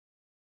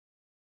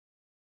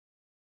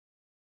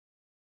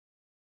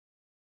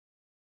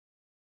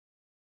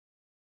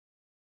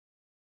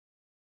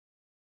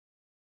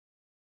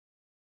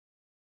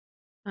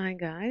Hi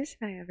guys,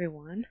 hi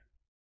everyone.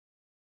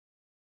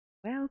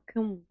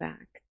 Welcome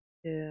back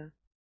to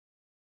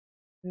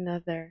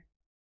another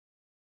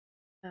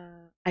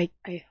I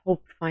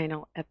hope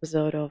final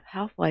episode of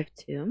Half-Life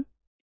 2.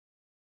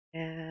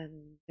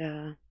 And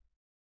we're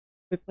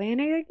playing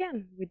it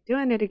again. We're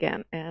doing it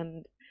again.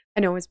 And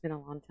I know it's been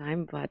a long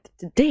time, but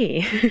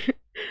today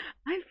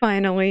I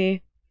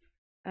finally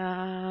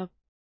uh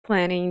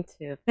planning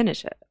to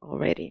finish it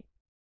already.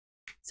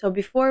 So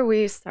before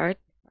we start,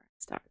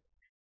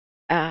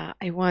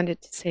 I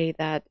wanted to say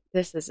that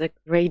this is a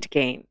great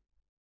game.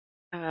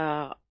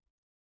 Uh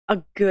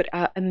a good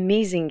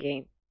amazing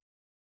game.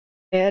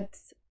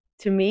 It's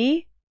to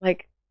me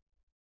like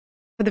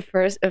for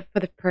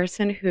the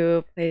person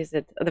who plays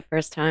it the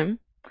first time,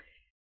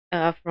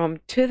 from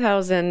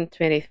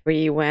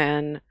 2023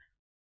 when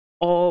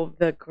all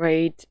the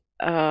great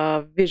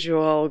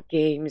visual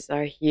games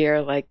are here,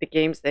 like the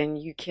games then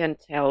you can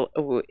tell,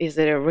 oh, is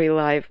it a real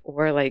life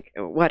or like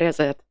what is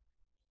it?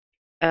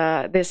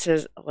 This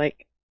is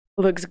like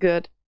looks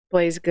good,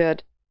 plays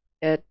good,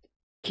 it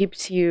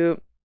keeps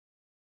you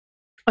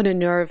on a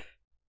nerve,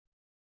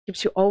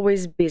 keeps you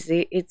always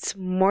busy. It's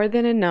more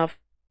than enough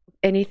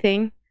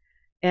anything.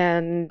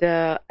 And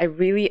I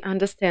really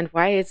understand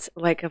why it's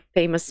like a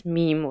famous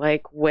meme,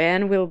 like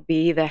when will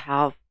be the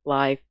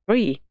Half-Life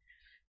 3?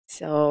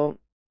 So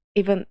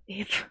even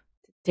if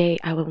today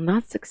I will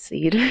not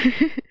succeed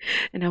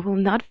and I will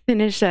not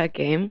finish that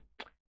game,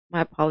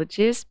 my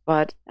apologies,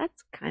 but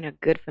that's kind of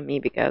good for me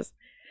because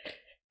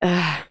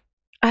uh,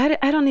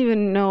 I don't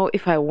even know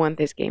if I want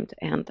this game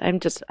to end. I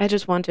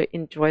just want to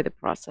enjoy the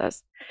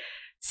process.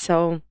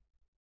 So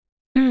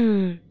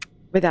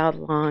without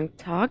long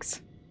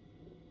talks,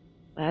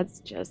 let's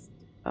just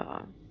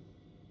uh,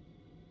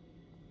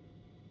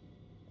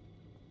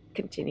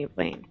 continue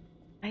playing.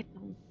 I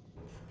don't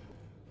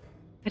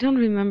I don't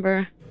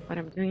remember what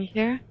I'm doing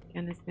here.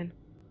 Again, it's been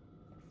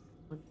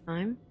one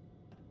time.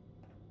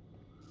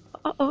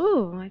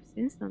 Oh, I've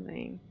seen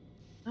something.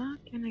 How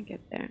can I get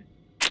there?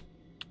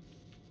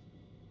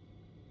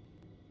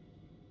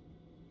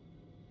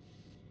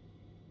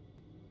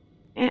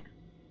 Eh,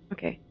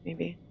 okay,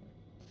 maybe.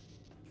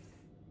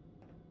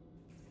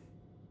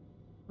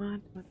 What?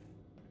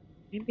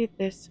 Maybe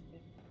this is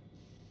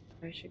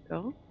where I should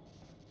go?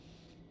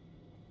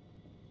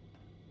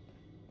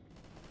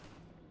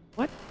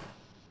 What?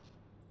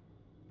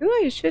 Who are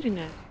you shooting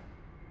at?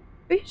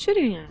 Who are you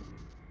shooting at?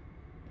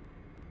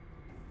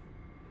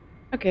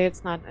 Okay,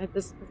 it's not.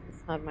 It's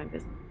not my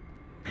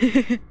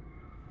business.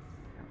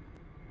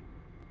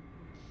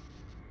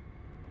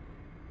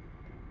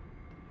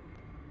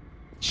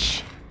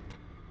 Shh.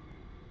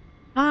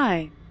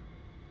 Hi.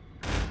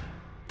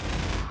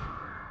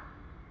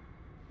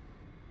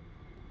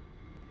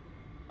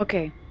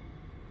 Okay,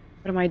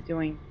 what am I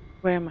doing?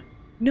 Where am I?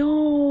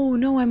 No,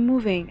 no, I'm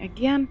moving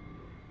again.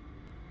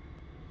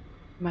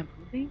 Am I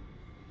moving?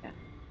 Yeah.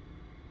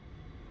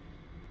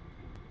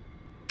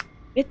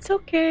 It's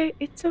okay.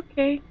 It's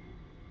okay.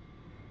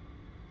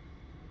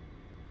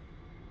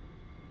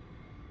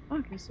 Oh,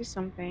 I can see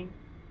something.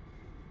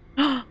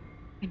 I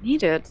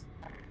need it.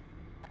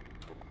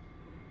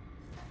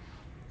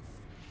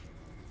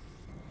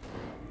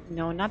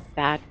 No, not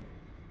that.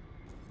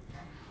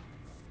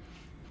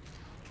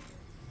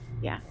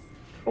 Yeah.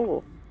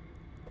 Oh,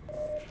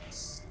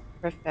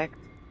 perfect.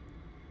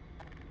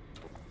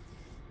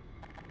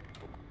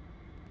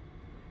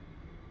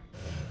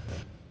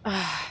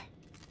 Ah.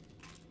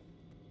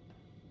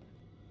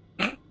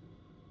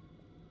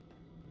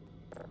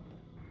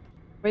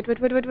 Wait.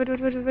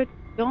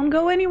 Don't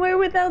go anywhere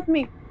without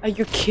me. Are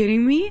you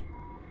kidding me?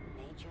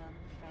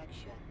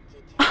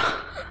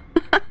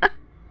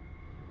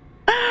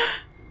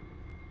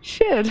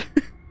 Shit.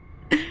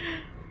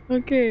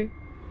 Okay.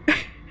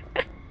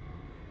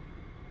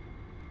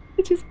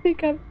 I just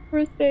pick up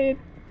first aid.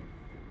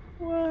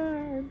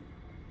 What?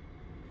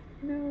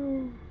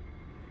 No.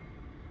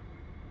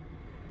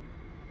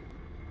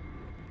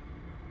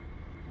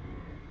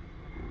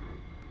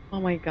 Oh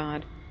my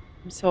god.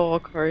 I'm so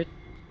awkward.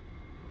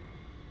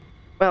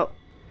 Well,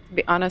 to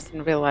be honest,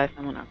 in real life,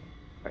 I'm an awkward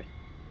person.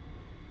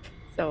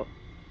 So,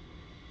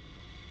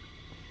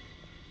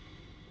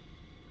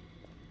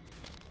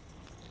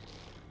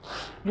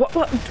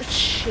 what?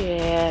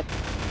 Shit.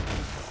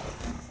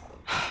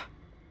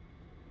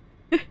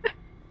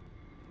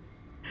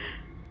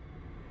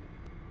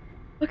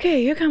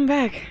 Okay, you come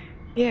back.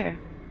 Here.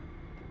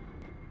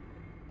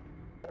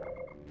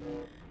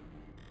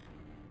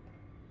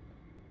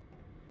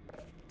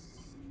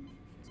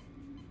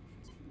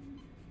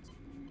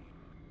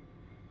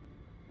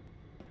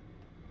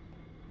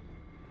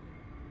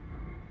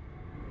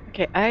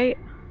 Okay, I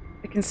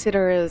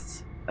consider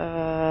as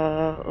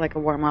like a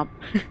warm up.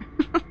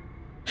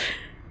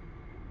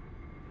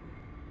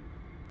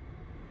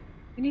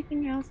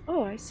 Anything else?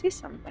 Oh, I see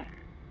something.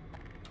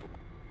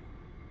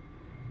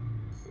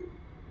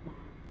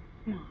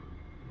 Come on.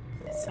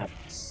 It's up.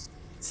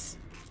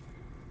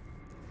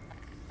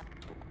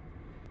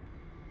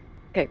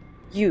 Okay,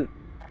 you.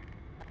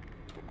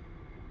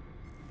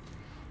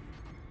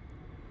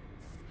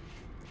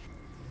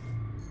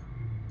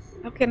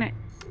 How can I?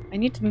 I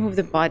need to move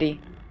the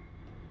body.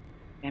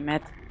 Damn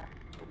it.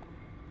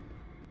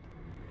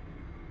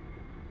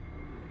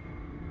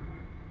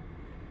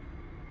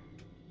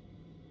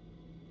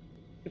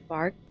 You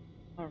bark?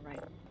 Alright.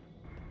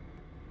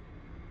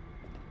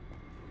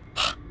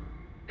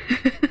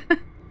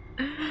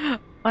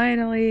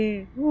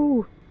 Finally!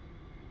 Woo!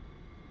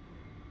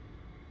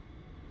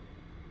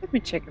 Let me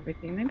check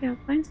everything. Maybe I'll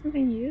find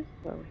something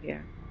useful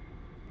here.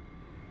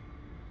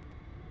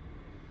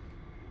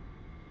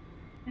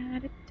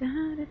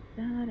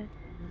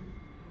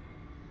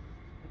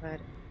 But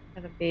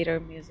elevator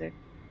music.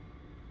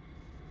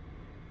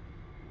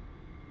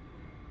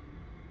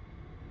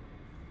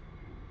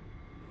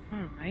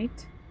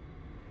 Alright.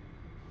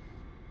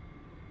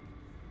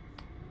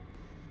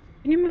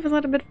 Can you move a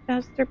little bit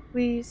faster,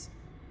 please?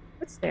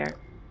 What's there?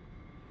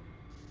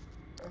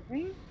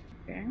 Nothing?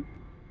 Okay.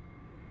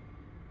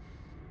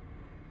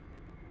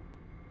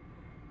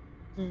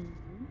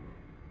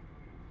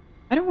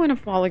 I don't want to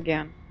fall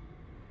again.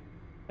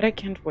 But I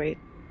can't wait.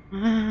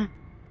 Can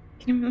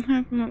you...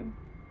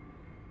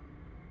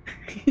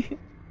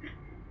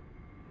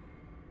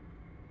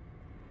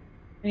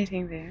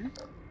 Anything there?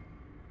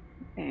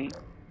 Okay.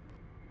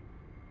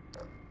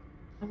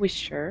 Are we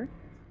sure?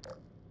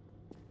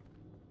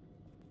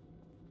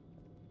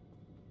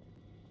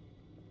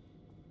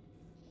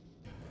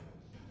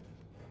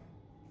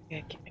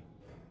 Yeah, keep it.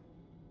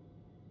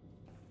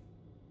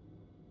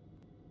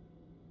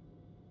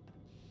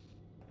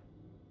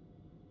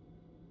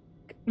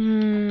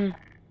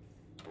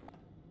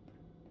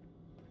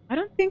 I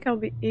don't think I'll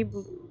be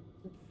able to.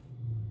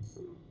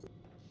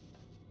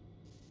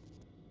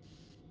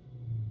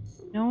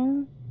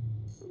 No?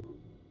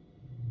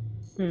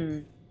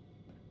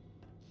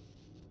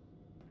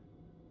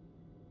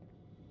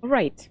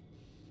 Alright.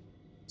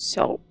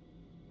 So.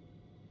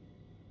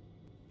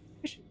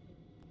 I should go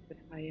a bit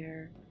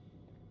higher.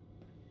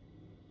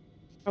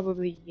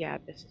 Probably, yeah,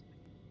 this is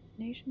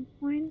my destination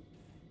point.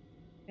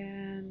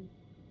 And.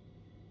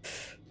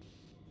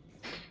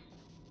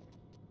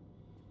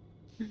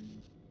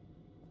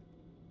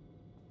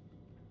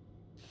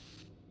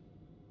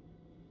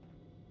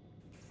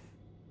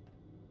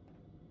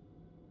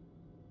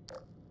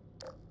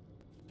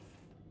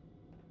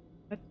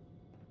 What?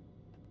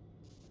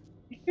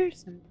 I hear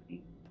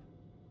something.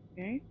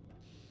 Okay.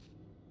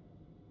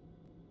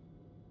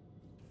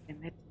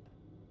 Damn it.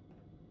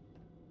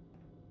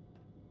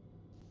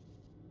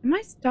 Am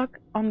I stuck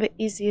on the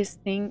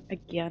easiest thing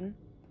again?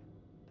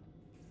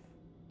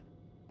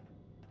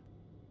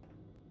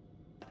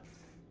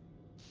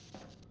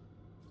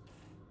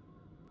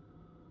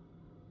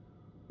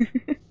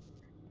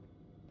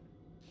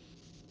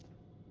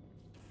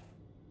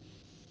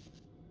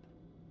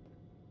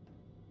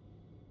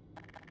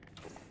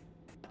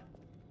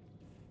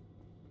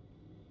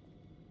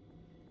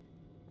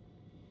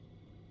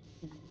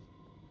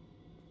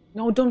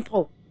 No, don't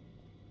fall.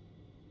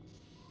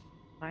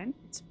 Fine,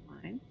 it's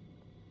fine.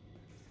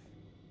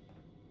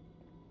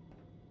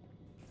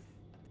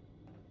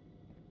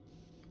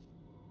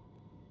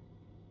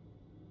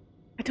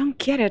 I don't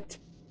get it.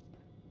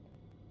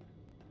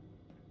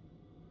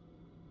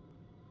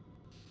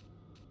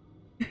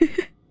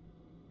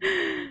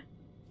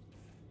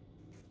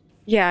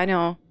 Yeah, I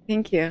know.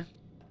 Thank you.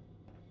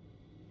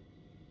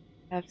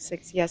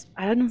 F6, yes.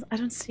 I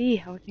don't see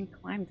how I can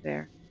climb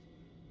there.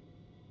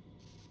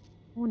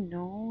 Oh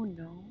no,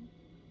 no.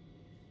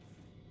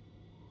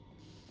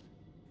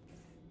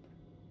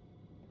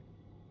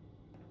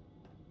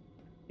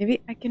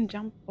 Maybe I can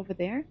jump over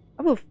there?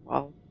 I will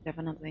fall,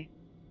 definitely.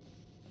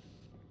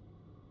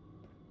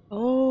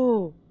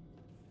 Oh.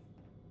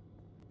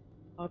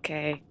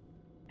 Okay.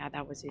 Yeah,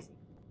 that was easy.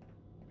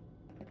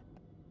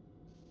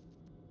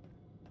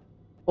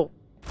 Oh.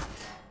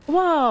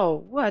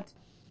 Whoa! What?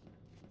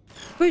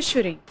 Who is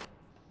shooting?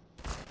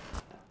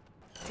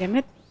 Damn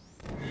it.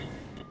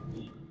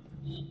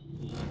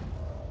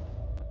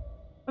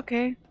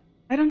 Okay.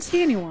 I don't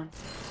see anyone.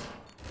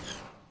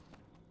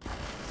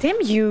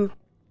 Damn you!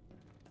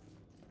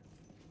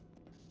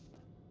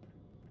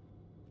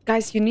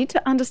 Guys, you need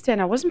to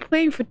understand, I wasn't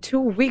playing for 2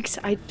 weeks.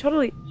 I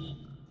think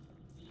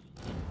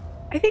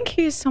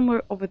he is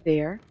somewhere over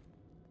there.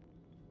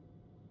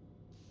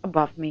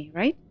 Above me,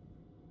 right?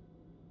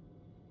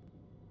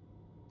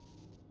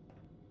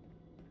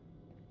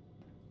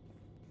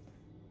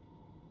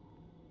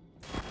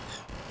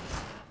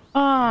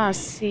 Ah,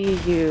 see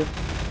you.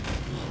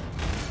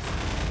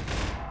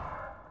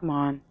 Come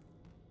on.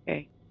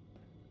 Okay.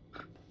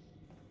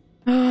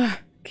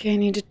 Okay, I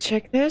need to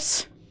check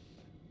this.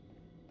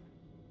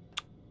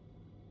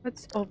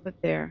 What's over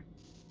there?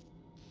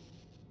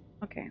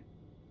 Okay.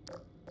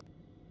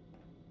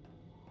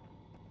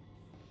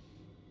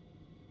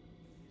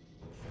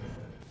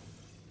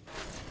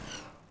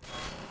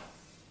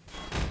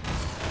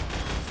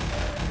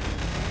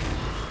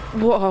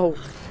 Whoa.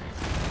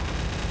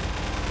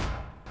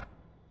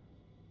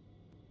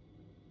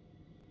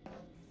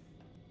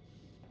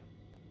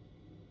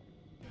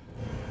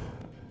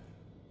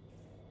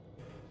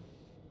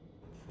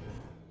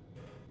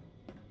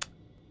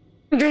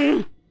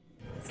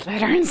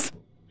 patterns.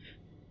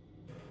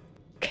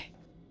 Okay.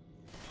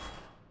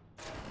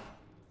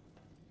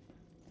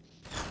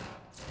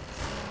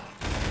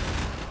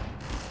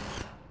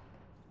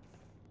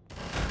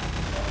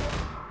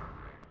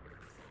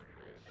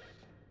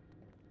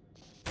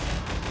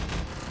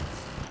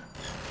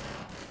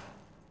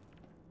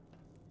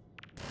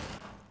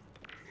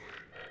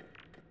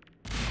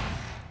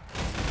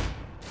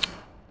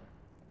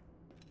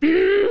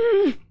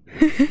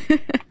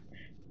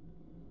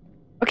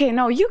 Okay,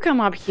 no, you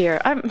come up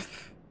here. Are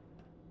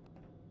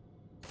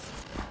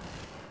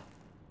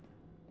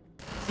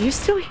you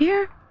still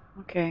here?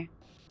 Okay.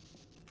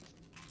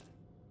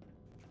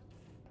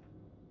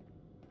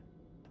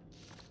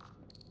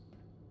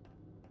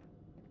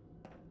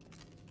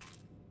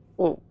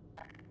 Oh.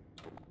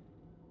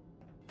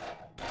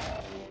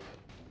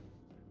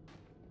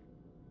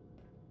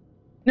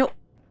 No.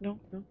 No,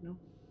 no, no.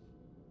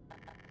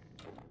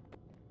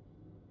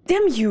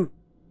 Damn you!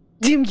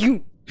 Damn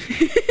you!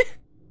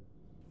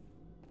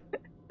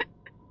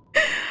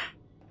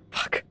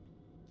 Fuck.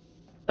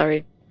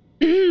 Sorry.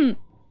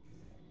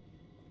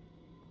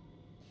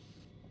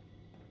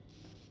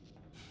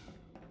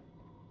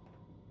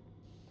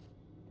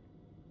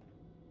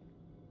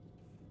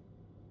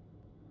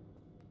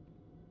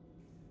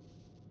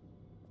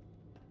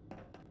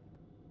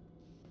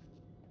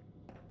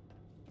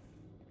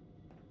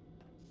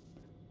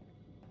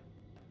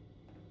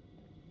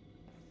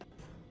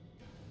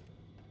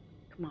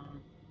 Come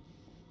on.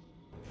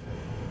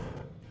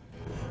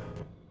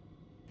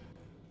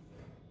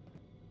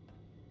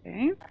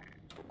 Okay.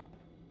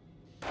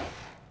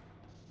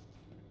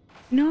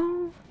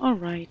 No?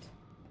 Alright.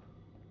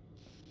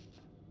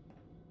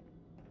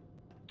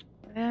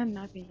 And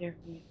nothing here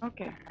for me.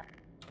 Okay.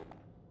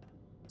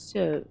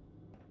 So.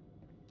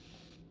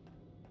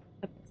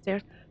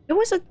 Upstairs. There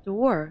was a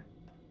door.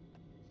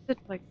 Is it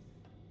like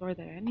a door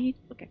that I need?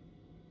 Okay.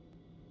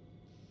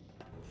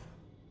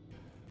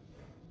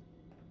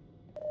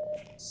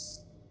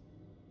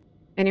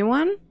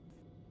 Anyone?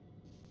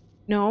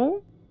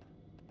 No?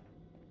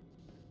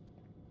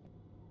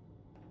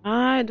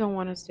 I don't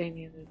want to stay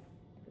near this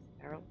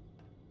barrel.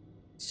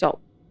 So.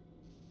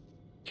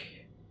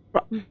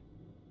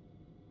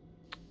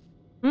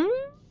 Hmm?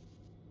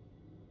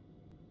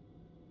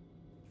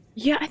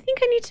 Yeah, I think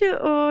I need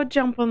to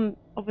jump on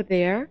over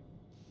there.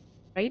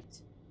 Right?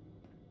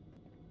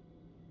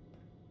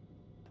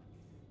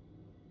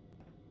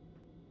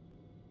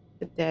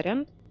 The dead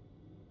end?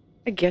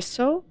 I guess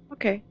so.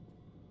 Okay.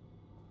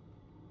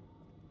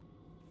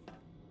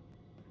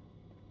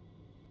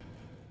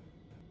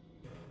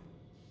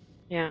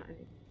 Yeah, I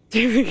need to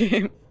do the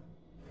game.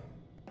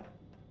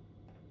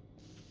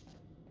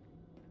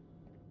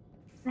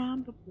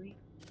 Probably.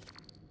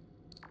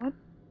 What?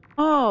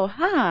 Oh,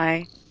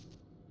 hi.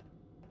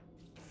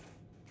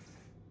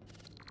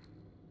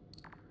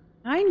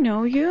 I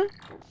know you.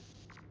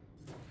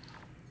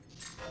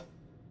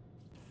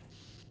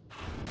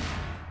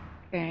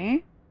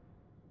 Okay.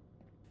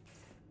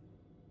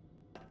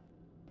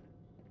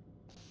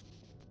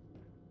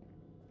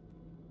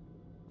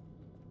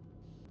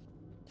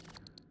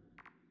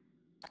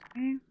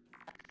 Okay.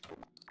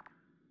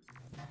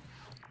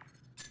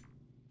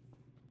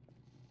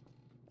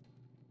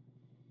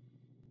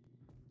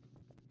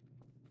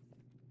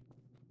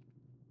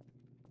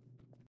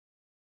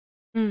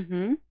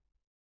 Mm-hmm.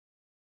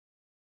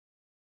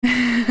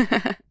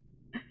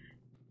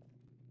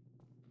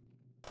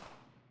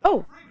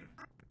 Oh, Freeman,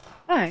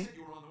 hi. said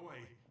you were on the way.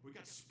 We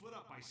got split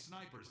up by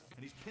snipers,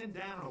 and he's pinned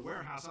down in a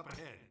warehouse up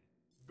ahead.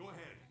 Go ahead.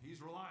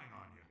 He's relying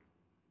on you.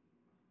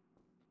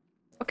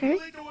 Okay. You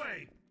lead the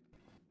way.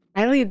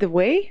 I lead the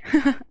way?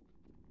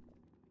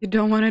 You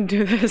don't want to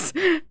do this.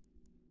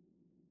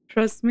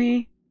 Trust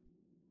me.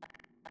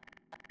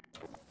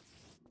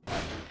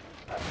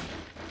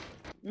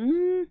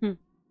 Mm-hmm.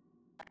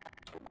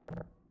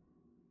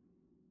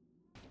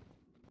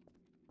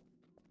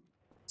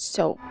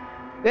 So.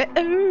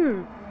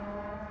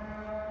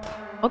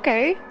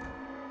 Okay.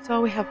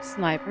 So we have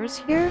snipers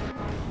here.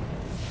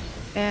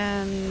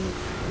 And...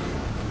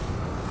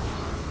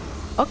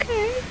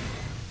 Okay.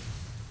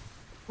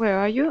 Where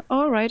are you?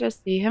 Alright, I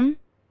see him.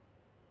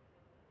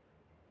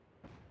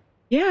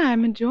 Yeah,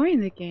 I'm enjoying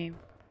the game.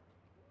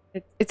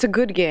 It's a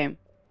good game.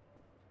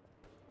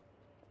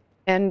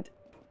 And...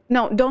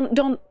 No,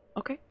 don't...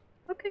 Okay.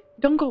 Okay,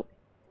 don't go.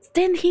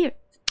 Stand here.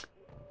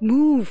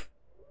 Move.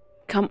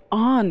 Come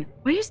on.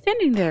 Why are you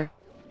standing there?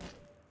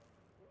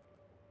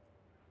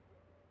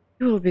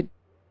 You will be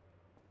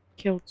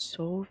killed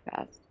so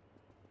fast.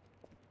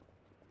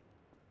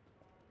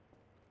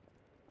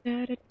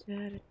 Da, da, da,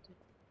 da, da.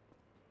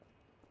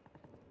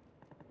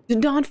 Do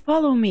not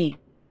follow me.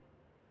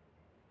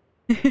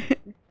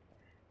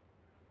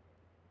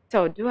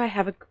 So, do I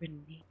have a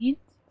grenade?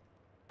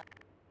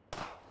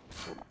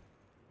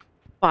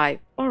 5.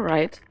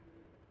 Alright.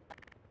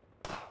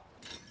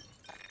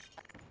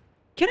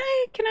 Can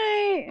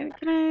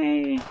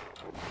I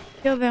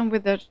kill them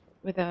with a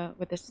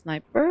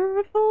sniper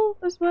rifle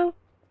as well?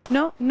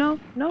 No, no,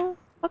 no.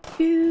 Fuck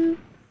you.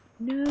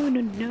 No,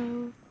 no,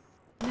 no.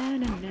 Na,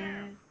 na,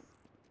 na.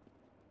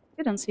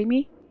 You don't see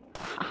me?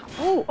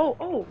 Oh, oh,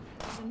 oh!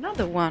 There's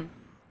another one.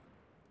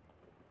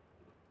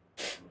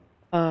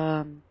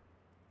 Um.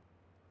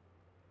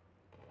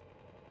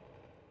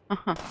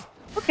 Uh-huh.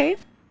 Okay.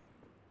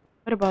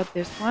 What about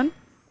this one?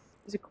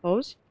 Is it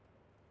close?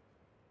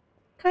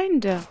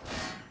 Kinda.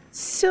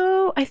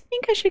 So, I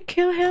think I should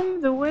kill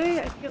him the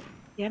way I kill...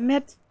 Damn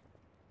it.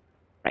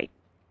 Right.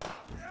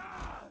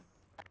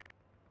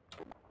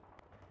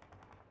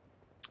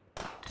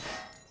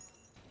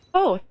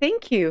 Oh,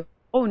 thank you.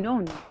 Oh, no,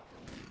 no.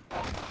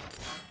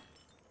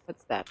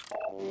 What's that?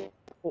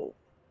 Oh.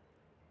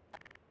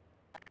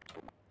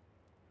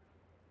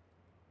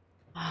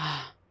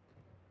 Ah.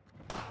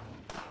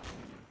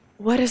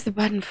 What is the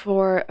button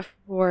for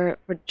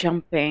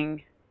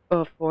jumping?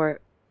 Or for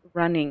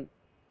running?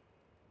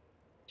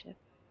 Shit.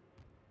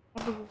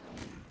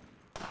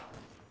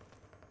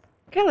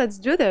 Okay, let's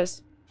do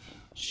this.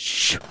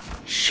 Shoo,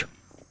 shoo,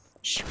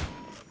 shoo.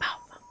 Pow,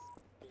 pow.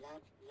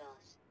 Blood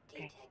loss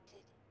Okay.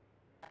 detected.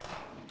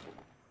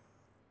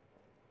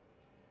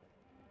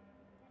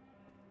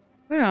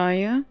 Where are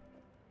you?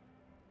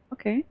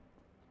 Okay.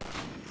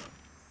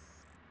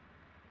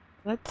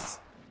 Let's...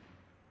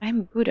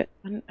 I'm good at...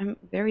 I'm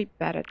very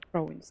bad at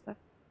throwing stuff.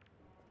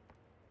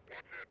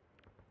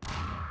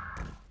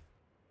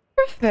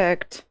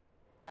 Perfect.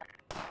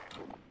 I'm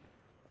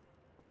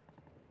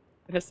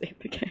gonna save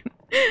the game.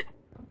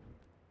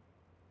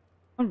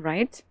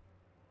 Alright.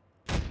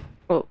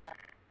 Oh.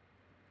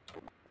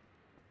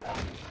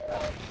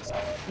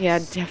 Yeah,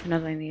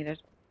 definitely need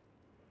it.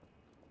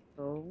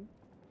 So...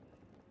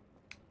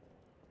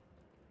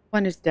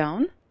 One is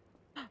down.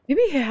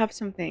 Maybe he have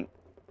something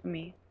for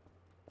me.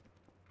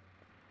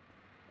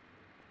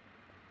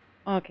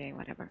 Okay,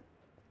 whatever.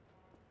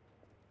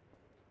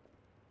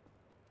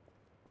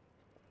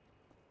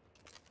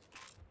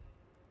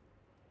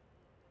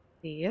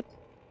 See it?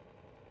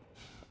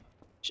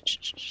 Shh, shh,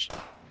 shh, shh.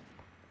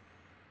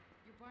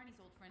 You're Barney's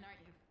old friend, aren't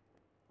you?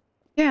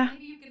 Yeah.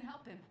 Maybe you can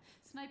help him.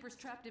 Snipers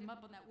trapped him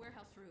up on that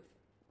warehouse roof.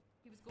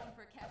 He was going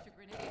for a capture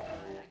grenade, but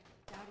I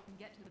doubt he can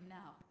get to them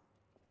now.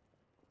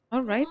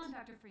 Alright. Come on,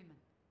 Dr. Freeman.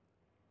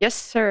 Yes,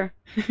 sir.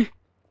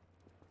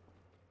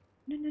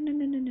 No, no, no,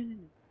 no, no, no, no.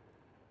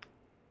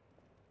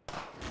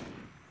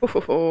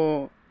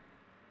 Oh.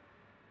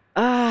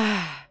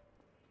 Ah.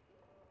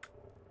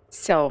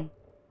 So.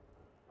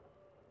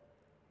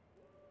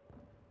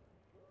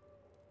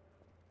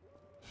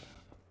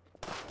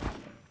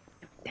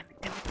 Damn it,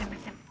 damn it, damn it,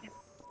 damn it, damn it.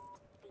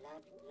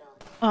 Blood loss.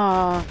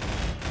 Ah.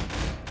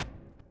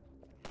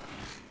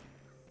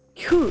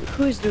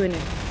 Who's doing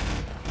it?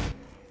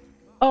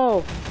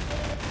 Oh.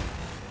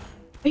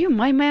 Are you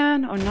my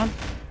man or not?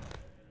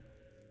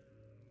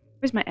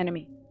 Where's my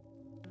enemy?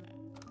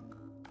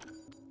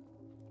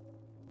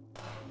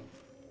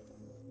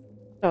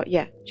 Oh,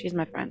 yeah, she's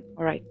my friend.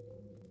 Alright.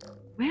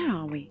 Where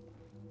are we?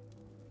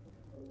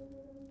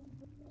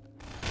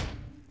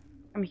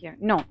 Come here.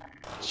 No.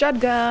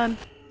 Shotgun!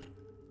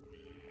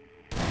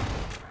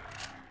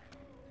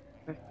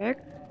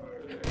 Perfect.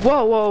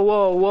 Whoa, whoa,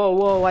 whoa, whoa,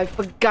 whoa. I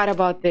forgot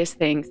about these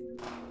things.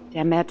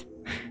 Damn it.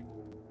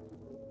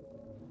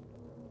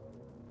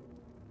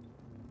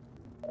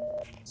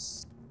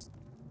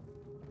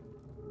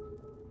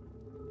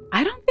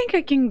 I don't think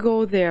I can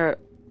go there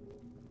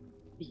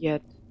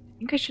yet. I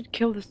think I should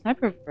kill the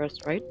sniper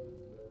first, right?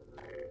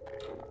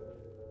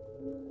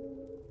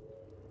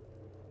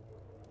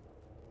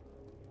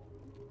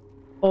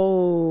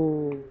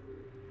 Oh.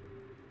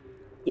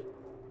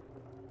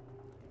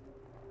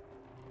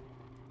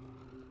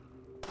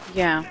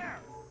 Yeah.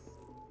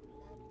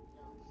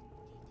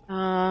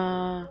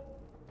 Uh,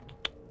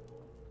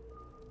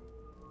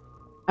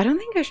 I don't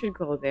think I should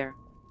go there.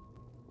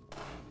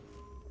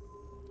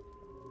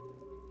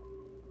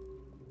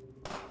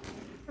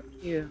 Fuck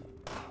you.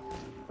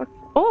 Fuck.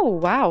 Oh,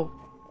 wow.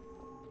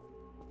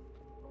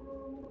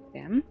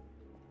 Damn.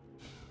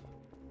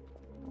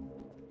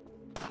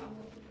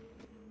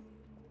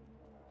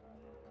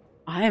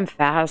 I am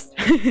fast.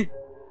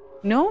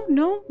 No,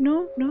 no,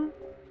 no, no.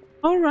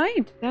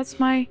 Alright, that's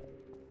my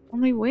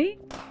only way,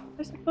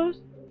 I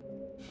suppose.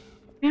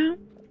 Yeah.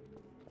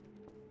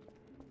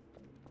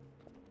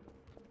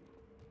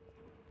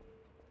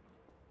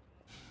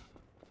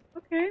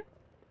 Okay.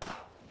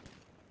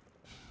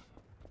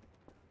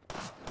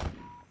 Blood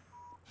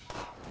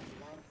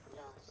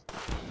loss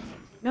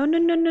detected. No, no,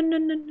 no, no, no,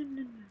 no, no,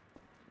 no,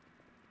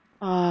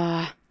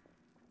 no.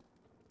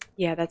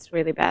 Yeah, that's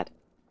really bad.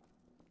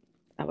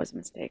 That was a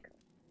mistake.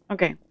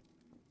 Okay.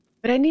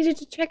 But I needed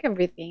to check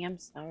everything. I'm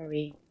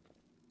sorry.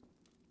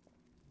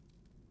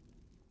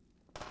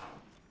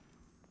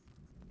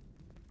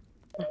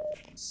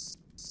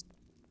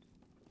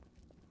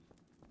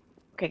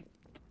 Okay.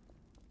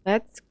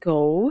 Let's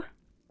go.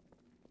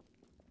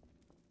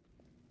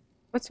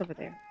 What's over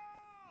there?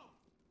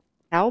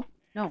 Help?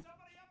 No.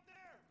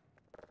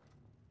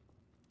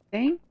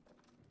 Thing?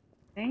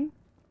 Thing?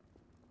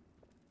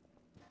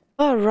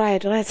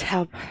 Alright, let's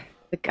help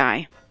the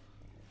guy.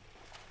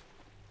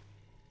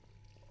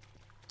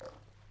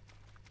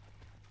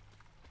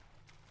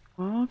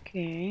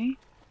 Okay.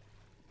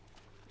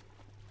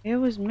 It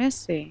was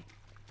messy.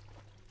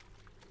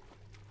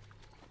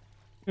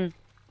 Hmm.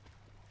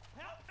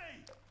 Help me!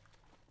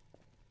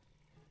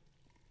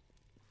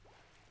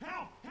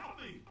 Help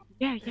me!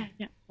 Yeah, yeah,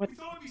 yeah. What? We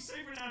thought it'd be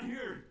safer down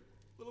here.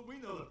 Little we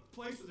know the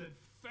place was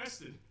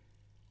infested.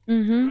 The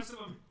Mm-hmm. rest of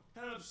them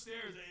headed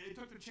upstairs. They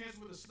took their chance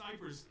with the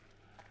snipers.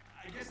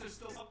 I guess they're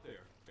still up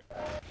there.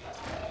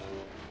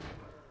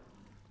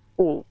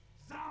 Oh.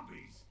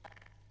 Zombies!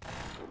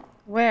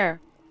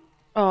 Where?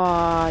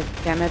 Oh,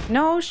 damn it.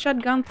 No,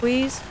 shotgun,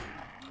 please.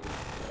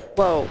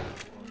 Whoa.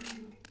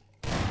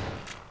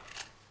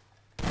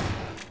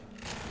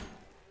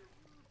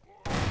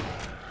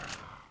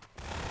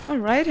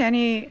 Alright,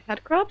 any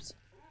head crops?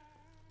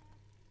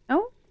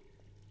 No?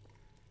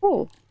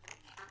 Cool.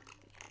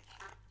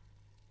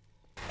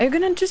 Are you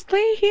gonna just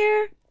lay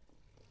here?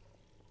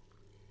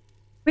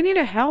 We need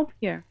a help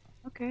here.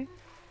 Okay.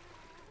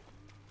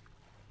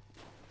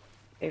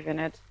 Saving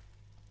it.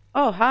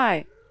 Oh,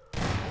 hi.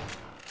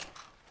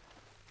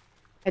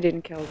 I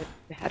didn't kill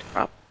the head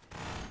crop.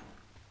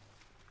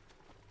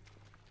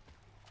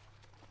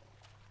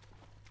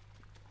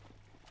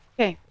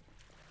 Okay.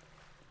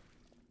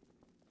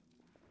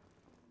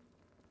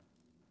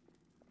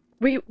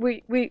 We.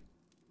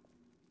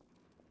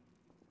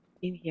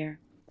 In here.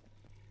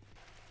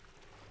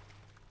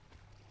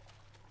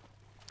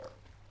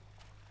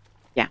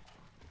 Yeah.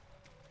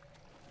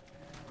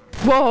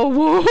 Whoa,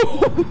 whoa!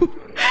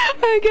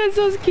 I get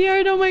so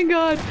scared, oh my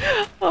god!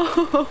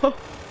 Oh.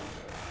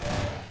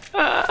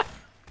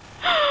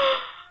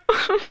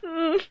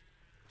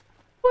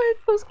 Why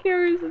it's so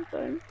scary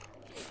sometimes?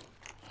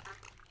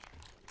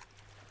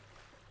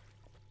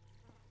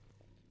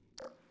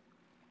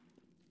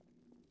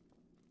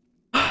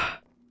 I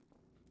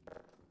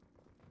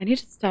need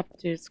to stop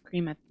to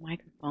scream at the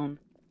microphone.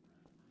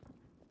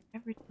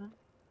 Every time.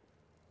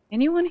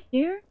 Anyone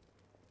here?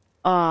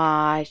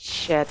 Ah,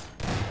 shit.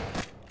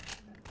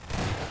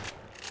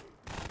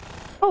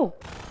 Oh.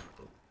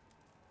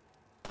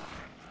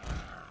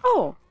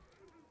 Oh.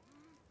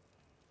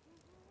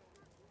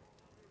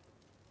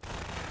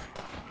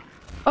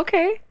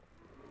 Okay.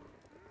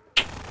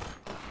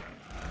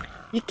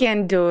 You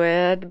can do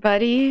it,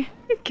 buddy.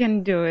 You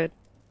can do it.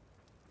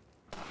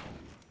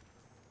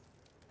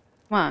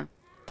 Come on.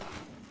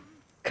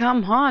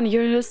 Come on,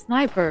 you're a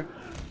sniper.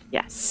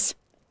 Yes.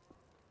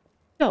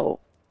 So,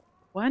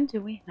 what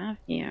do we have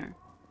here?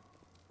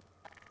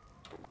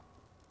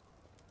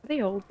 Are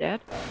they all dead?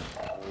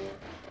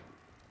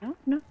 No,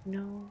 no,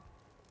 no.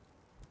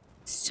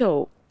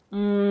 So,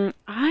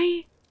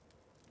 I...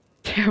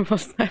 Terrible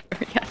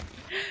sniper, yes.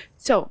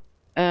 So,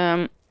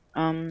 I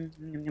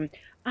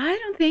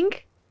don't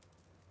think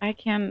I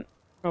can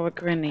throw a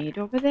grenade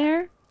over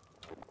there.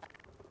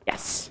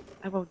 Yes,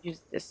 I will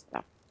use this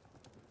stuff.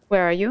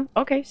 Where are you?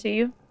 Okay, see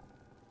you.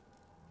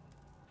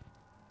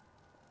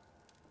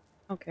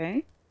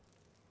 Okay.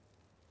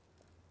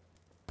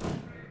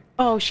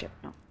 Oh, shit,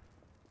 no.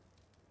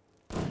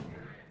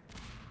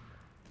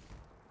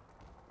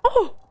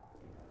 Oh!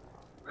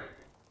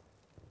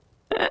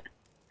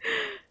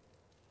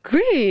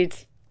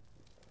 Great!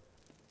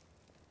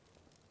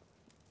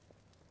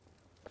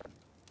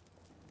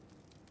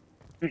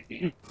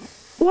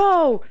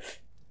 Whoa!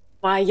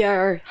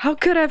 Fire! How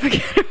could I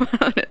forget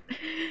about it?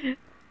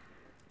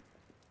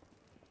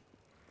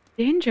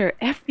 Danger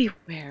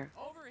everywhere.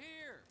 Over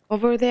here!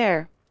 Over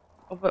there.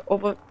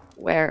 Over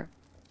where?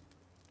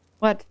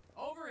 What?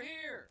 Over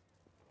here!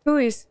 Who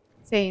is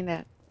saying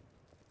that?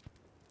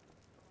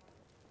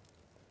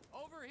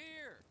 Over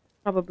here!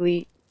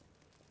 Probably.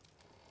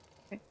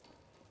 Okay.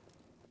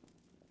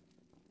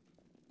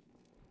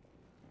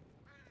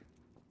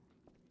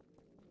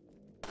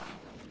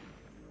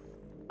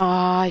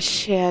 Ah,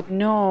 shit,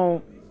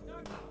 no.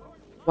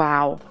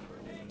 Wow.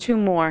 Two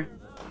more.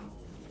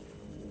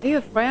 Are you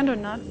a friend or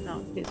not?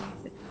 No, he's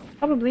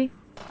probably.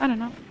 I don't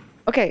know.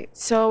 Okay,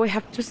 so we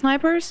have two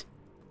snipers.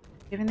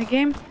 Given the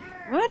game.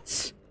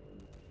 What?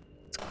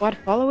 Squad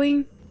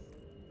following?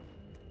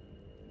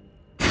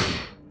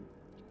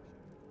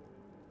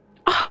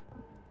 Ah!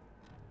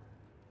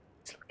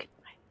 Let's look at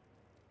my...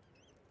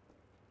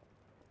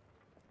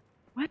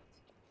 What?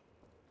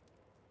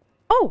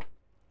 Oh!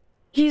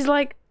 He's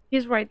like...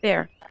 He's right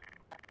there.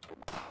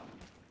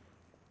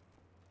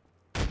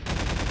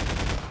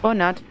 Oh,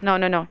 not. No,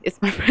 no, no.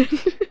 It's my friend.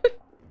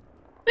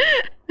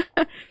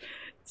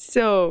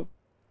 So...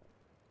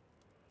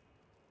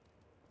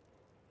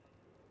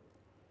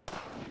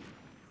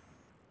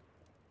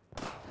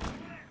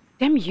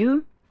 Damn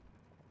you.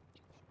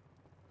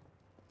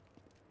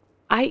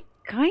 I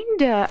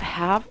kinda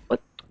have...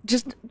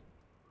 Just...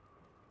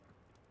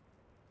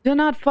 Do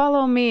not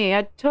follow me.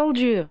 I told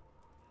you.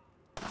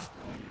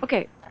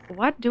 Okay,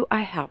 what do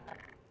I have?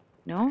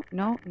 No,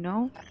 no,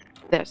 no.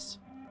 This.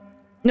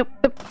 Nope.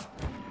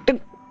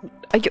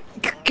 Are you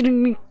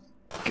kidding me?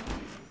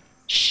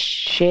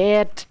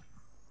 Shit.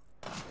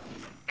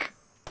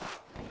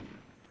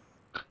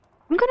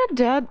 I'm gonna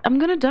dead. I'm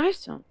gonna die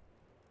soon.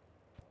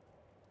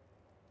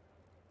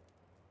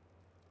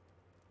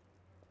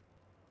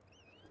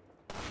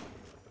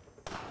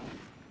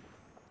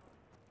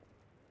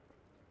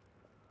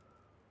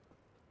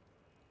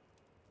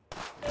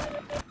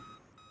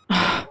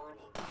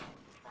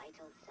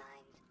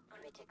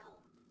 critical.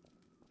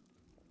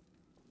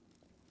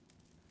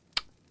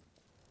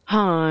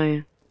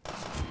 Hi.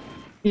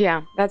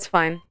 Yeah, that's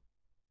fine.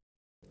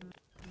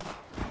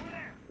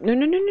 No,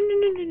 no, no, no, no,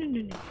 no, no, no,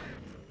 no, no.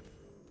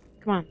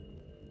 Come on.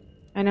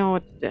 I know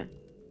what to do.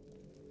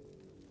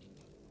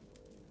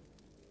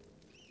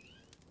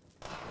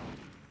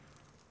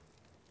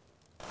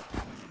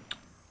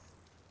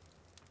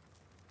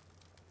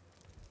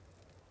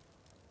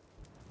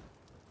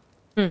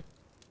 Hmm.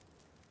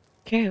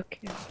 Okay,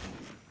 okay.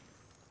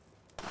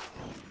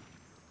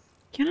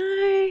 Can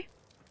I?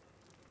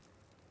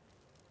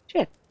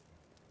 Shit.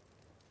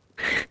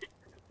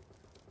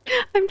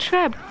 I'm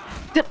trapped.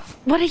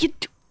 What are you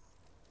do?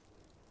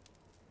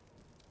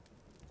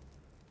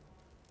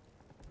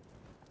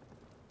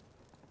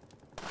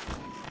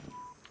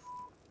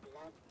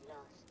 Blood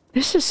lost.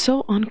 This is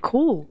so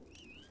uncool.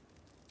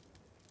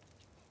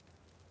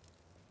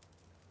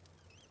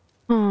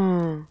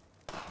 Hmm.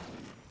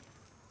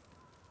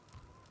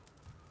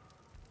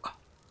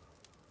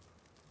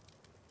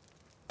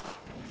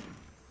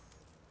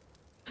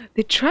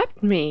 They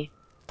trapped me.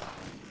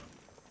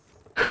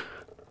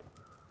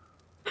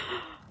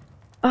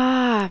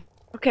 Ah.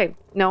 Okay.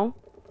 No.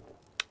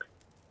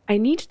 I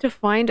need to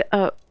find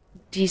a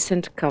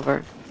decent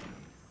cover.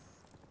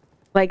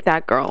 Like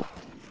that girl.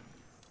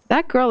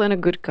 That girl in a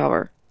good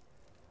cover.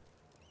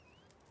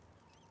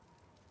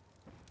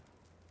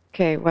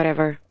 Okay,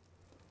 whatever.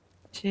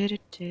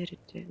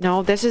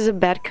 No, this is a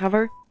bad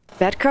cover.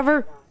 Bad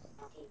cover?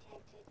 Loss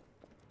detected.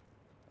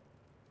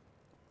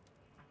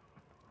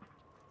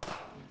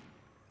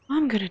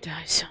 I'm gonna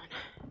die soon.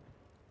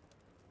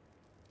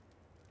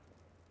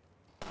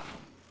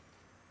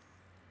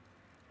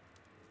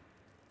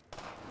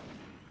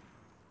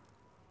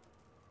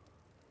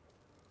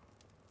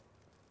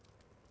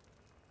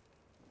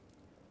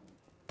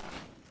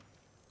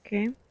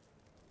 Okay.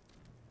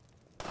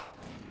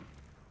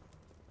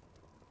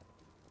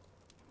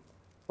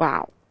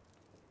 Wow.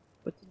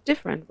 What's a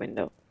different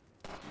window?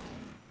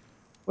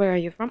 Where are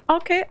you from?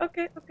 Okay,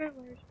 okay, okay.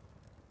 Where is she?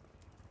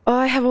 Oh,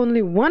 I have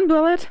only one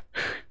bullet.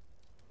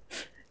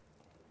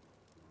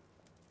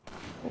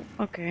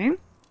 Okay.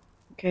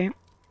 Okay.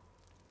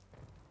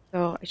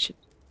 So I should.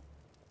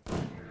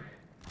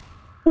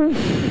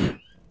 Oof.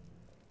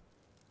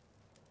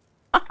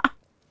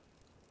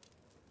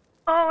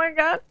 Oh my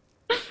god.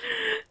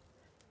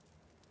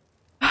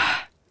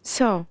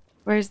 So,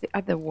 where's the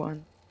other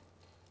one?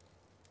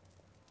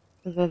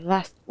 The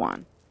last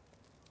one.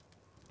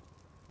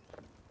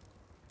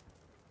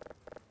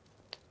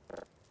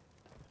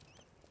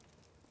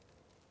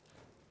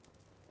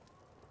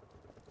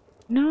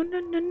 No, no,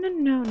 no, no,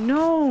 no,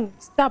 no.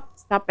 Stop,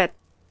 stop it.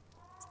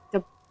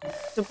 Stop,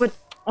 stop it.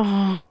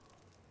 Oh.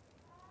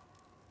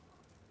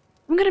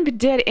 I'm gonna be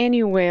dead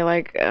anyway,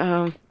 like,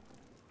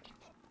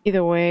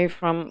 either way,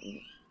 from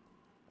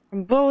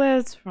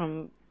bullets,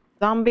 from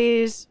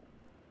zombies,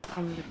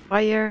 from the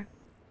fire.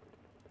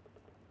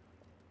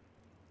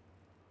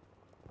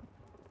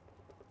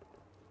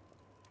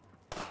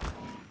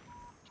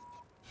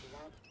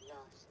 Blood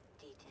loss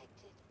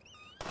detected.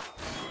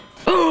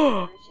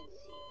 Oh!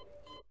 Emergency.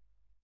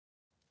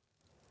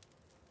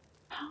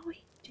 How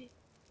he did?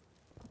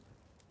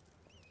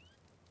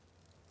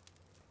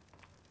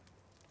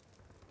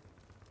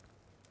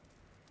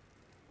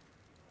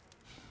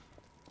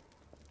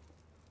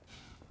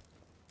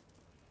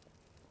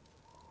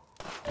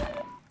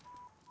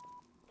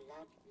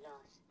 Blood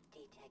loss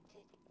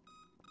detected.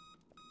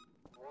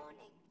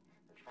 Warning.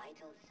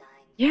 Vital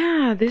signs.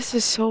 Yeah, this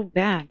is so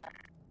bad.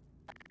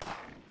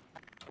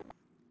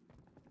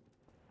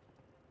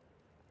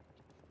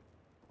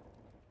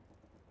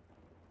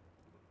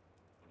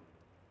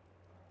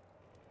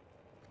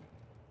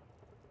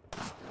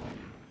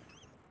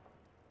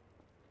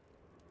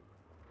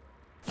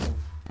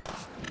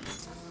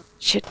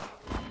 Shit.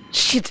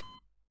 Shit.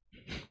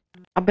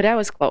 But that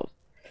was close.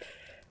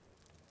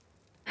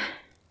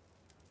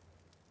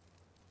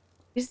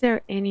 Is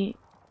there any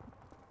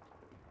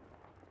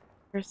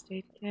first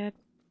aid kit?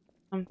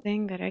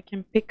 Something that I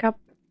can pick up?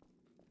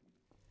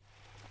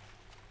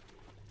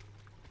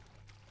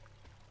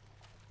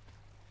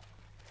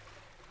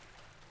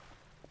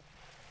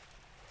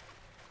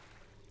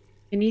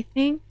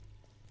 Anything?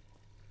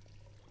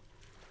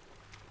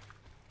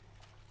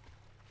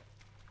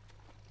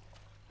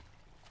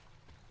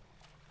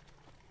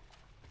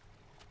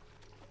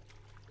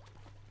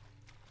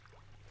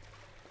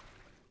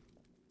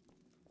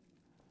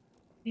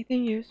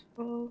 Anything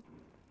useful?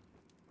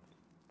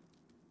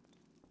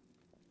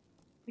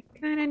 I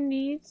kinda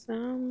need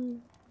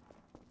some.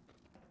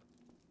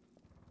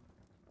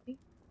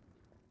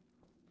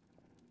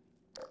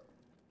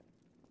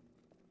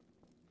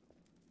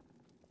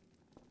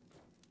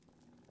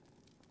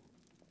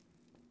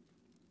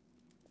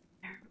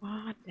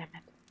 Oh, damn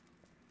it.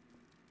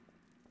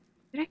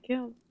 Did I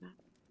kill that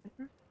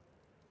sniper?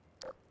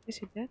 Is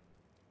he dead?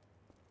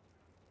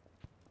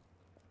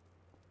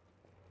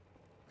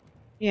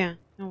 Yeah,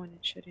 no one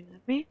is shooting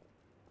at me.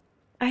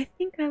 I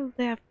think I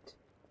left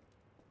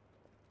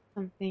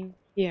something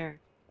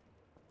here.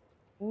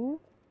 Oh,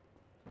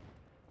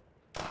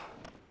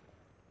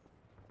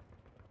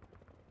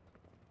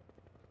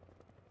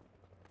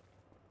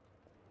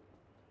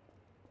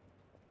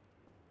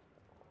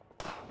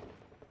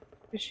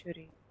 Who's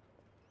shooting?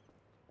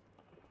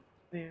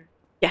 Where?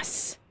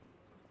 Yes!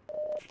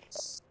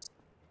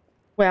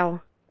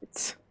 Well,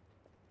 it's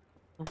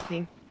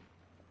something.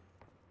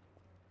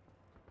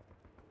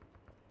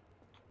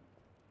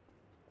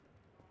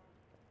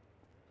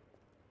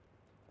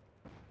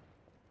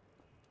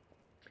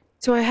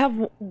 So I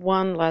have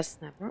one last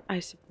sniper, I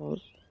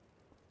suppose.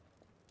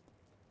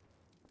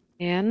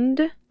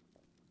 And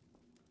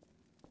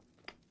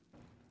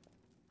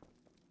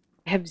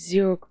I have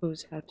zero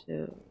clues how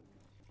to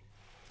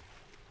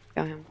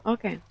kill him.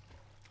 Okay.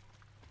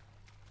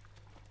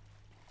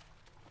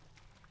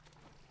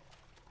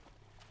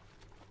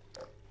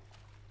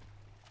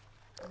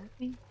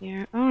 Nothing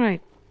here.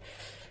 Alright.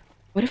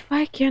 What if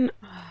I can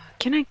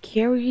I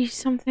carry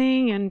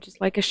something and just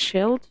like a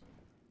shield?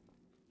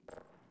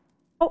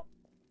 Oh!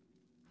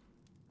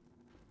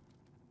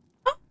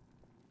 Oh!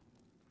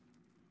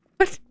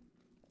 What?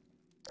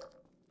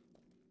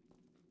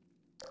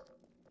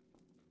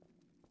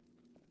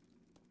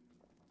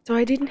 So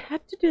I didn't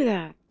have to do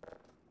that.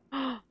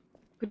 Oh,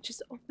 could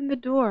just open the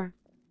door.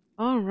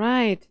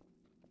 Alright.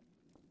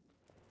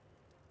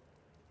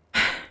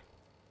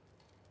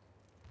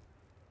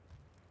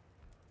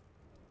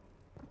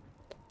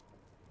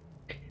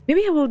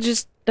 Maybe I will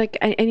just, like,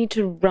 I need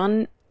to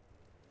run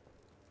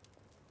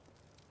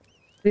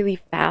really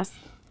fast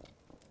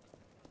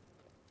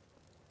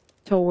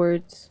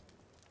towards...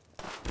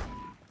 Blood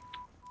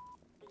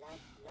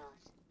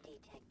loss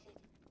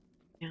detected.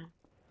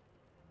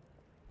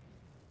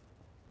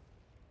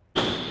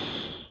 Yeah.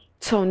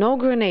 So, no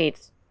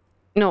grenades.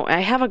 No, I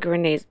have a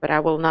grenade, but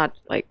I will not,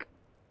 like,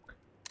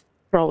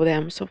 throw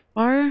them so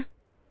far.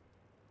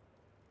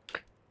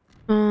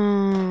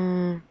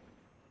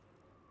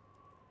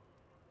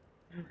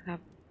 I don't have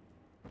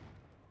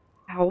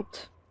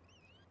out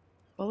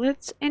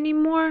bullets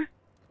anymore.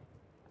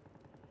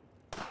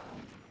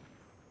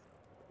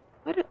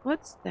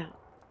 What's that?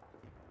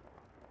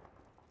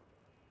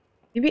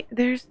 Maybe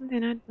there's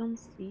something I don't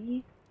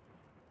see.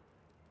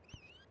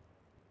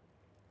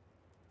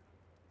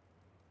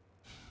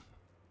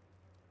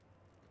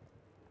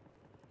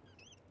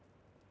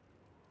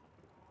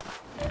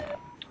 Blood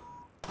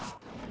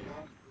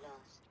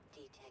loss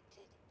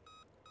detected.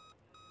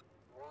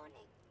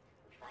 Warning.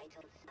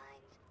 Vital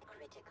signs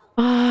critical.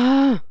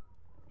 Ah.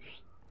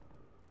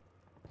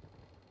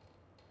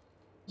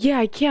 Yeah,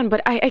 I can,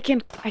 but I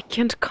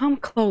can't come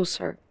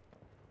closer.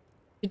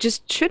 It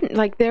just shouldn't,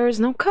 like, there is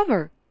no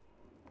cover.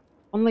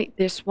 Only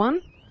this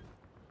one.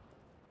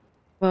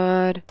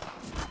 But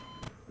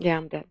yeah,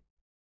 I'm dead.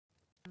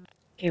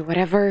 Okay,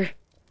 whatever.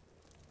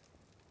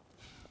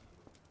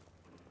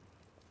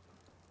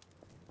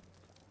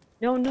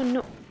 No, no,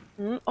 no.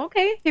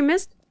 Okay, he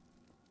missed.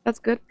 That's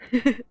good.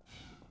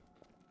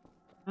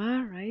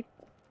 All right.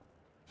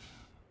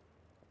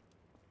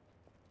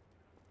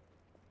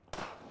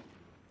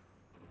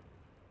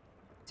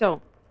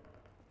 So,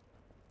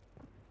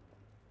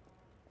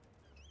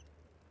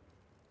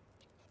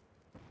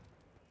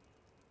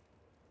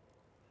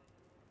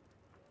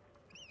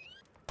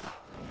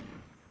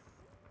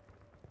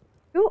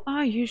 who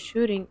are you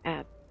shooting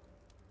at?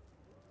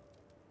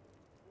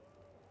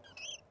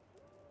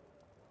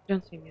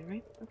 Don't see me,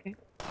 right? Okay.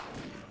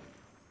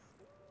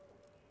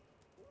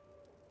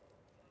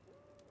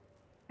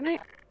 Can I?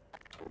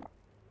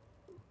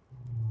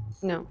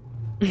 No.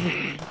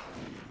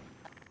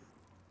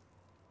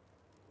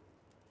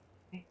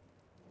 Okay.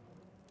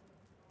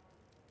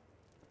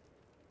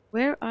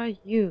 Where are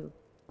you?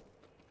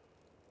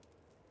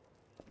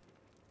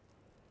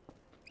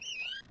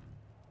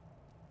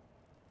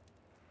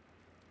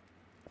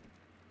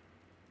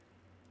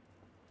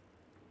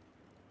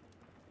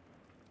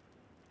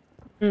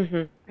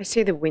 I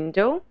see the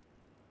window.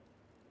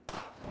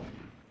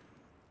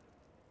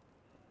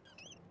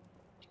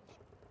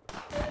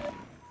 Blood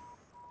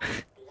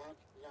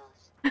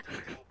loss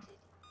detected.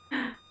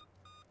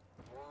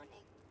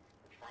 Warning.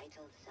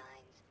 Vital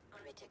signs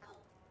critical.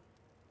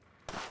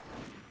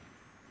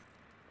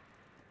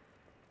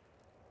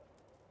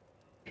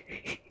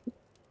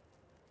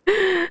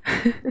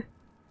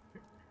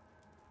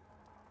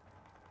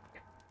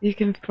 You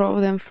can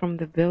throw them from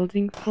the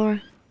building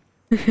floor.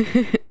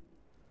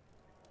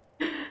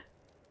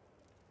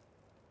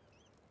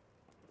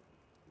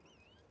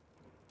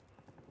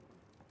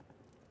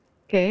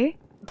 Okay,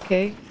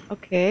 okay,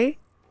 okay.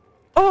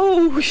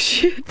 Oh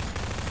shit!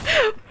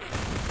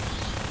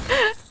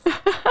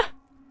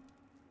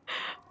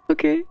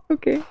 Okay,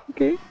 okay,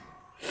 okay.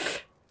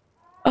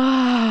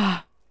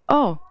 Ah,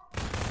 oh.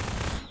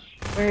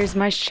 Where is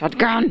my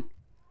shotgun?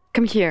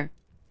 Come here.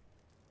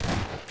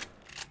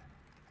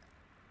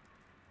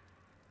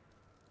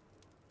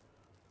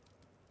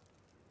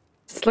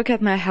 Just look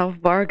at my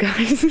health bar,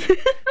 guys.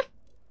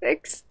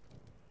 Thanks.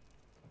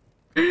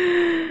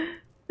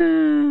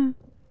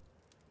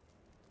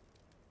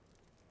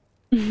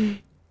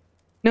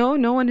 No,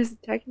 no one is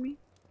attacking me.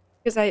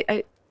 Because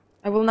I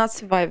will not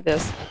survive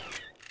this.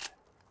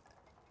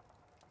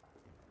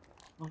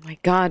 Oh my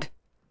god.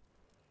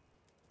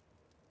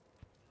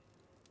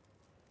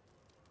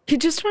 He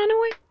just ran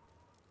away?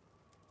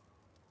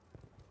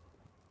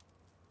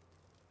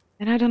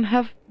 And I don't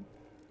have...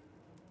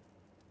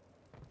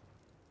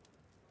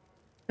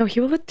 No, he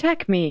will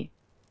attack me.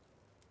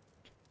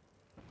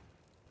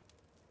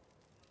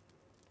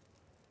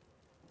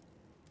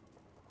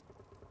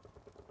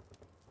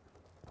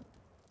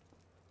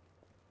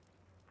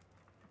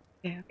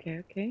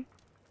 Okay.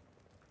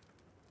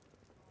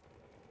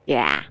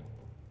 Yeah.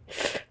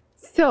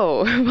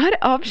 So, what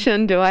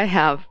option do I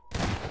have?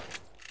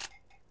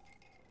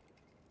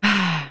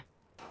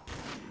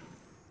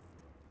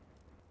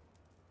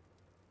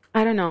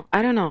 I don't know.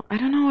 I don't know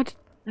what...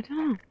 I don't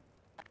know.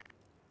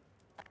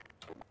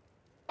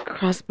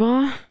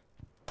 Crossbow?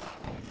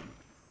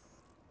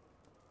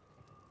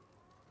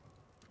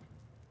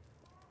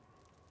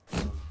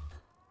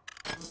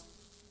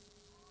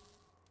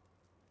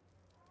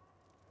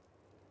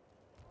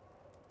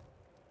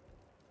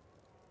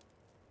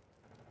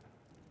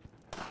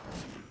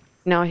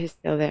 No, he's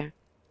still there.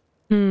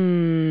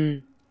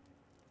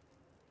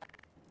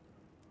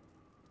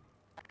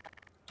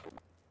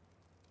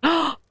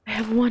 Oh, I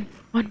have one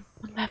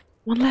left.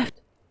 One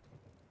left.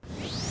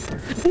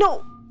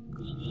 No!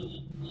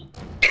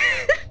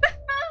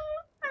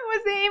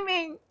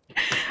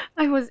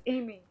 I was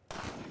aiming.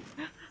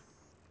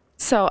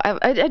 So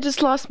I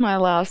just lost my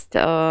last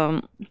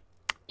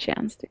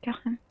chance to kill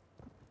him.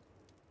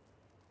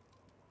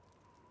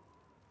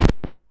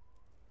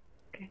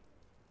 Okay.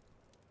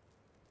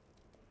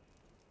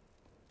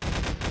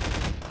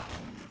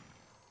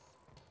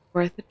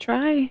 Worth a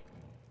try.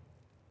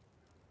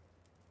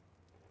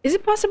 Is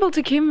it possible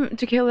to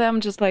kill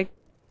them just like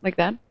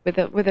that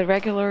with a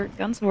regular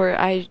guns, or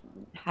I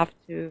have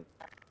to?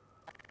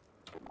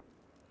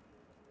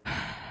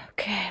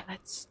 Okay,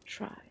 let's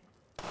try.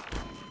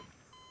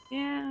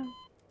 Yeah.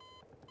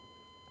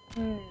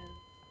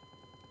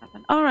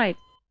 Happen. All right.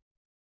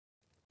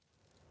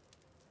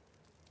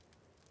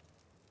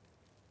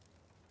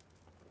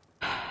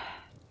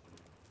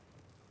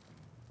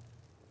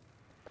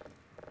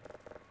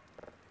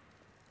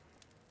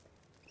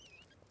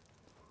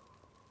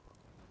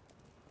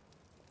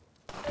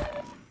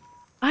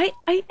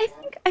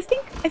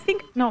 I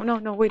think no,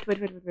 wait. I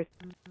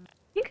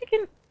think I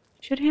can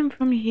shoot him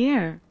from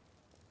here.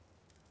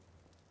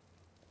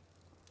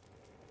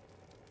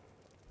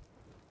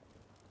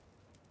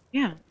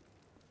 Yeah.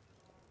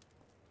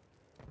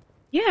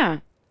 Yeah.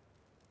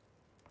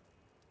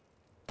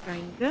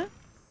 Kinda.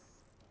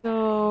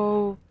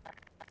 So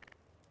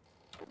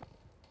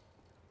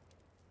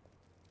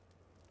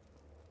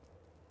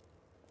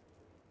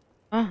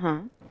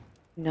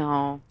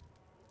no.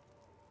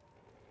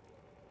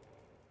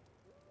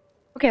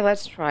 Okay,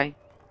 let's try.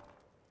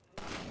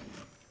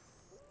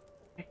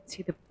 I can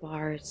see the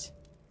bars.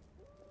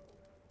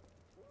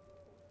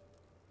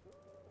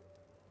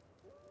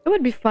 It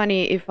would be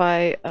funny if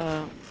I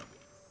damn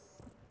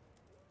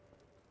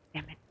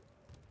it.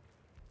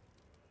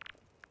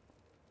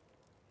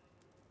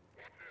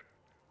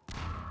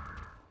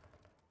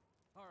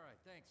 All right,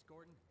 thanks,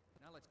 Gordon.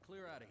 Now let's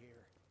clear out of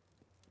here.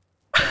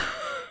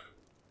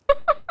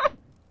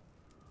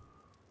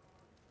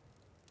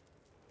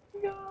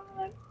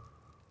 God.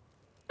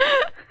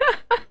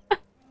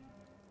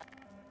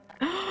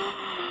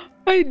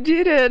 I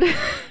did it.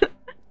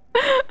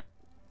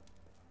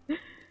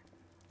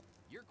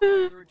 You're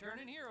quite the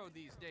returning hero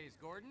these days,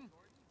 Gordon.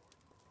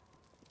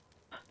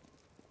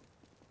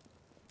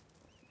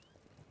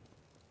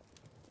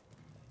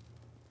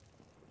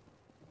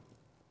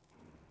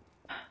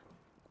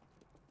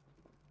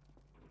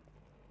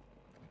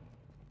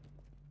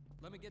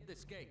 Let me get this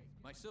straight.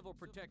 My civil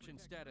protection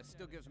status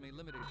still gives me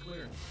limited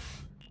clearance.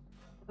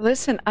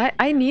 Listen, I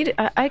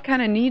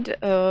kind of need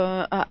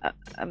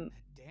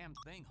Damn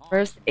thing,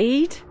 first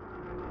aid.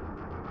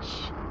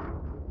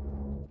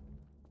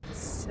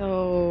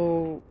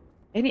 So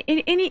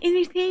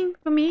anything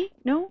for me?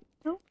 No,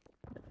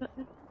 I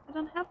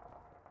don't have.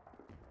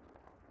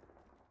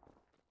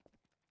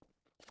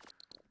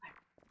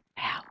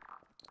 Ow.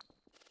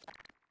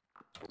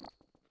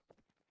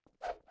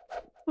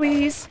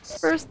 Please,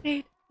 first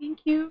aid. Thank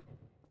you.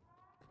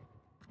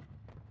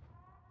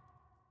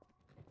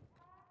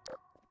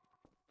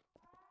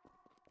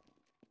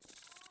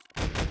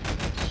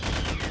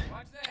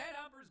 Watch the head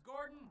humpers,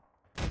 Gordon.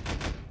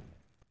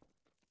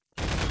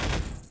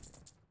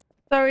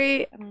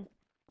 Sorry.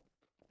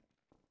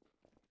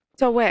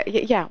 So where?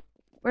 Yeah.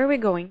 Where are we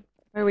going?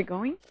 Where are we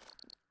going?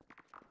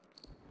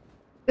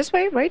 This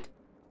way, right?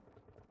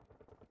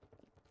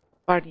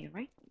 Barney,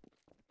 right?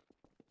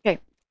 Okay.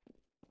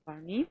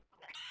 Barney.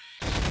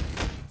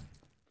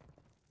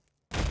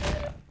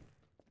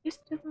 You're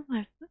still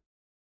alive.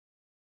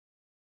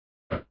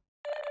 Huh?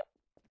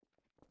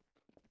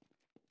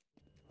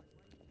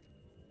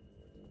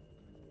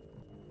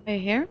 Hey,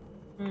 here?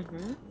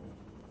 Mm-hmm.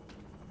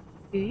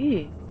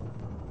 Eee.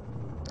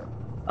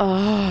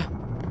 Oh,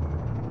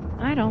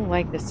 I don't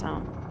like the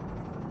sound.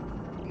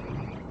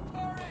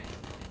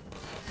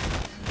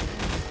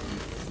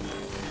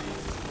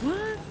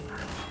 What?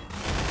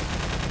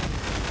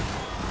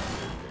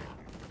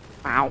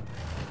 Wow.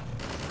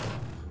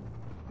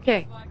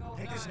 Okay.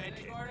 Take his head,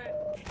 kid.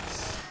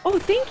 Oh,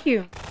 thank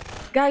you.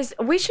 Guys,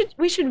 we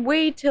should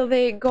wait till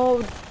they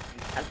go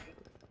a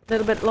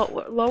little bit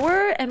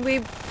lower, and we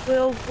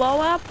will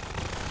blow up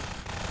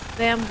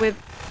them with.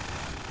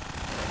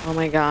 Oh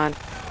my god,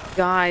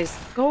 guys,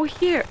 go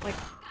here, like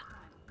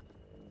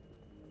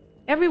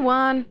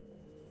everyone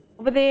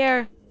over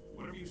there.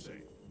 Whatever you say.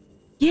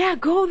 Yeah,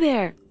 go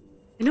there.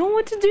 I know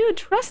what to do.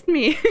 Trust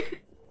me.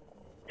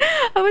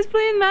 I was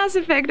playing Mass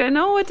Effect. I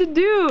know what to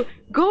do.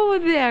 Go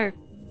over there.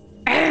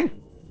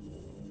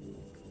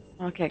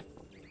 Okay.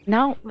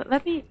 Now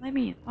let me.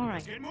 All right.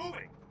 Let's get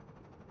moving.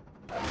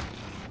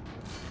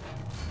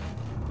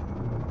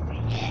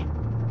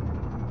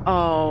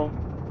 Oh.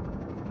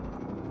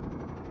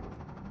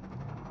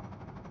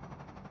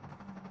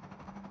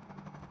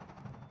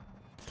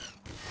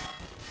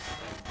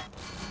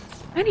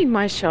 I need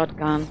my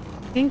shotgun.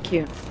 Thank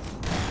you.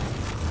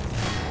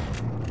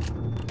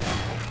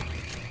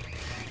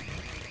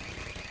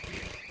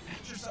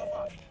 Patch yourself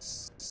up.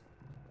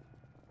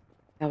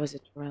 That was a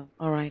drill.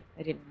 All right.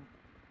 I didn't know.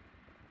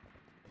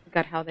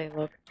 Forgot how they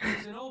look.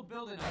 There's an old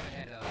building up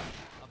ahead of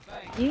a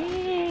bank.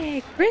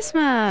 Yay!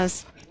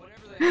 Christmas!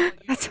 Whatever the hell it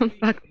used That's to some be,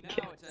 fucking now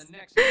kids. it's a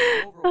next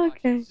level Overwatch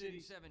Okay. in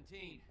City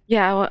 17.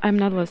 Yeah, well, I'm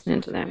not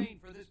listening to them. Rain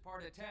for this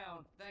part of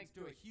town, thanks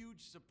to a huge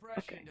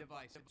suppression Okay.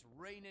 device. It's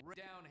raining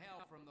down hell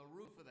from the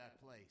roof of that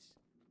place.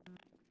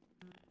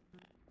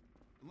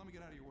 Let me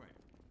get out of your way.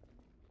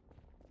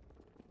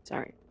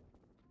 Sorry.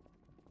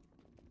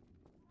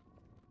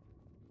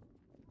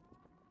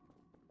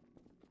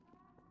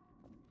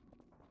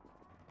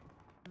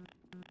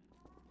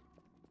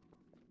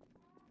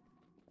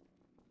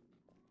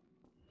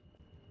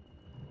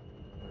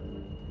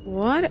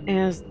 What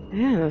is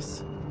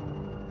this?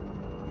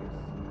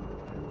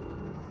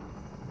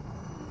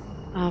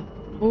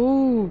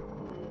 Oh.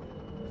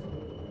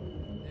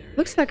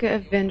 Looks like an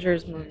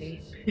Avengers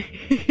movie.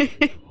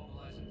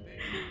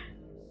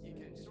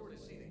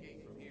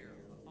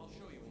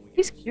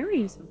 He's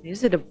carrying something.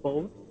 Is it a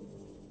boat?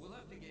 We'll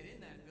have to get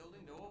in that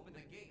building to open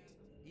the gate.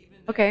 Even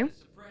Okay. the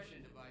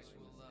suppression device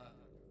will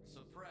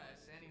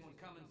suppress anyone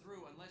coming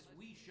through unless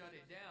we shut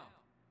it down.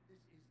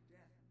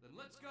 Then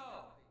let's go.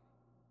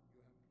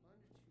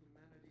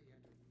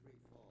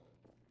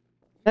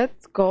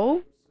 Let's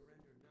go.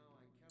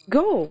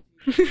 Go.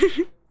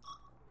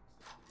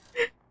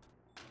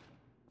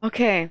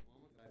 Okay.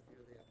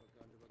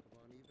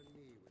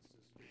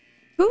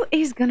 Who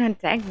is gonna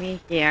tag me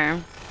here?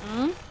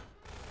 Hmm?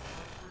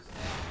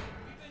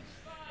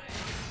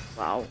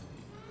 Wow.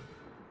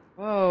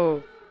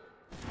 Whoa.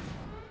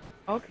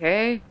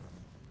 Okay.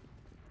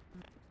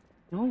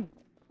 No.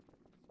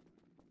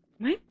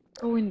 Am I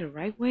going the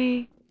right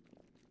way?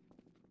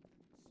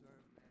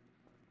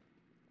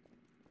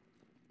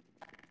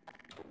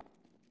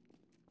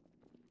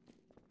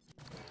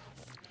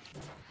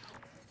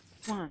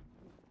 Come on.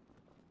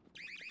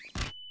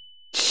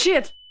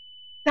 Shit!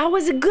 That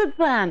was a good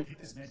plan! Take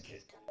this med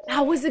kit.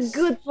 That was a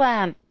good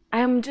plan! I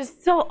am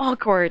just so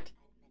awkward.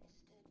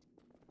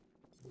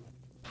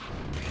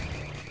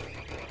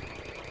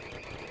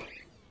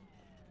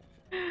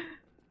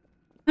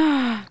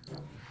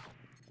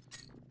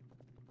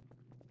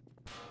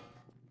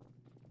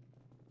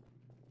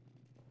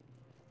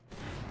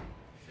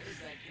 There's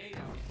that gate I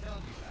was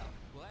telling you about.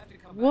 We'll have to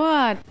come back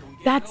What? after we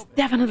get That's open.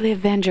 definitely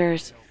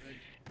Avengers.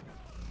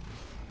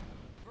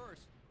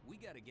 First, we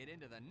gotta get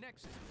into the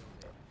Nexus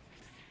building.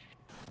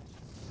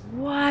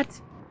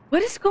 What?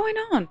 What is going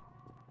on?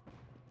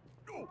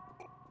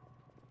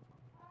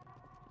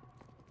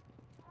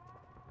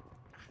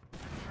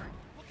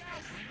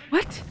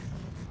 What?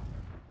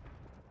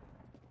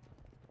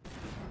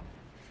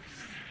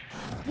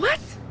 What?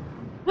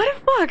 What the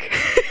fuck?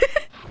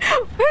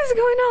 What is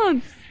going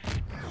on?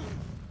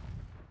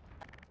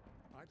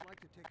 I'd like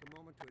to take a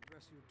moment to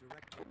address you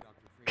directly,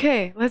 Dr. Freeman.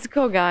 Okay, let's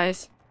go,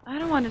 guys. I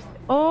don't want to.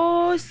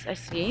 Oh, I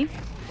see.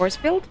 Force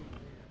field?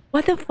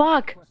 What the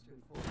fuck?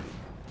 Question for you.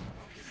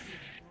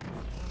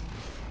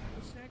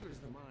 What staggers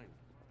the mind?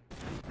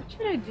 What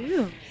should I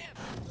do?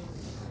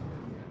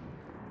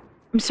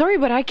 I'm sorry,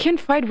 but I can't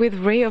fight with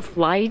ray of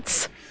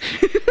lights.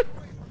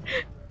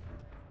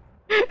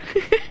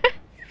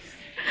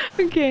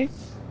 Okay.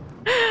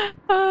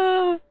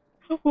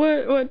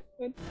 What?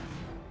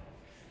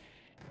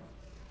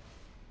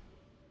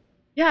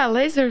 Yeah,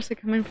 lasers are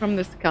coming from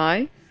the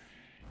sky.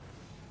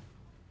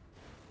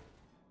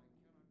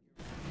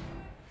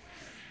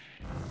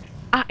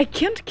 I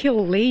can't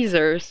kill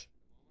lasers.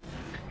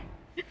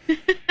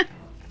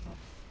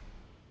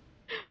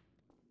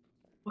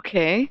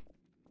 Okay.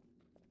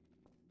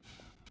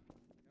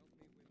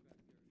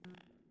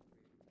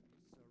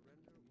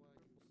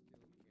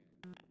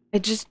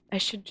 I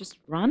should just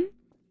run?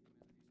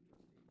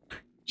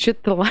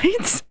 Shoot the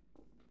lights?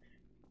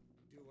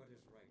 Do what is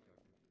right,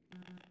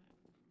 Doctor.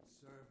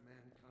 Serve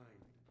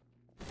mankind.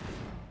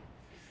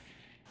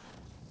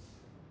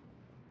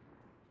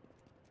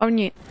 Oh,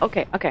 need.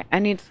 Okay. I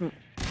need some.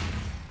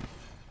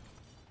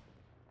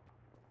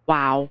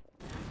 Wow.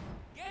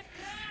 Get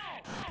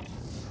down!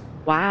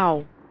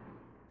 Wow.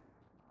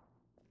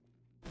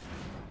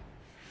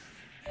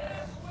 Get out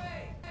of the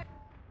way!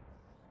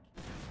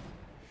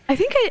 I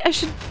think I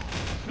should.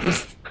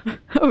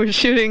 Oh,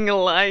 shooting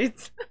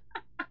lights.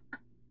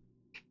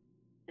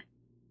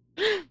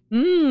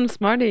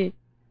 Smarty.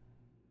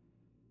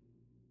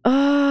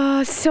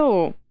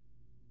 So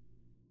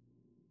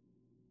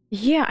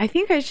yeah, I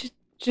think I should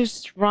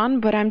just run,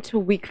 but I'm too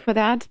weak for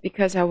that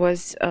because I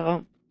was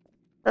so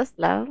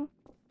slow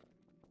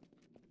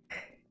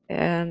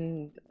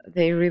and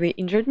they really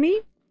injured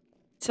me.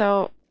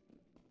 So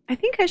I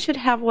think I should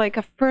have like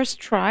a first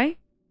try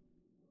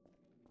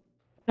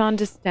to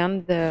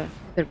understand the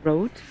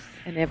road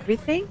and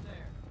everything.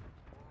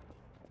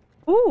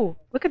 Ooh,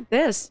 look at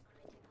this.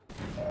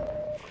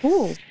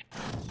 Cool.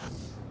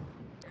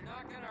 You're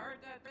not gonna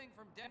hurt that thing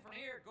from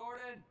here,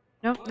 Gordon.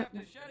 No, We'll no, have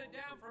no. to shut it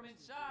down from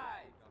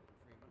inside.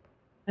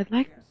 I'd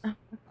like.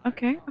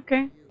 Okay,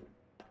 okay.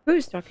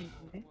 Who's talking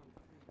to me?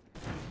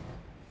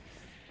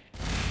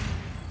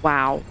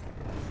 Wow.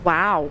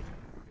 Wow.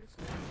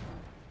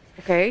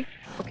 Okay.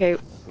 Okay.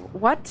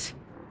 What?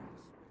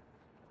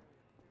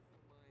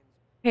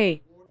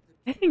 Hey,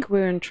 I think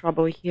we're in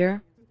trouble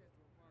here.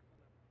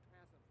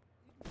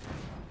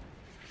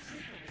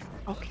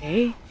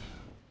 Okay.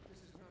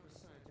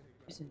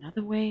 There's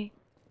another way.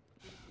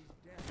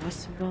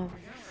 Possible.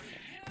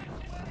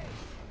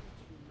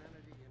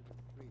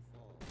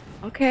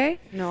 Okay.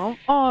 No.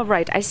 All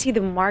right. I see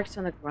the marks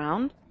on the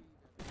ground.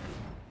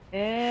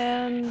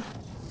 And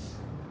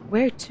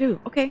where to?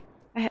 Okay.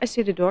 I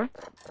see the door.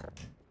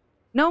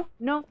 No,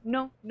 no,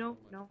 no, no,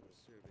 no.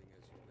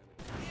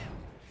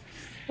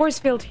 Force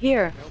field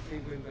here.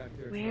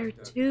 Where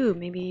to?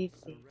 Maybe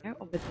there?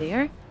 Over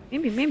there?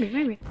 Maybe, maybe,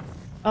 maybe.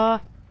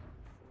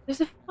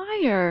 There's a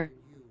fire.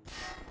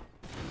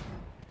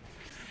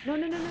 No,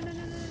 no, no, no, no, no,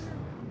 no, no.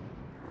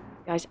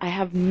 Guys, I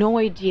have no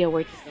idea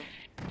where to go.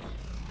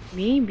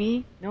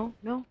 Maybe. No,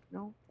 no,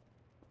 no.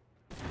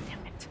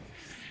 Damn it.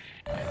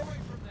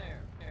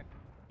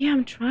 Yeah,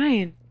 I'm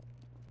trying.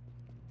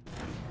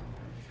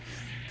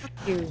 Fuck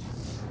you.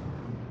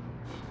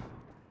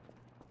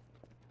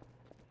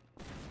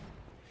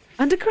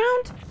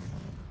 Underground?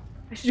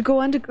 I should go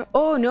underground.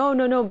 Oh, no,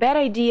 no, no. Bad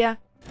idea.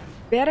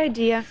 Bad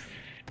idea.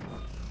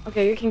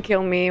 Okay, you can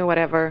kill me,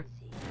 whatever.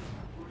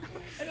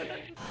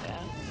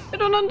 I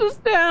don't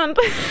understand.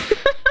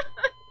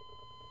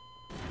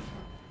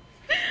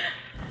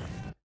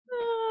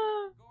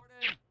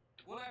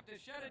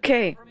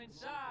 Okay.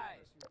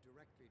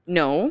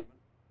 No.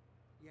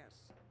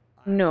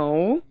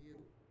 No.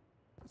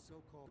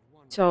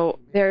 So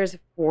there's a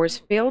force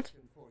field.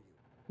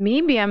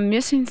 Maybe I'm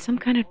missing some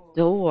kind of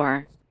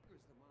door.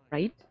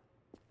 Right?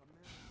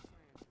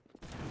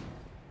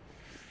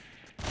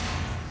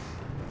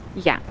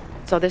 Yeah.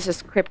 So this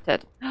is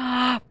scripted.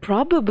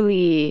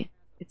 Probably.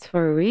 It's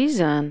for a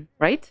reason,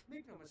 right?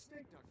 Make no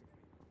mistake, Dr.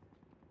 Freeman.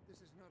 This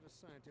is not a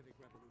scientific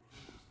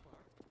revolution,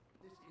 Spark.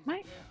 This is My...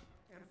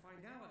 death and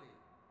finality.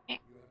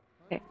 Okay. You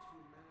have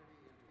plunged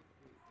humanity into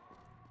free fall.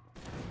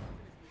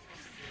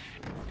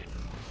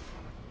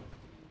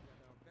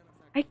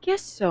 I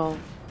guess so.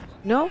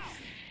 No?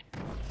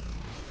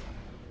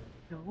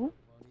 No?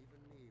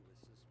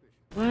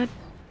 What?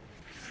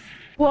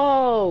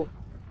 Whoa!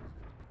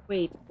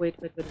 Wait, wait,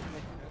 wait, wait,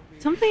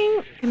 wait.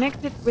 Something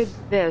connected with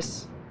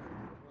this.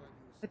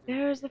 But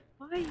there's a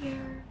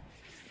fire.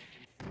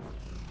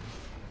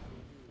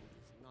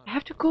 I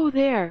have to go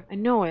there. I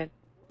know it.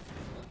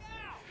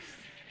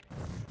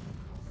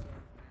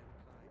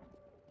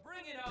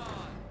 Bring it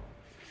on!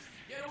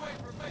 Get away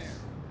from there!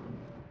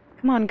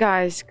 Come on,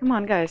 guys. Come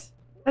on, guys.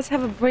 Let's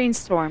have a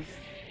brainstorm.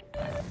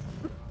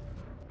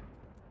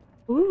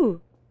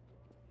 Ooh.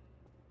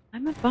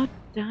 I'm about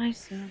to die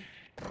soon.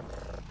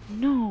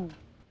 No.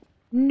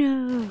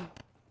 No.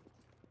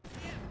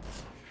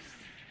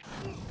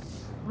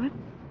 What?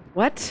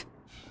 What?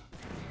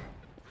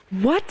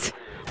 What?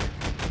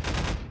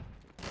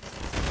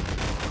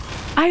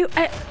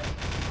 I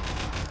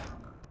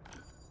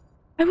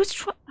was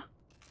trying.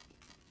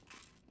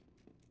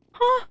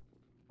 Huh?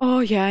 Oh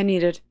yeah, I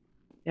need it.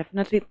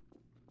 Definitely.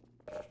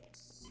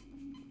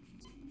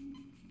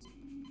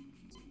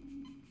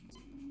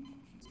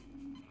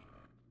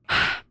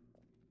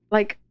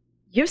 Like,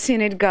 you've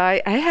seen it,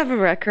 guy. I have a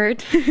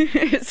record.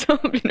 It's all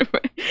been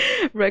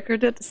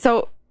recorded.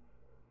 So,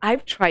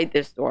 I've tried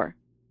this door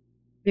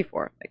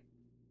before. Like,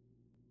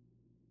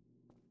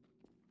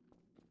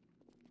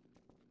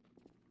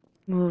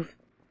 move.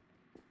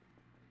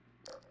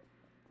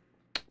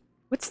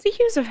 What's the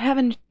use of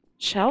having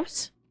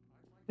shelves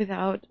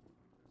without?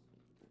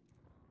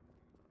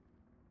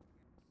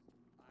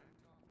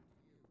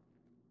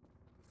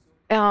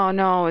 Oh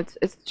no, it's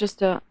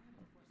just a.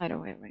 I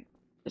don't wait.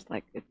 Just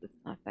like it's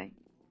nothing.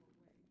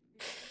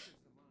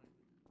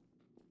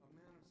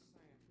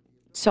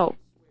 So.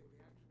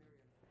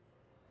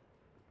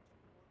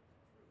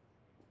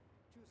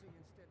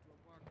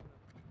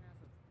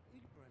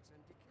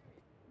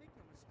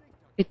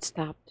 It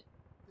stopped.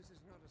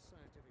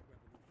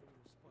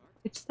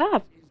 It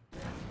stopped.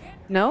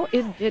 No,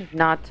 it did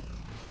not.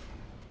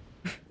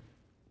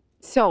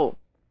 So.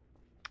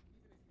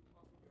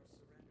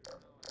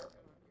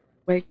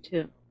 Where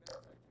to?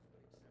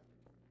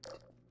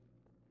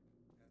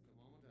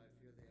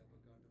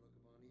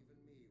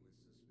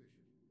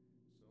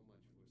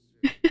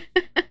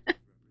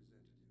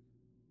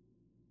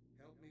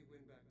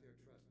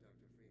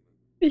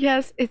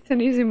 Yes, it's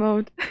an easy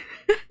mode.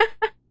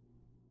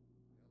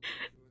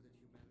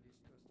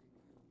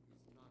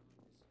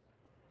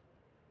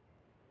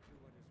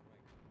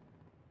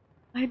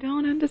 I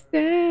don't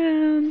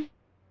understand.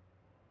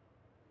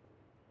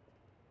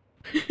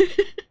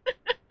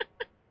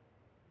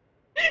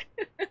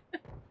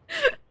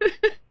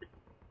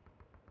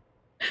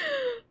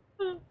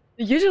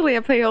 Usually I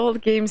play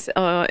old games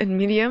in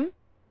medium,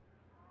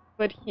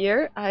 but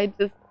here I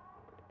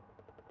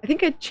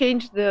think I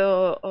changed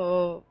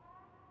the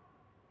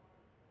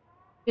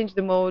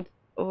mode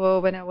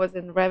when I was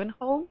in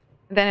Ravenholm.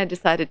 And then I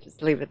decided to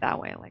just leave it that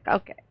way. Like,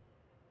 okay.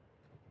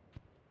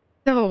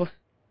 So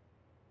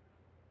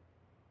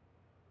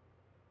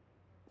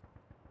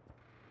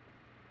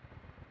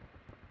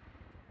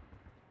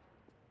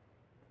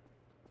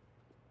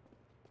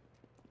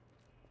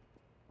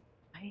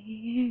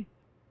I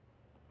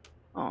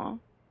oh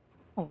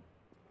oh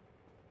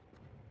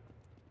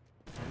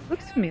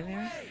looks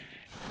familiar.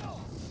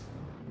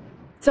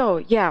 So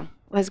yeah,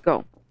 let's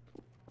go.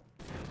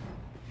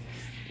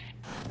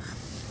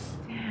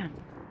 Damn.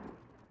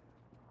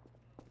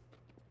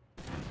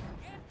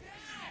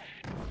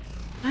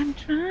 I'm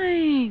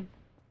trying.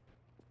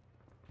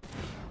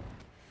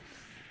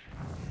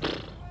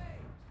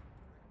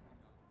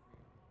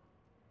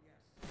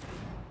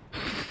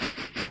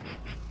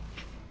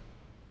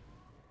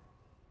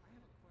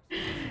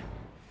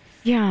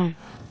 Yeah.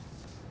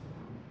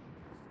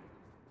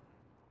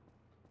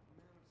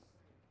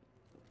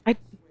 I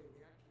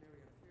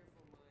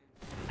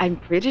I'm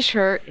pretty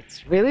sure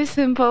it's really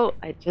simple.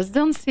 I just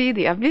don't see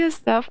the obvious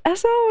stuff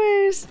as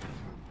always. This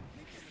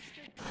is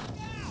not a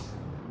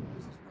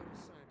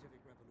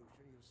scientific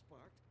revolution you've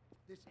sparked.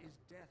 This is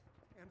death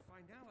and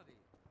finality.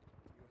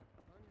 You have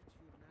plunged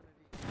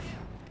humanity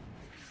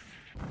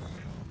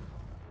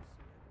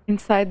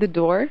Inside the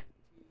door?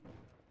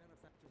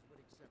 benefactors would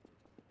accept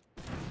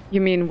it. You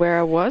mean where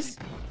I was?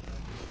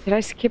 Did I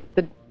skip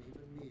the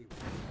Even me.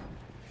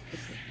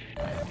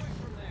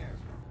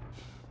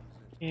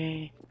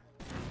 okay.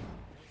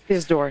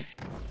 This door?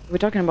 We're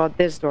talking about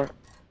this door.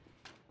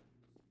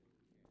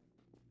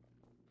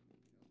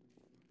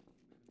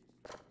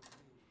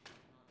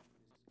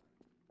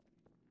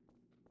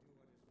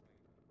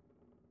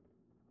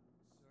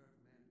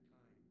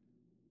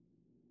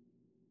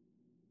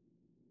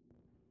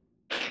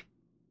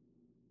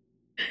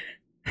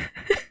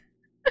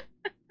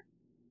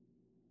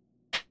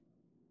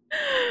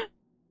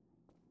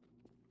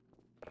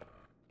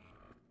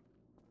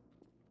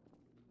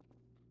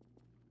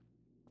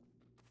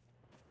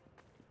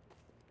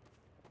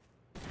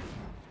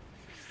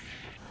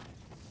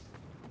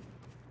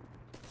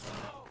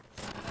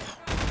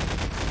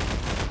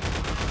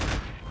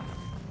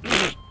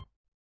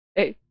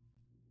 Hey.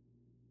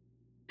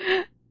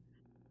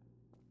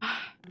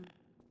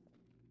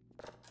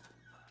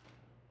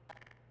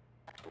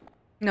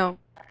 No.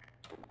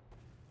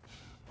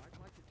 I'd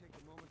like to take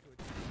a moment to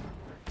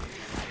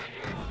explain.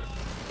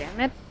 Damn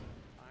it.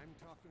 I'm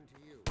talking to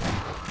you.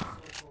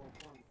 So-called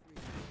one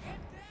Freeman.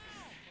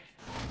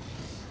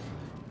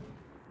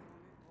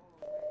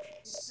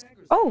 It staggers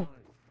the Oh, mind.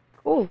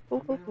 cool, A cool,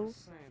 cool, man of cool.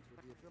 science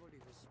with the ability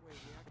to sway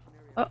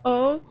reactionary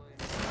Uh-oh.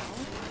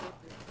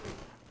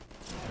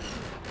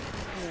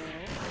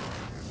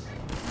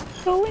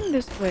 Going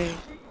this way.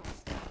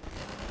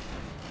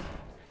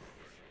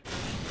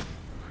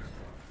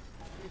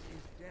 This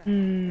is death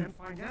Hmm. and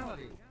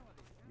finality.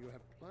 You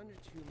have plunged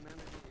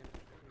humanity into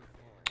free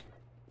fall.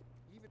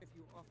 Even if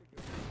you offered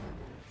your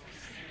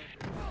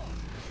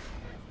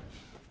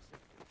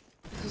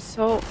This is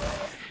so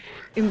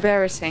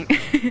embarrassing.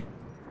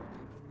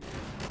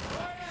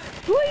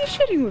 Who are you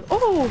shooting with?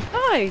 Oh,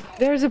 hi.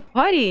 There's a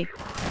party.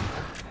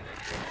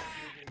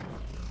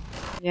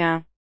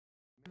 Yeah.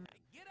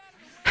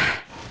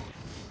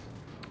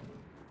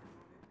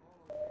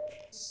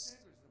 staggers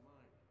the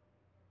mind.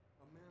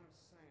 A man of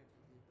science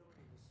with the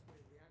ability to sway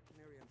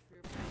reactionary and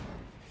fearful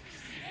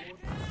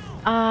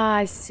Ah,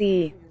 I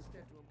see.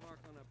 instead to embark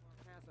on a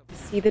path of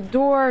See the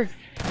door.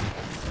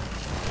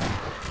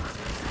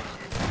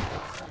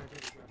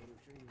 scientific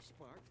revolution you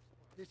sparked.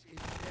 This is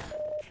death.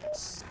 Hey, let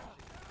us out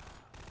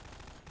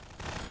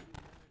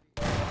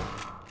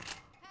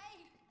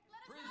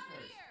of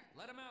Prisoners! here!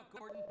 Let them out,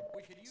 Gordon.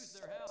 We could use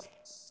their help.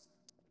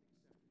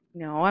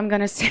 No, I'm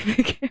gonna save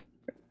the game.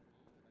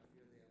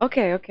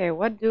 Okay, okay.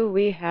 What do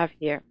we have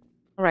here?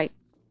 All right.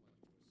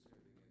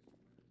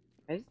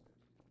 Guys.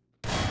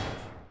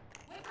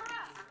 Wake her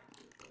up!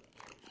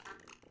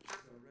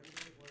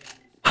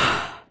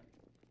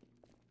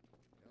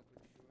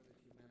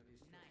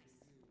 Nice.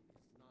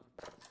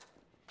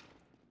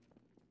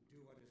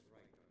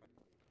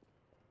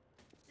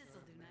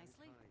 This'll do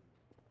nicely.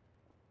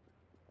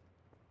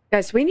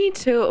 Guys, we need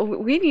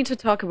to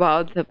talk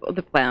about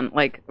the plan.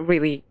 Like,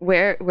 really,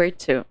 where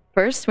to?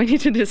 First, we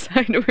need to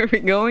decide where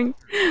we're going.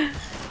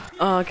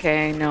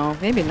 Okay, no,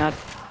 maybe not.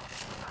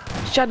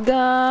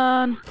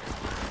 Shotgun.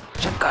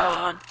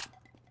 Shotgun.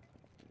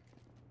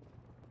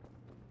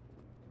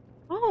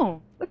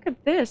 Oh, look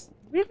at this.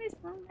 Really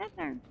small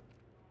leather.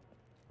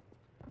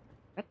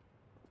 What?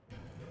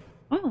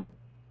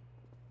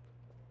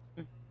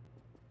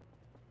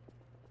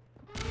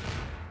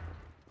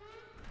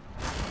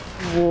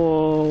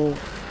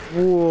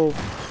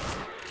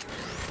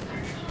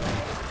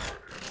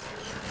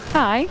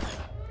 Hi.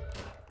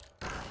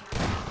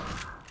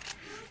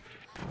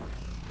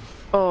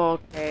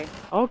 Okay.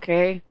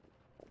 Okay.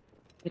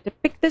 Need to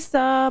pick this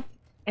up.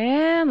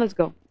 And let's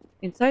go.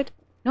 Inside?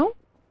 No?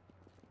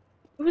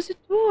 There was a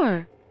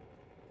door.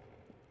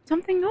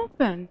 Something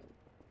opened.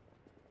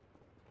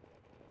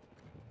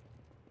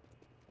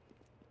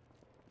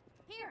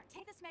 Here,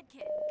 take this med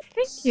kit.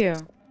 Thank you.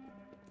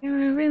 You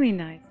were really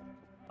nice.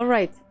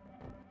 Alright.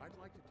 I'd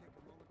like to take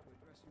a moment to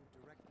address you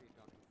directly,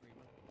 Dr.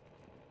 Freeman.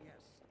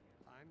 Yes,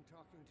 I'm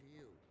talking to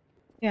you.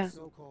 Yeah.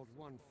 So-called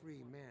one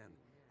free man.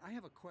 I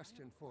have a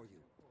question for you.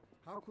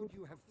 How could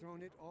you have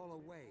thrown it all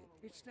away?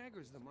 It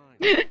staggers the mind.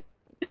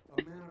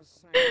 A man of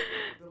science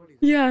ability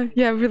to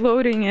Yeah,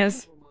 reloading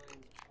is.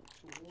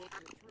 towards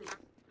the truth,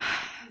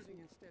 choosing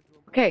instead to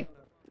embark Okay. on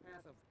a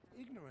path of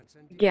ignorance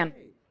and Again.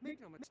 decay.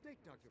 Make no mistake,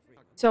 Dr.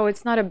 Freeman. So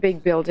it's not a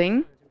big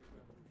building. Scientific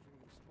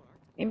revolution you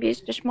sparked. Maybe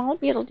it's the small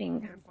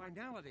building. And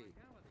finality.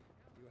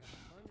 You have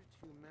plunged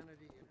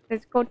humanity into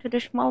Let's go to the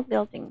small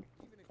building.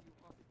 even if you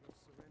offered your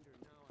surrender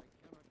now, I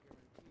cannot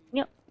guarantee.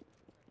 Yep.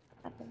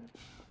 At the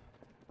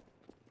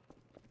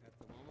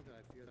moment,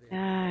 I fear they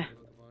Ah.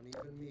 look upon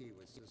even me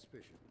with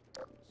suspicion.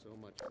 So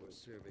much for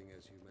serving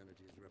as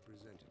humanity's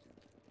representative.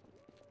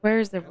 Where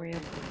is the real?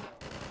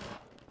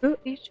 Who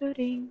is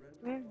shooting?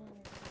 Where?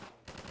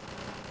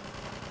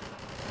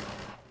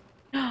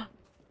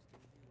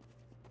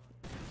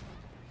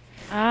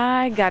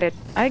 I got it.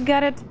 I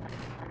got it.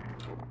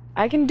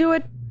 I can do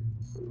it.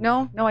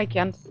 No, I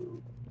can't.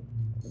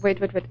 Wait.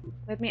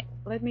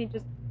 Let me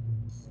just.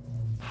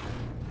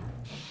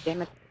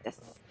 Damn it. Yes.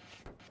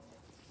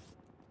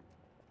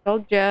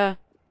 Told ya.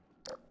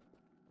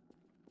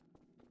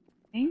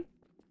 Okay.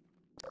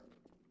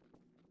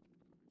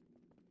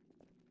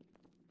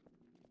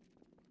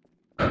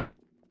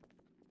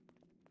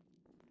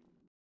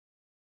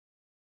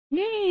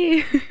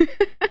 Yay!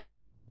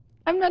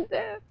 I'm not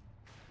dead.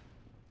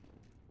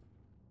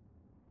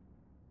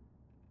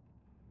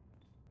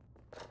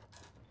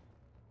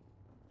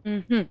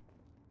 Mm-hmm.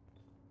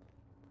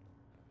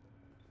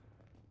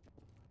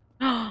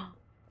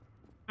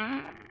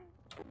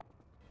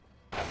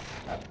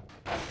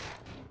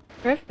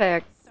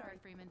 Perfect. Sorry,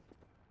 Freeman.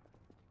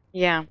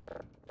 Yeah.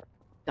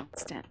 Don't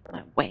stand in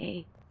my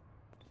way.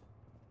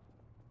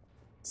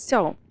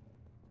 So.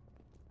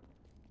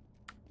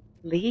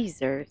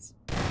 Lasers.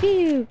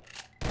 Pew!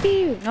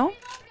 Pew! No? Reload,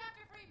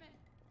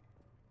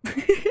 Dr.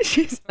 Freeman.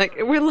 She's like,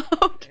 we're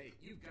loud. Hey,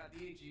 you've got the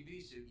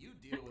HEV suit. You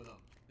deal with them.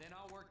 Then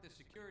I'll work the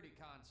security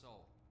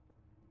console.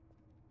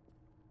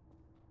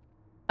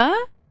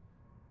 Huh?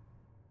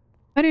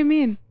 What do you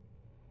mean?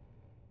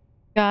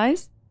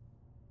 Guys?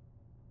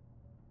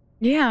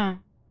 Yeah.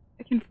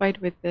 I can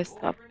fight with this Roll a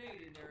stuff.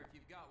 grenade in there if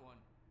you've got one.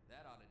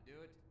 That ought to do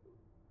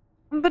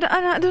it. But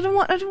I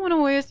don't want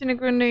to waste any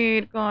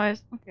grenade,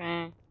 guys.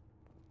 Okay.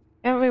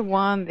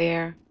 Everyone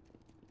there.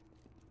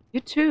 You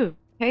too.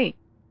 Hey.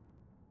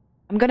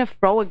 I'm gonna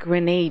throw a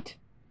grenade.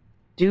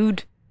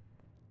 Dude.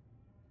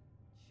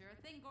 Sure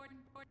thing, Gordon.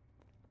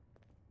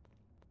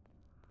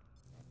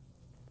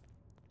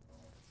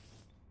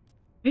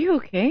 Are you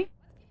okay?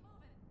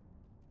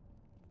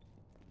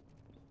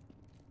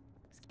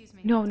 Excuse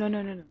me. No.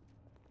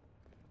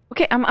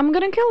 Okay, I'm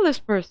gonna kill this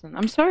person.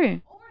 I'm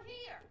sorry. Over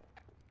here.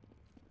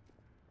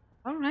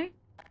 Alright.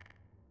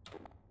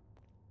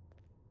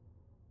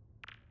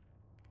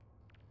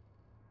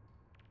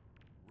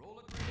 Roll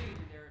a grenade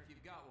in there if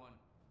you've got one.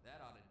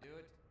 That ought to do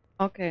it.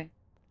 Okay.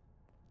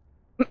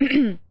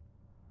 Come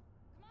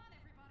on,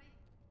 everybody.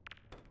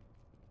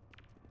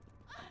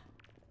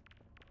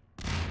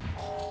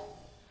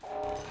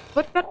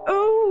 What?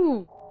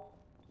 Oh!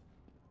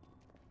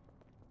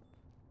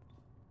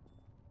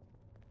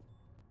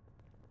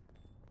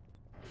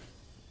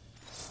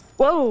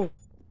 Whoa!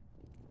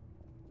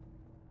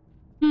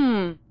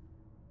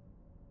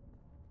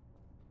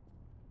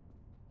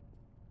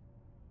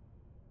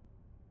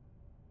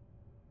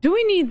 Do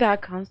we need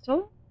that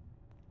console?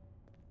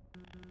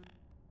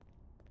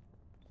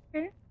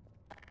 Okay.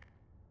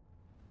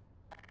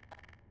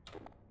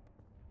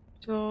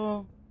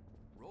 So...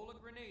 Roll a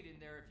grenade in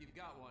there if you've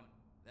got one.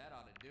 That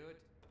ought to do it.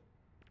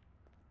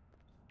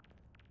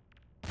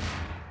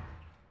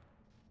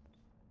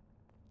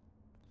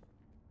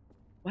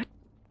 What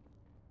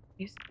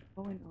is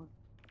going on?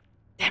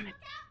 Damn it.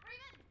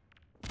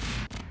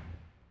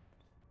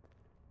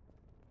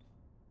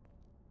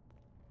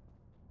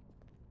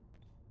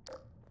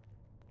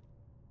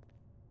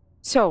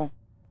 So...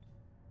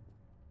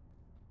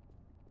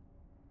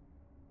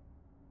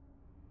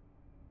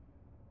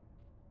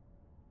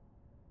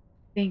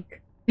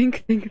 Think.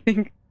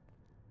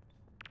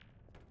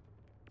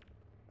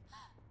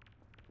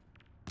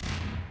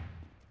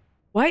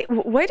 Why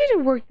did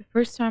it work the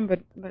first time, but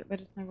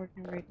it's not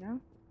working right now?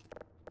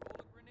 Roll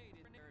a grenade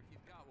in there if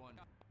you've got one.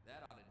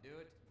 That ought to do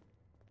it.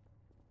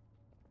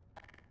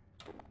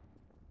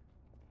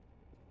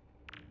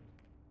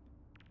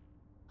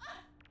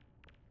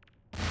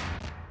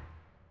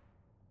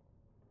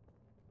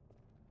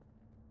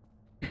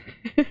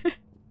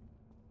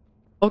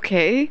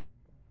 Okay.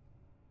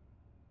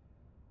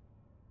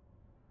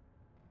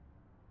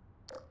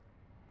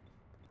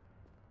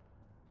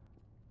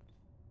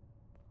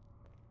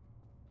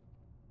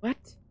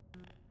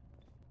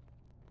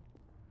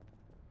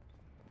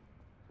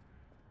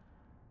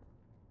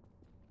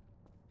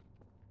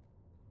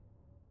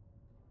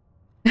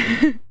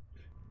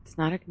 It's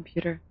not a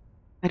computer.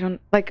 I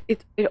don't like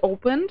it. It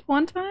opened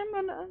one time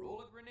and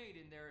Roll a grenade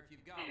in there if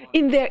you've got one.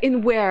 in there.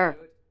 In where?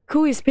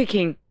 Who is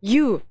speaking?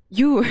 You.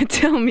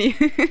 Tell me.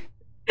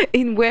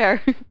 In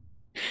where?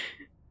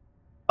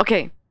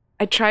 Okay.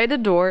 I tried the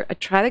door. I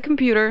tried the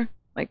computer.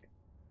 Like.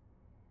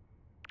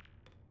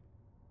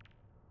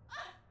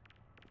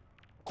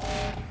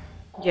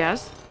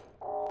 Yes.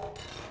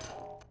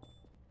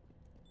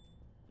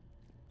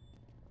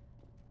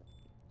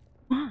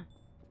 Come on.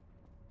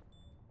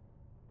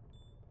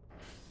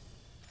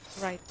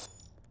 Right.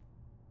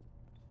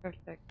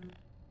 Perfect.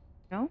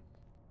 No?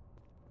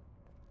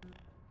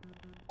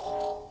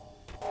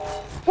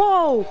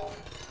 Whoa!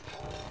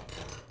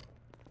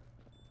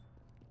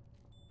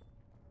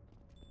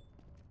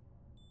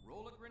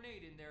 Roll a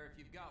grenade in there if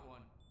you've got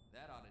one.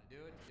 That ought to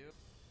do it.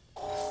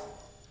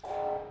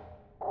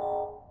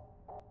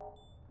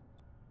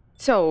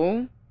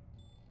 So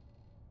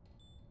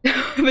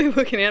they're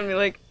looking at me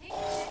like,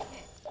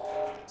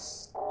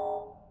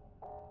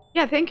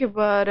 yeah, thank you,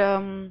 but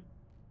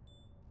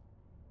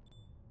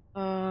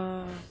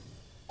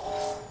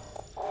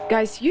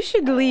guys, you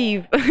should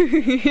leave.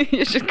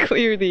 You should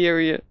clear the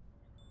area.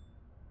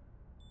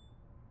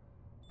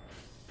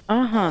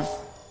 Uh-huh.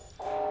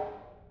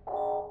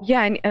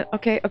 Yeah,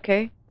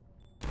 okay.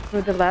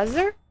 For the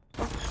laser?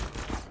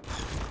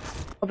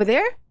 Over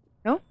there?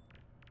 No?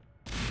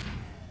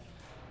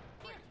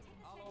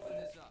 I'll open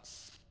this up.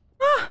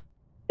 Ah,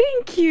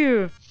 thank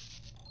you.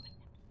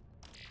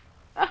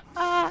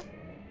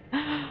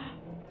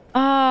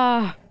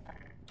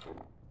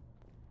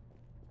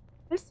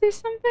 Let's see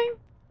something.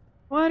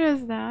 What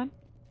is that?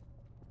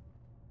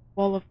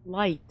 Wall of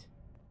light.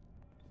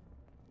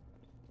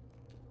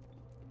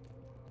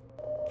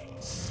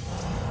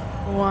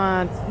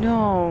 What?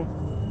 No.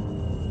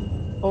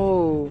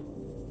 Oh.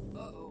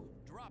 Uh-oh,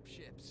 drop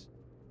ships.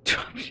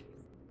 Drop shit.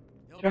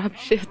 They'll be Drop coming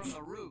ships. from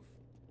the roof.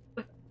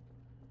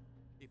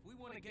 If we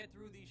want to get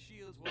through these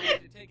shields, we'll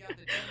have to take out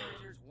the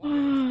generators one at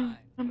a time.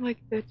 I'm like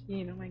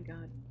 13. Oh my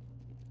god.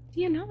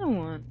 See another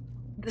one.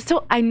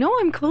 So I know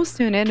I'm close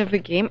to an end of the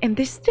game, and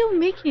they're still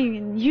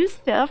making new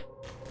stuff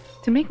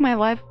to make my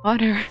life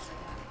harder.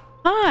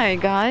 Hi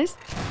guys.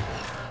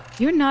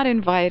 You're not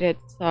invited.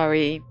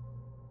 Sorry.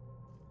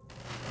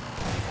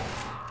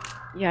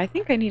 Yeah, I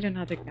think I need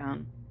another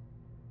gun.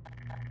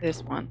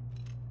 This one.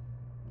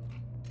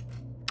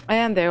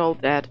 And they're all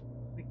dead.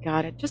 Oh my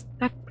god, I just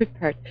got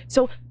prepared.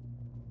 So...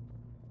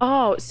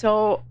 Oh,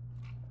 so...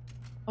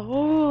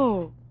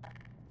 Oh...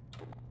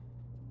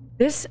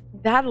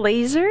 That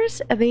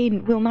lasers, they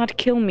will not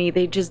kill me.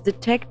 They just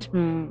detect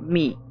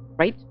me,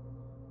 right?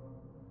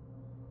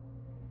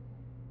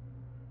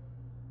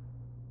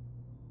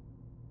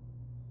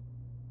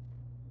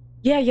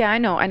 Yeah, I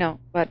know.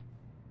 But...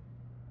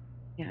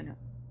 Yeah, I know.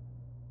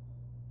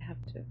 I have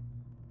to...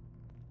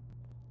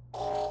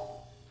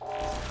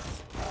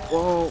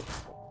 Whoa.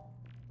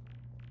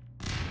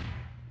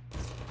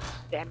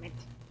 Damn it.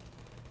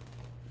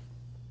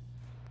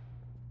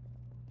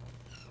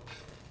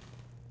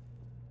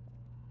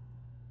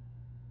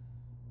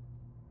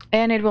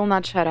 And it will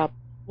not shut up.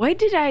 Why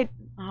did I...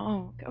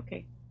 Oh,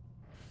 okay.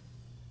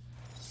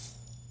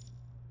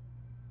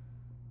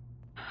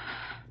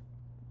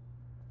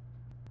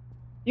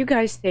 You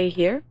guys stay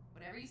here.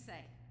 Whatever you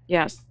say.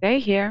 Yes, stay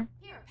here.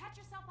 Here, pat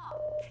yourself up.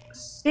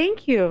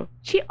 Thank you.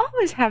 She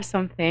always has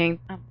something.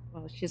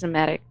 Well, she's a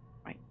medic,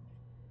 right?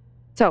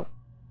 So.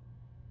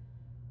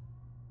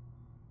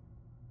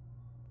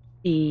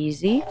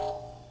 Easy.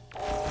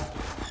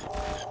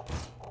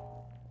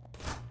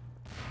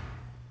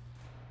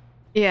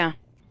 Yeah.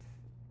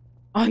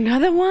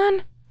 Another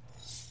one?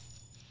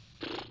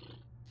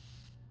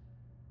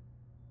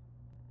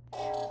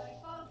 Everybody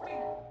follow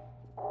Freeman.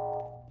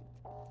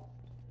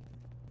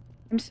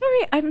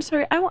 I'm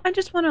sorry. I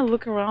just want to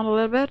look around a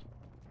little bit.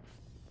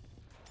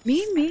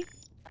 Me?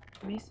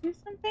 Missing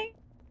something?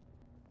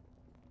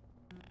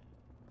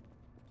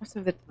 Most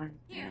of the time.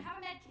 Here, have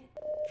a med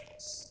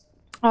kit.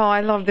 Oh,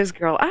 I love this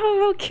girl. I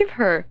will keep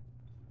her.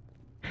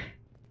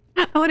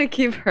 I want to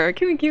keep her.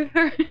 Can we keep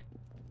her?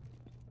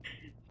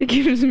 It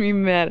gives me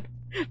mad.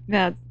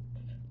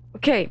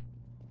 Okay.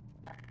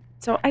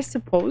 So I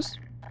suppose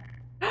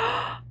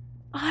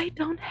I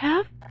don't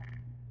have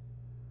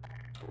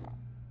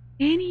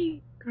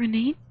any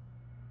grenades.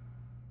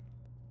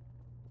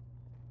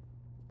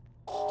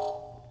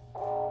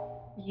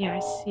 Yeah, I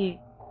see.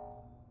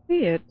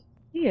 See it.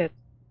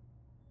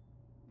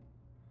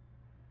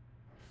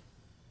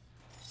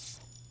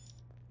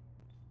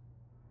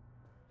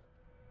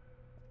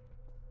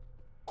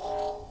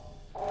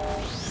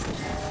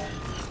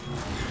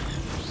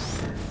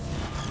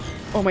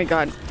 Oh my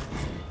god.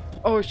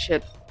 Oh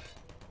shit.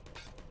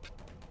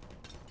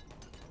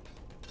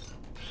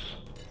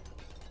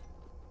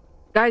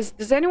 Guys,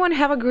 does anyone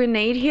have a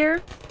grenade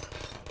here?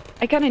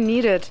 I kinda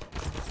need it.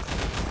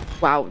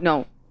 Wow,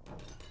 no.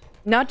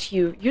 Not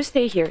you. You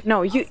stay here. No,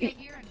 I'll you... stay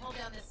here and hold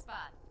down this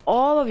spot.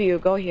 All of you,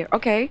 go here.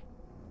 Okay.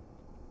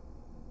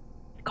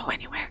 Go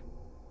anywhere.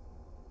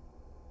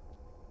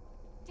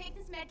 Take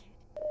this med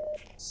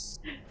kit.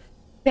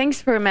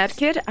 Thanks for a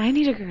medkit. I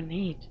need a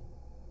grenade.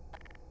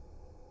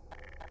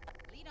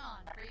 Lead on,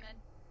 Freeman.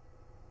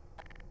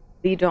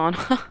 Lead on.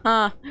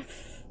 Haha.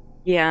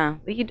 Yeah,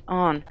 lead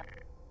on.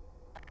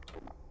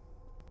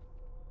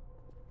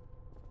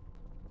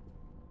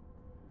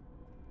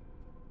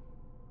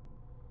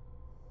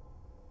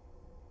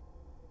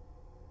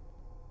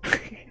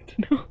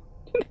 No.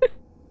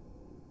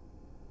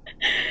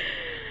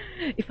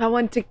 If I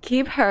want to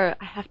keep her,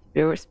 I have to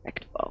be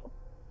respectful.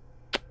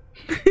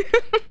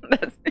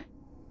 That's it.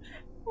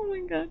 Oh my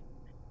god.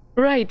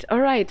 Right,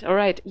 alright,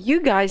 alright. You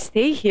guys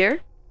stay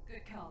here.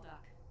 Good call, Doc.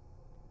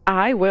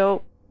 I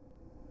will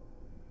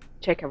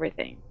check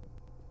everything.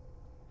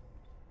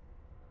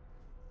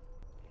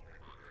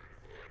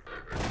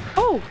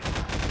 Oh!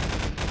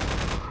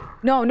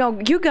 No,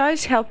 no, you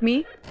guys help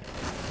me.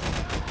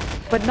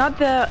 But not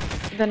the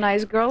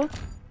nice girl.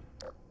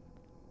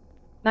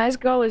 Nice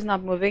girl is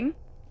not moving.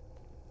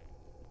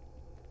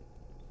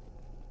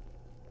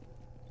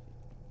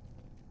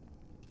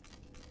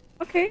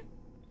 Okay.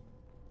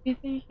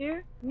 Anything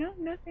here? No,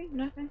 nothing,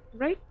 nothing.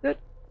 Right, good.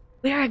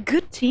 We are a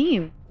good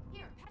team.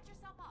 Here, patch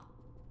yourself up.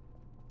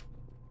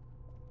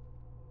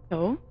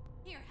 So,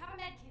 Here, have a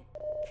med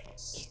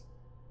kit.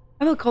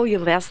 I will call you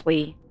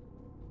Leslie.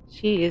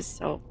 She is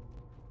so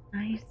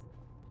nice.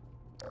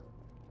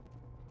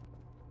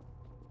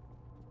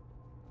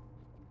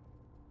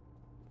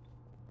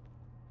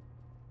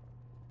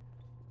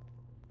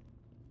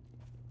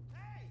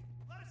 Hey,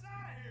 let us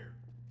out of here!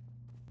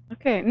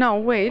 Okay, no,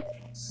 wait.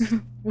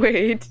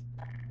 Wait.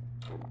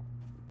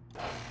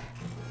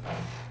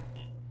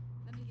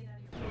 Let me get out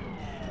of your way. Hey,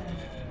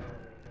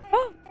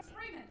 Oh. it's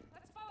Freeman.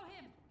 Let's follow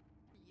him.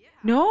 Yeah.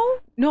 No?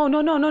 No,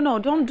 no, no, no, no.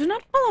 Do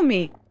not follow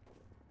me.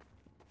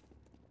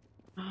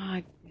 Ah,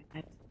 damn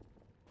it.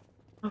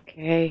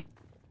 Okay.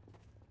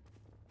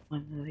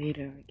 One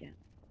later again.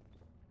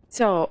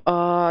 So,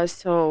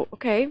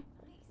 okay.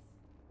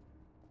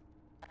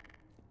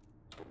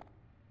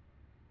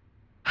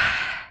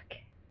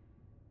 Okay.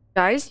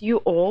 Guys, you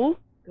all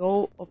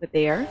go over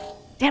there.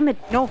 Damn it,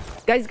 no.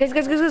 Guys,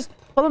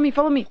 follow me,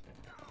 follow me.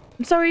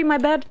 I'm sorry, my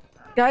bad.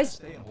 Guys,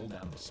 Stay and hold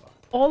down the spot.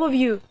 all of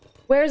you.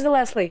 Where's the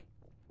Leslie?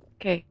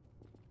 Okay.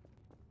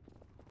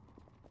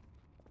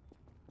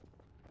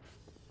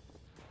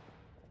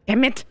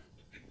 Damn it.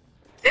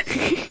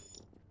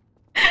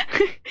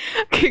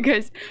 Okay,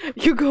 guys,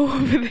 you go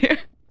over there.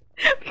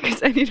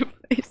 Because I need a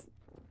place.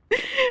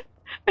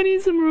 I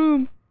need some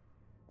room.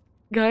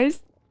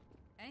 Guys?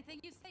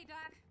 Anything you say,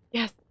 Doc?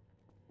 Yes.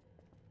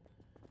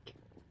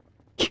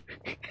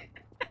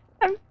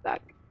 I'm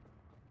stuck.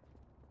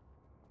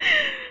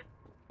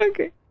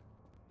 Okay.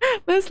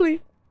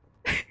 Leslie,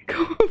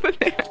 go over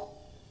there.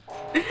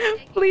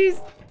 Please.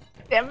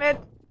 Damn it.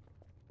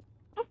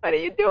 What are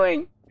you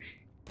doing?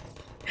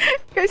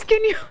 Guys,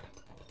 can you...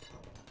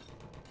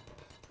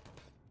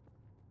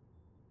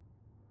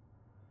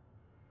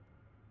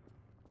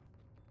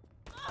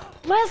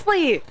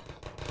 Leslie!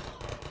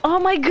 Oh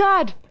my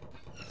god!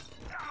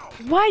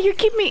 Why you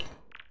keep me...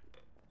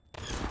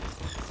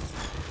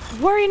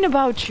 worrying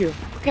about you?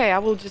 Okay, I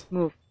will just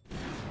move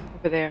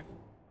over there.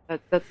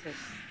 That's it.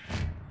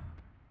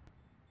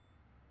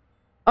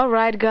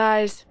 Alright,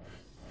 guys.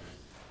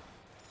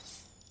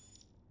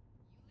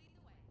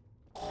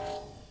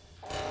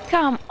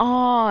 Come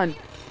on!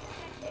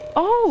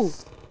 Oh!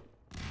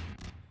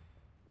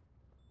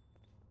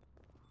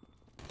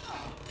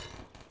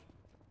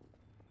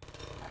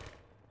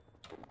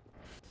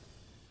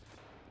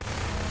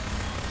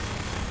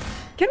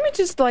 Can we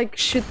just, like,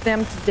 shoot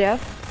them to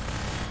death?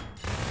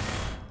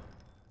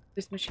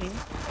 This machine.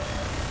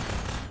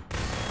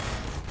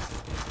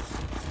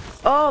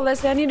 Oh,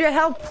 Leslie, I need your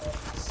help!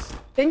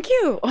 Thank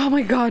you! Oh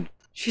my god,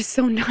 she's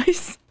so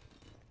nice.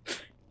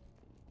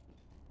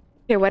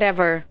 Okay,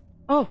 whatever.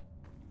 Oh.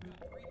 3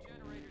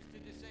 generators to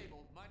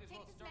disable. Might as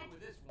well start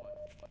with this one.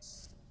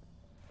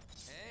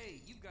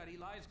 Hey, you've got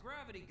Eli's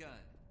gravity gun.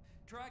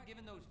 Try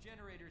giving those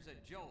generators a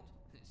jolt.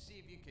 See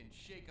if you can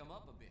shake them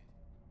up a bit.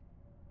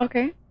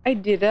 Okay, I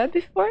did that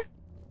before.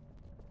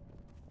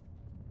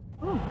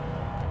 Oh.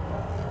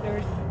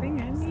 There's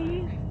something I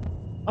need.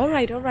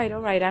 Alright, alright,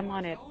 alright, I'm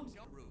on it. Stones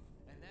on the roof,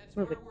 and that's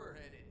Move where it. we're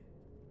headed.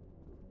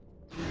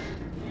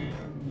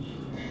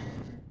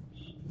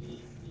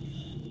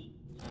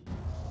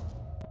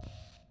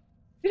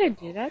 Did I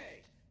do that?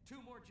 Okay, 2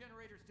 more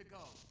generators to go.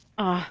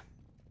 Ah.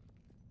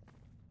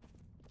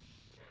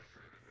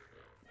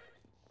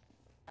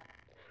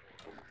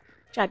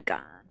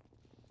 Shotgun.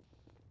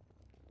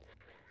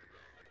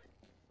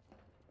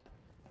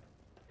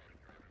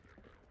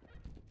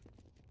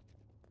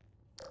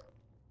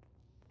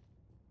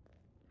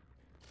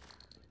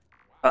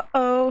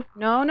 Uh-oh.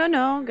 No, no,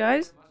 no,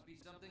 guys. There must be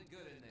something good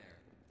in there.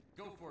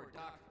 Go for it,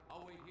 Doc.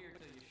 I'll wait here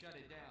till you shut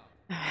it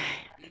down.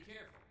 Be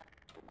careful.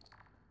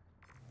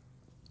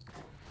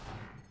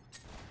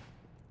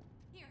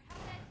 Here, have a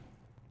med kit.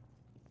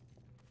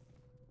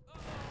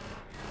 Uh-oh,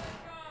 here they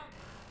come.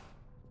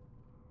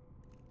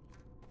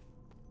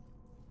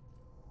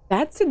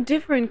 That's a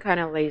different kind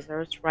of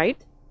lasers,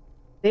 right?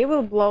 They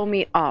will blow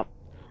me up.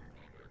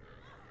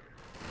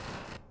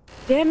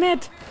 Damn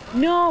it!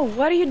 No!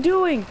 What are you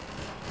doing?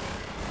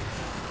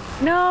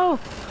 No!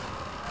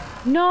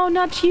 No,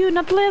 not you,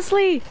 not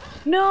Leslie!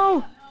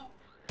 No!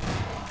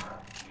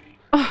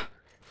 Oh.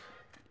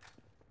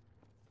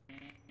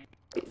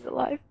 He's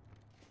alive.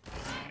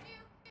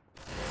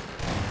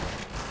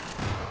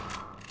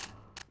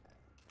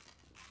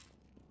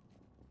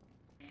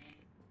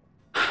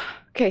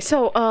 Okay,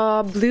 so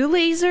blue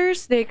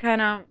lasers,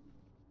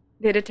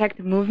 they detect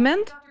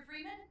movement. Dr.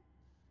 Freeman?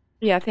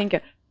 Yeah, thank you.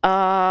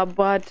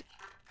 But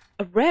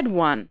a red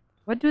one,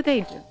 what do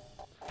they do?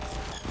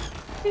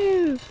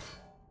 Ew.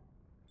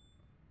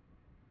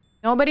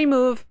 Nobody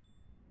move.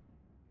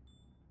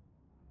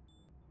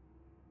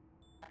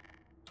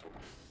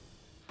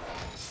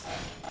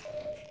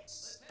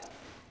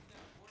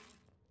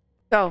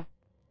 So,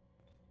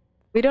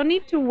 we don't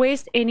need to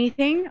waste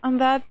anything on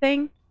that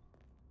thing.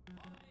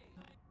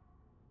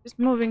 Just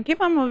moving, keep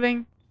on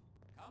moving.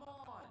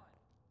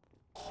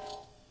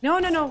 No,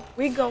 no, no,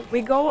 we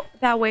go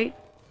that way.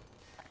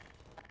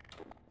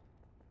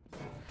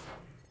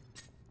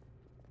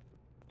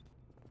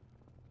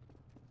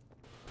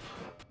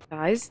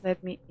 Guys,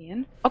 let me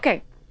in.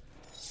 Okay,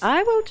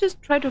 I will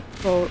just try to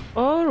throw.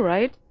 All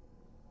right.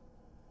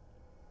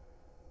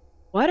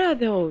 What are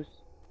those?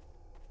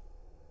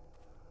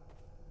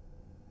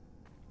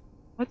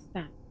 What's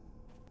that?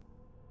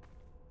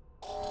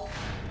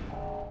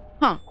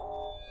 Huh.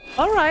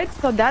 All right,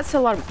 so that's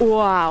alarm.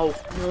 Wow.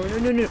 No, no,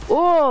 no, no.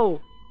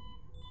 Oh.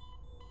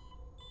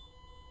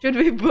 Should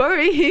we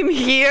bury him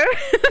here?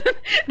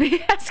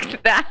 They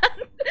asked that.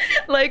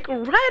 Like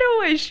right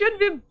away. Should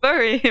we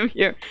bury him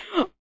here?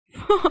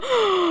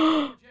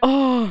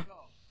 Oh.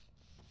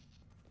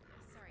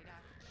 Sorry,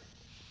 Doc.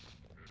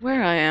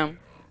 Where I am.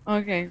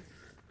 Okay.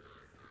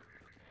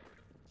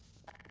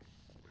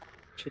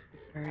 Should we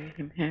bury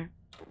him here?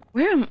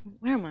 Where am I?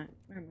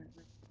 What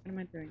am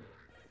I doing?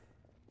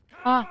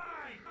 Ah.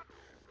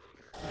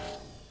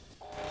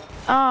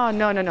 Oh,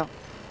 no, no, no.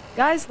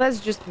 Guys, let's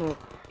just move.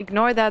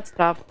 Ignore that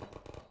stuff.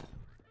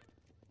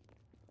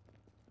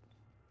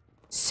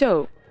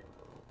 So.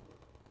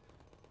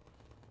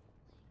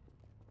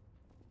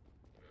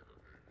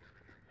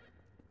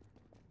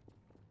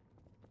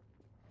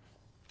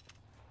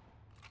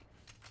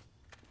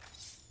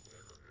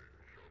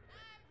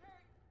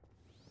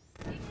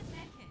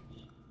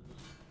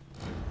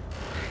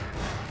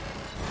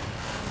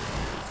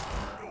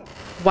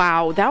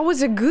 Wow, that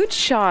was a good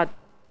shot.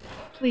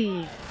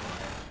 Please.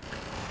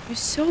 You're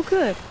so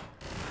good.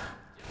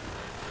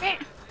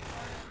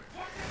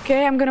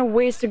 Okay, I'm gonna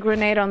waste a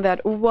grenade on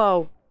that.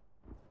 Whoa.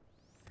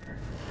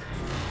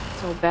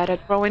 So bad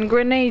at throwing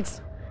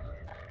grenades.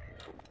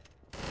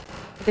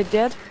 Are they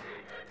dead?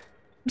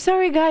 I'm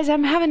sorry, guys.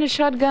 I'm having a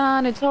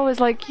shotgun. It's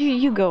always like,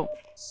 you go.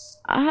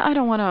 I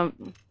don't want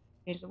to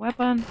change the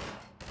weapon.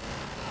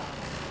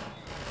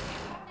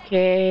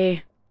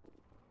 Okay.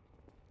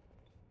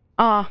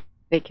 Ah, oh,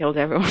 they killed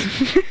everyone.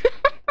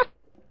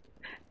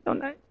 So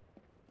nice.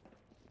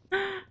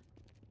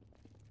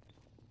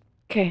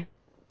 Okay.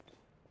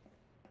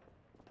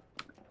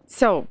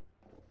 So.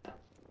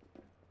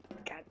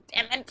 God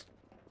damn it.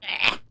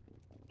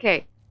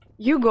 Okay.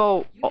 You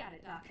go You got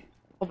it, Doc.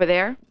 over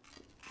there.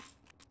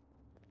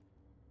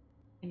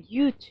 And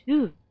you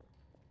too.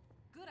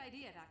 Good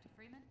idea, Dr.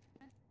 Freeman.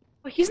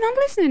 Oh, he's not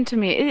listening to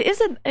me.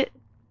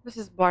 This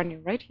is Barney,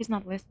 right? He's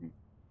not listening.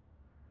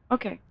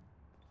 Okay.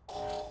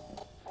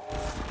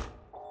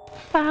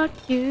 Fuck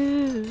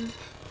you.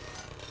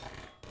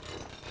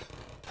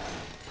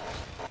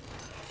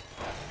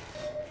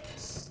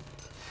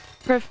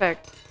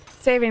 Perfect.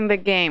 Saving the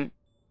game.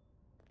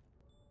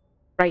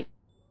 Right.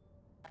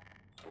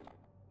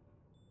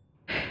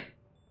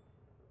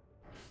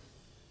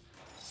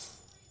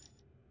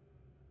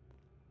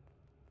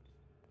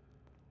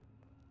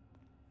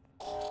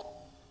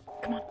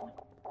 Come on.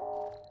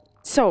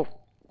 So,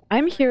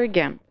 I'm here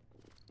again.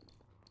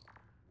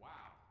 Wow.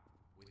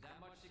 With that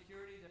much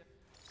security,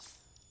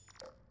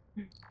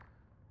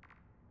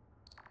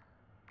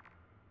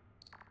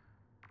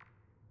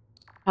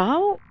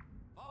 How?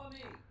 follow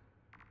me.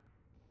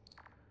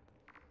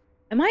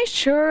 Am I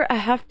sure I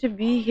have to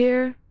be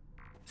here?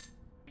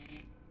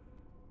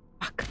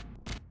 Fuck.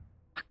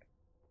 Fuck.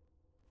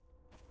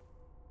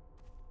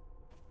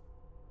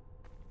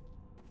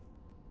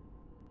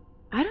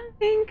 I don't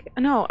think.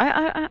 No,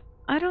 I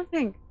don't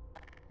think.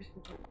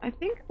 I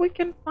think we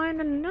can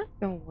find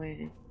another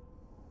way.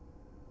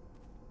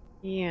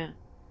 Yeah.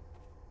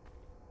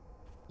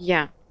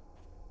 Yeah.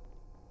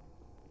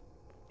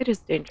 It is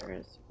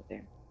dangerous over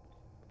there.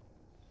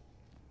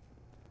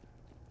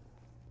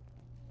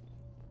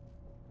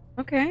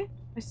 Okay,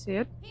 I see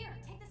it. Here,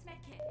 take this med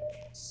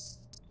kit.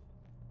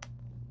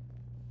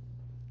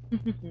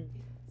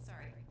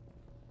 Sorry.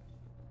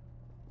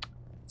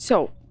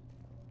 So,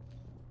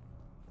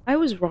 I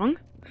was wrong.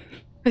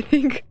 I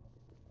think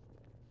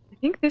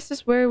this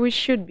is where we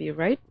should be,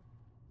 right?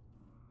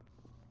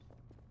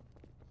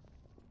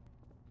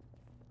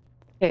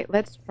 Okay,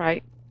 let's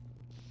try.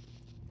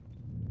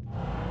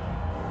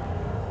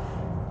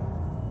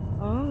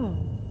 Oh.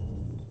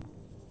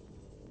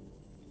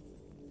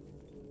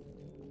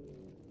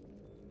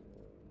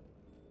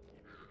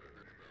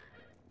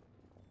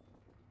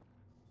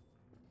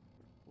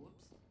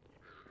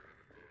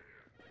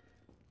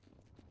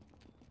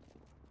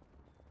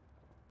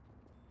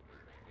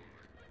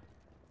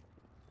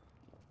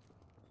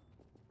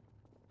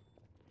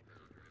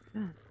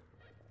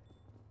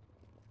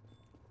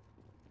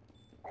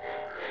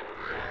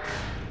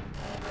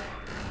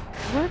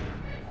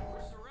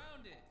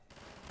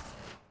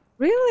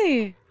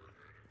 Really?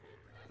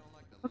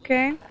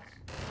 Okay.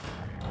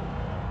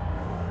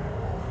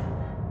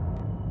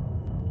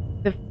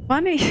 The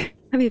funny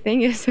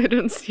thing is I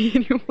don't see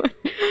anyone.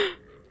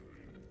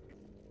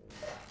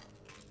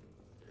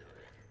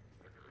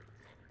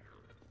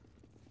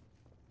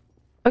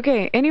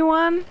 Okay,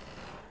 anyone?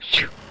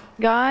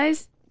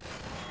 Guys?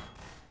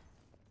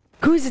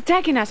 Who's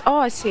attacking us? Oh,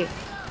 I see.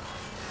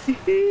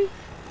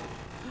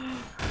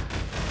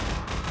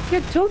 I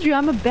told you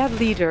I'm a bad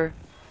leader.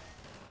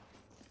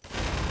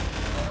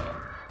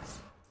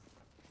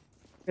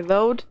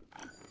 Reload.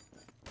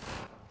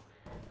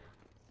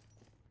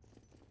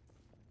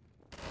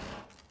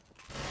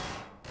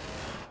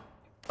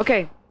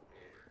 Okay.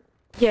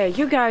 Yeah,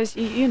 you guys,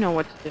 you know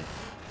what to do.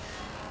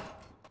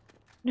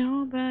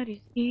 Nobody's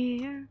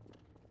here.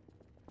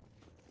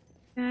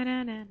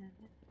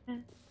 Da-da-da-da-da.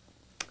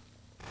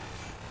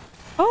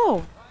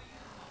 Oh!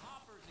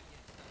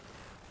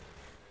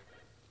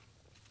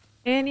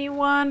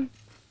 Anyone?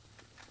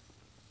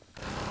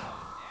 Set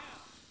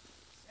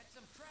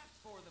some traps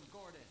for them,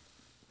 Gordon.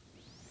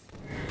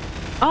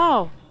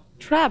 Oh,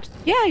 traps.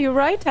 Yeah, you're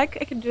right. I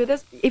can do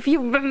this. If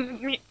you let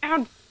me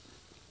out.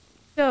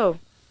 So.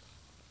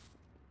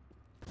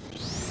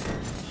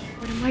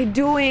 What am I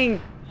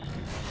doing?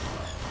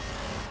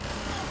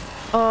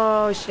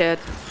 Oh, shit.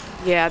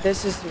 Yeah,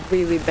 this is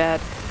really bad.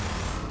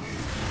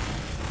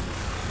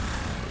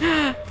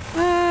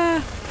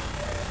 Ah.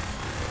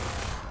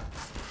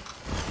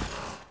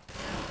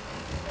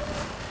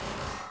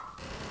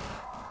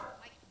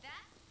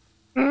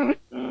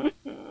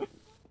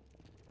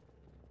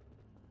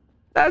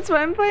 That's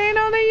why I'm playing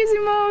on the easy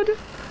mode.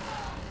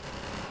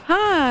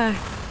 Huh.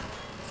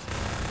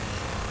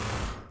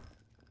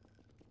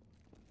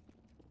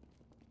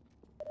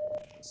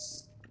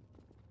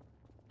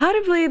 How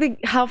to play the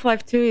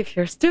Half-Life 2 if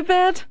you're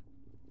stupid?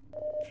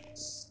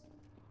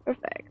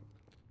 Perfect.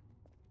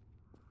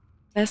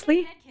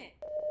 Leslie?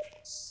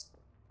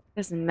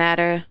 Doesn't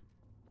matter.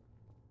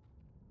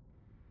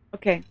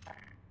 Okay.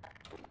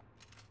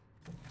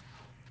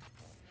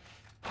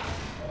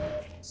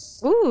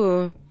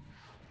 Ooh.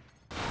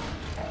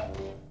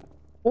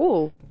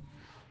 Cool.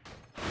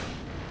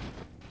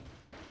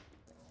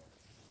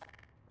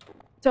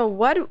 So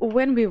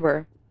when we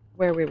were,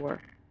 where we were.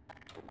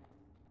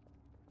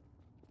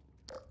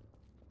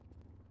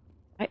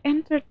 I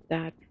entered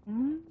that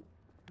room.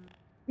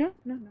 No.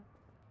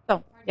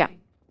 So, yeah.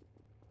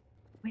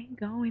 We're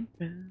going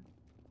through.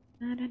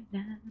 Da, da, da.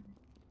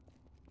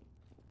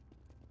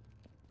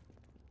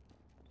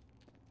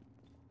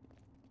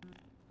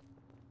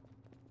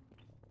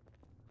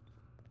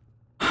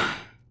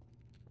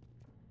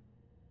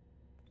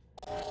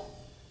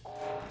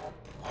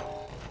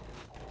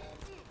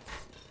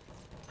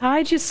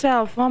 Hide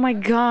yourself. Oh my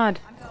god.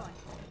 I'm going.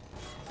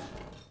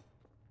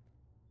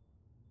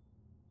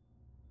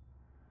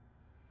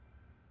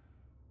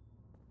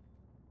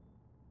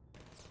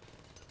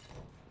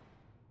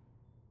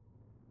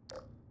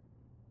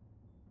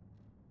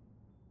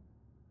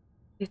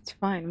 It's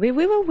fine. We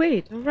will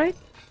wait, alright?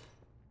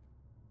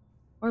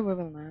 Or we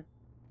will not.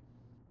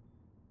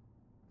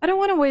 I don't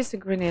want to waste a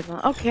grenade.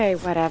 Okay,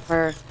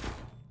 whatever.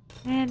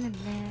 Na, na, na.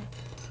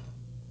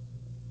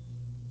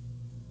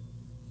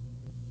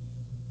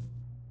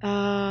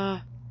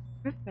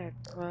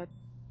 Perfect, but...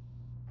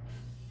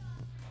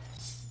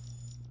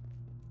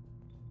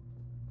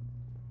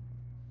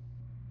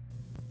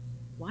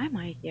 Why am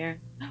I here?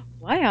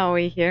 Why are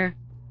we here?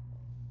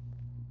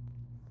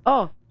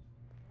 Oh.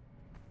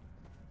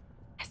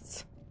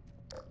 Yes.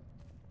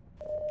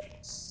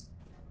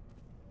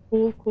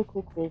 Cool.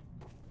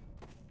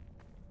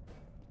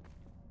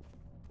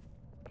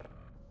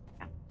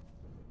 Yeah.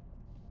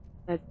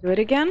 Let's do it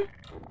again.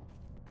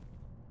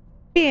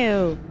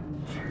 Pew!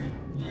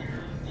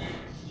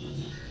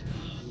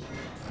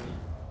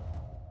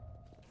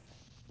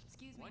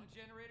 Excuse me. One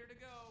generator to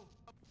go.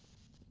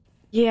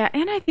 Yeah,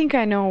 and I think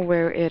I know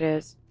where it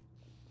is.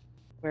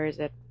 Where is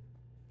it?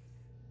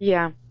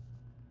 Yeah.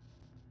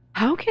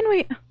 How can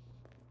we...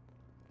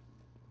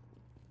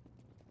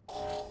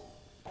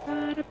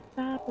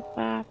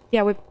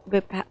 Yeah, we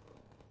passed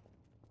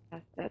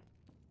that.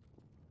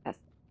 Passed it.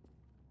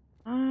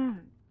 Oh.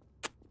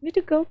 Need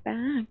to go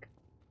back.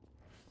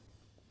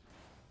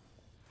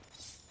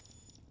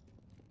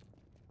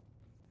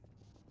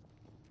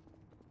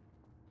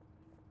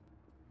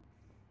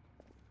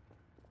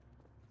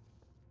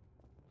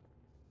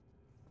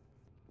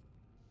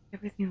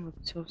 Everything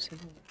looks so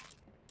similar.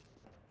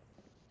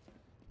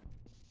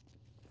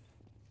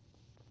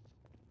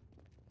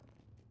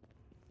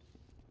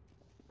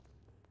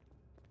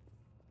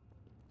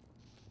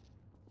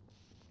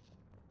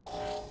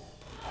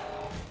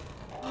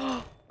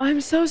 I'm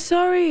so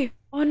sorry.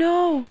 Oh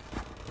no.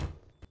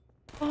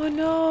 Oh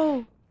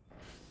no.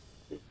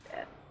 He's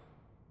dead.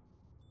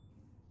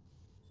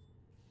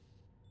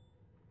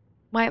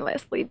 My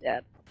Leslie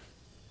dead.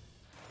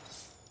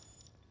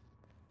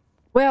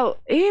 Well,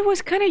 it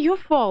was kind of your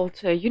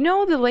fault. You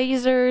know the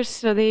lasers,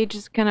 so they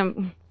just kind of...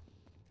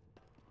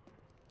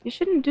 You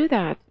shouldn't do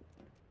that.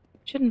 You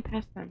shouldn't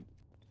pass them.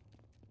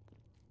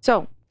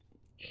 So,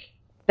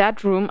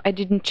 that room, I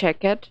didn't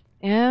check it.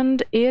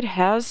 And it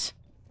has...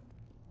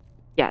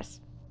 Yes.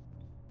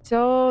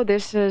 So,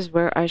 this is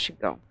where I should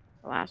go.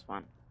 The last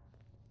one.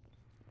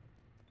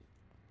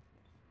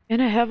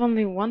 And I have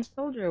only one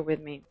soldier with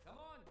me. Come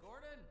on,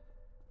 Gordon.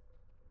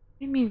 What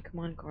do you mean, come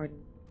on,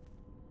 Gordon?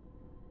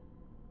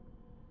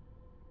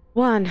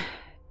 1,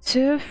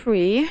 2,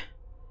 3.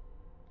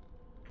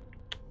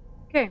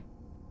 Okay.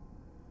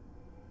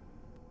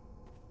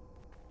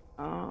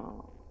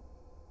 Oh.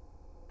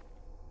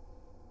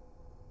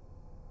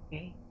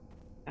 Okay.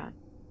 Done.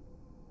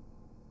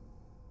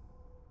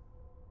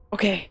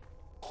 Okay.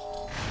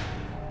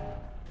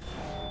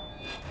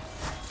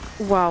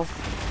 Wow.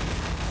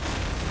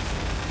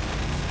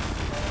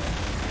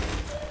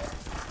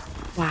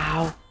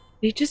 Wow.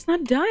 They're just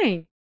not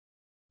dying.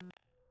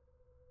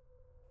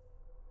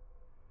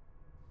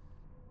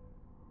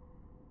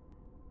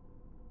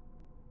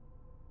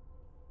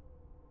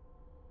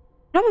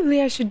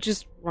 Probably I should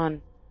just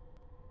run.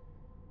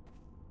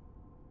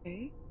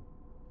 Okay.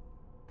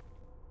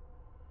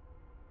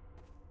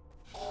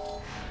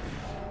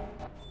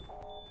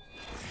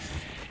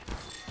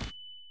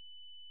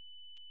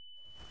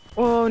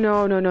 Oh,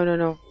 no, no, no, no,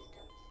 no.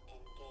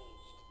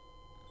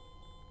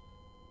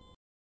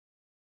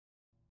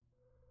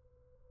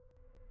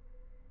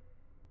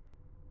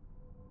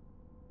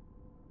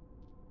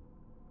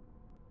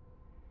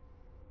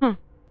 Huh.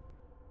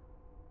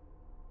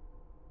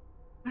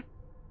 What?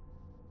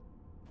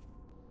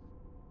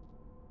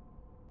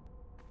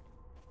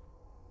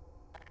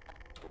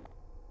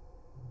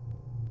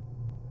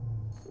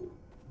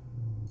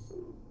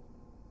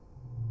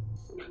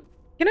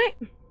 Can I?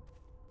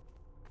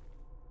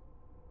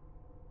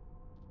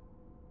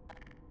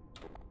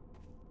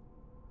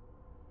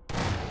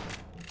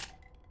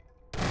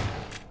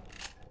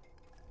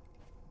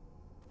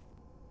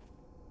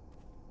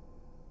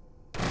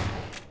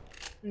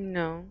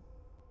 No.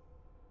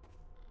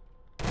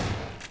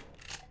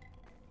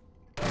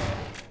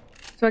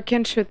 So I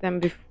can't shoot them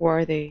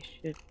before they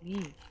shoot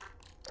me.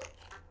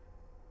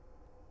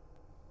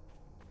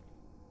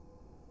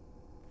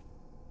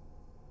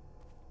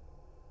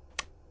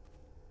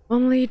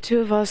 Only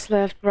 2 of us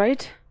left,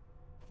 right?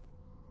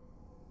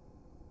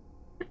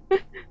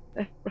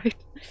 Left, right.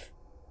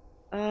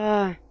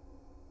 Ah.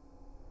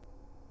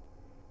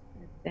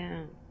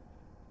 Damn.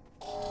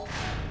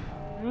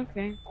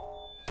 Okay.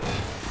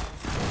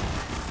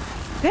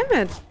 Damn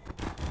it!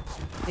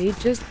 They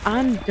just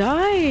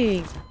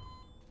undying.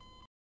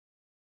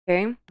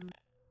 Okay.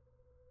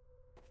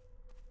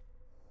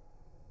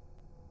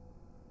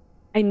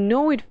 I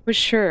know it for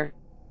sure.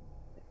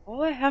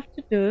 All I have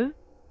to do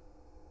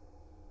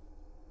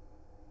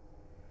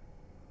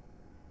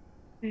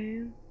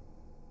is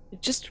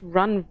just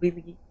run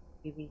really,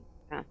 really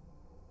fast.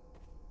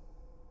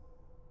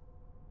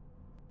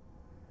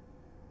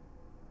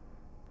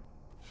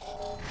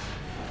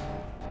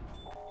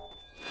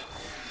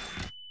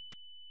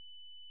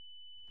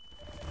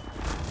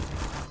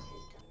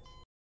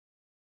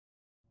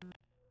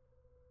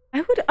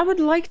 I would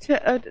like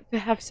to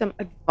have some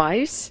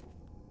advice.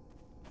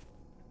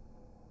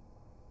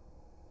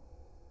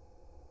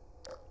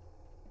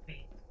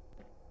 Wait.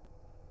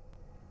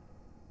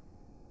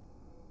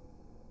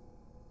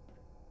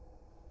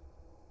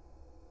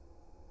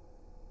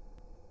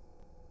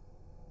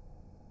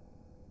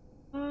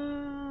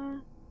 Uh,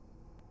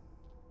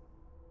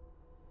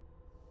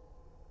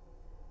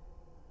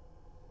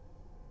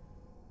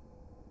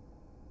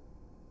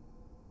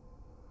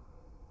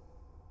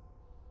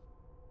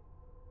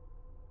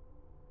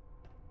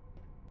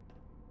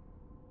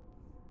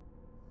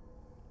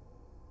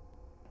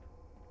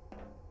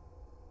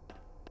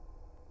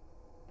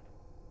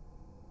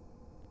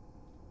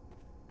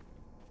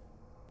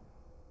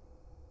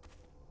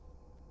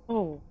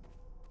 oh.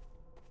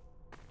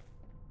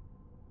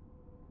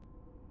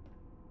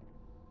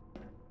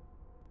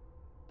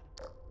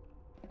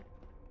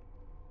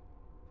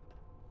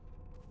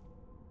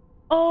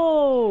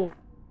 Oh.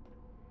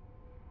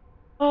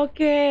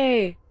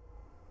 Okay.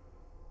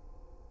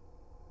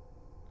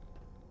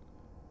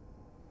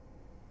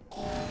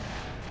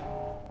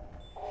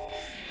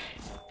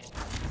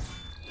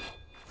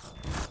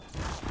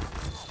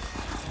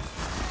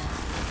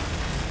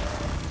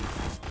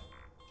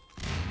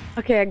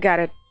 Okay, I got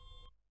it.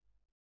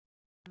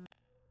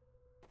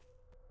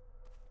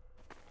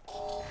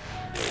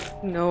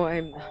 No,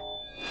 I'm not.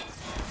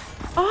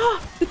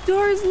 Ah, the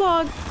door is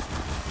locked.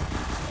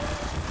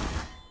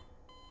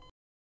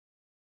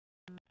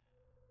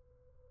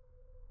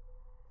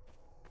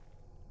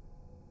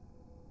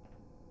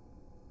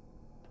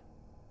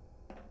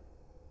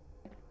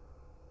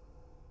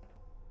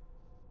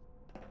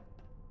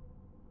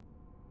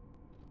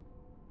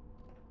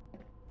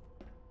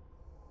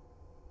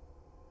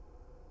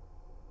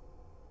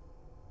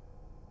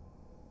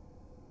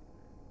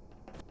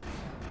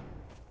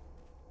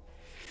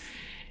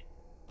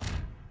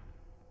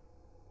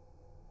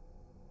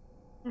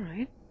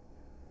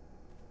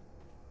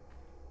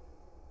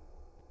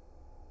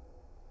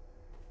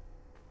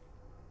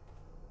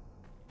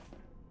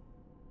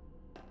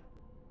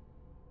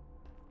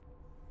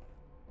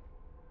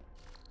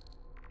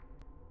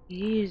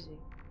 Easy.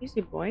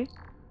 Easy, boy.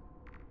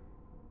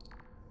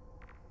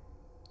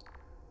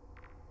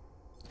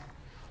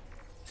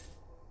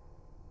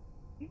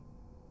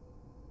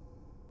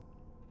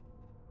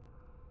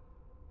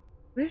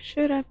 Where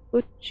should I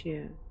put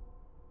you?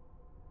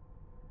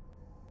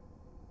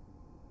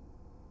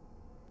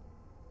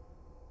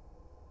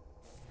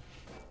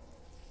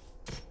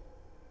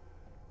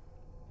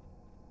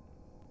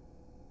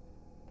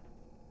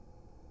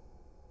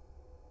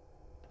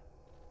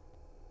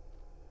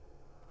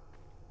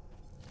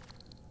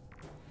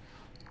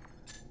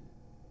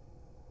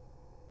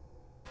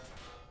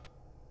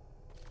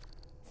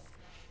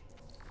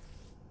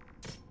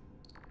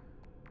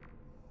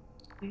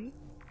 Okay.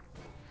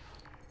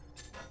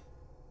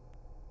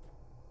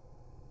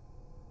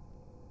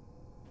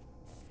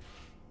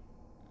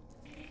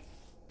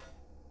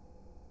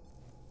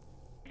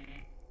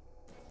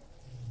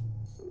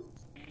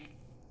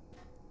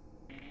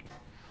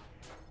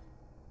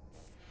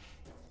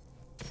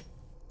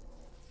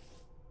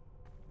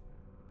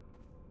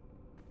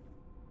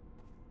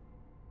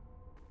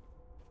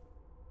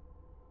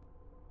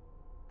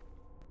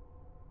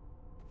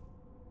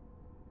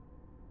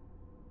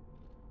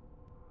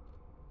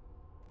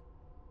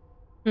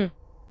 Hmm.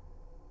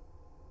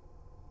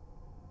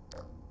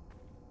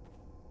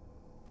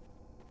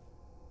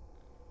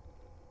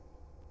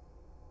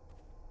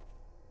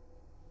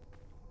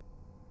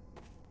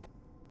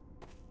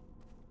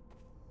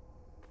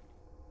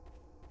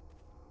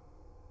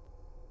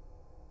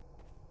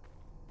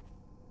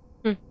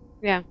 Hmm.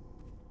 Yeah.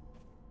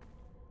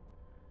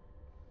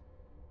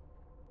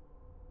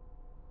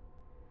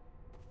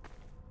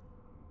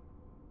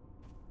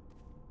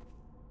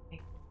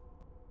 Okay.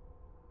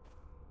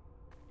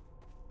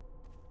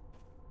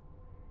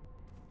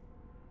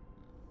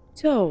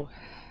 So,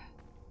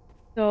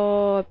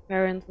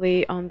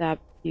 apparently on that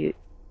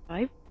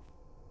type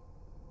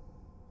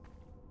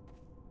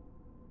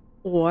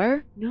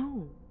or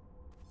no.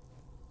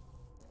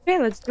 Okay,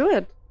 let's do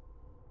it.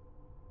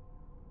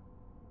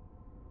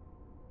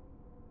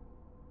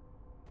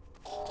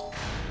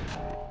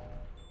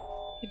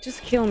 You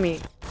just kill me.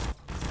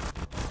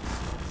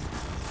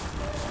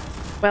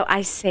 Well,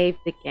 I saved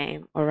the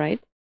game, alright?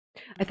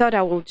 I thought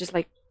I will just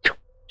like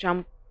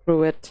jump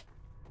through it.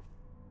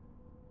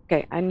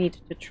 Okay, I need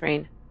to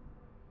train.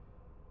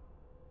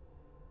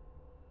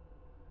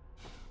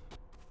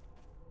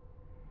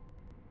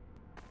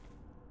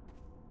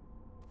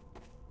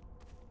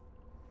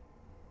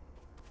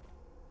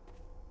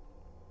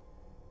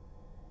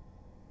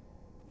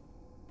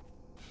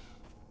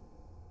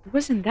 It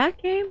was in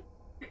that game?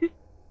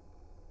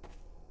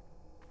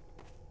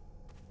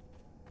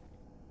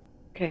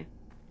 Okay.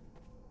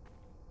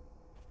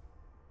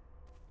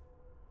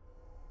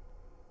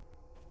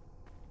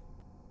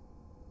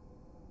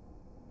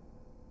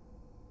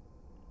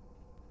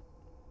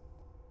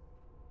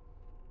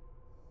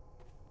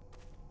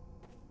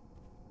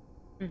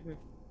 Mm-hmm.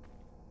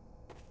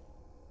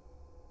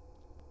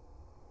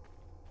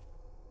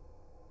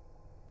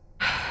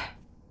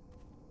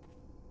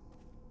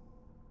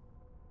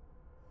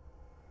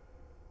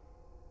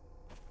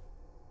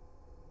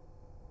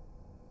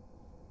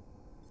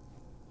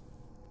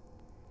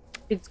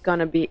 It's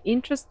gonna be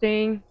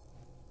interesting.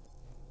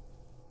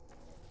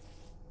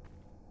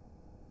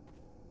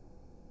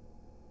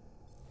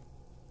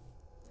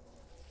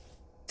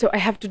 So I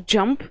have to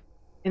jump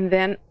and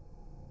then...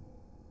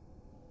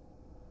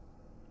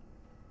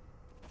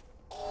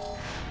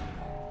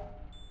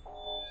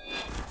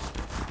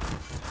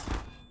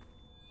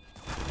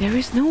 There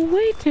is no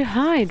way to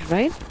hide,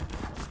 right?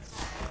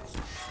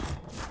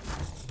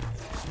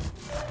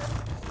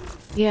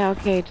 Yeah,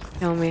 okay, just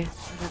tell me.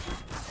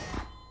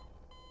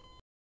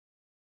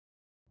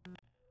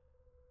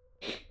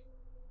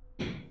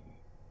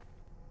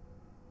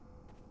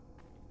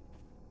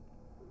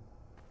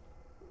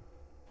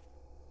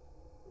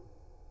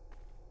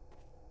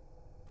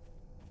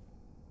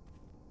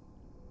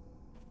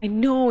 I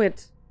know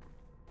it.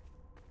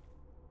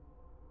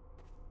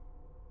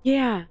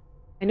 Yeah.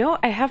 I know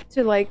I have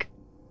to like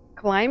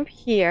climb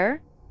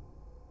here,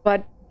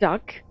 but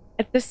duck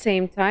at the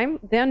same time,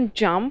 then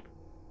jump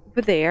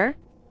over there,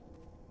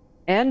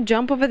 and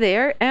jump over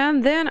there,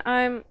 and then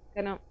I'm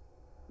gonna...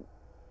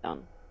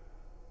 Done.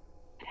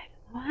 I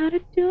don't know how to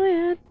do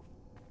it.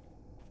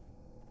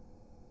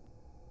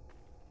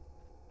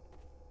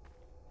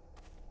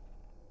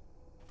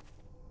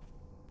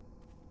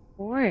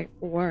 Or.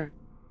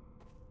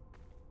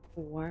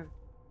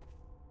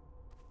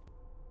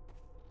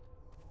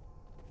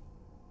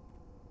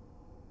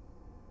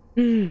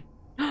 Hmm.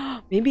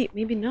 Maybe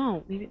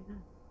no. Maybe no.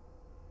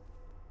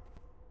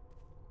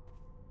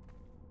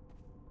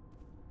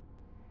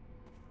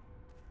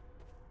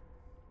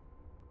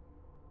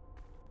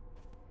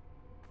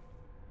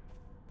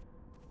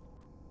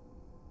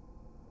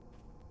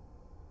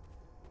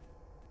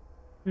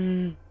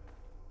 Hmm.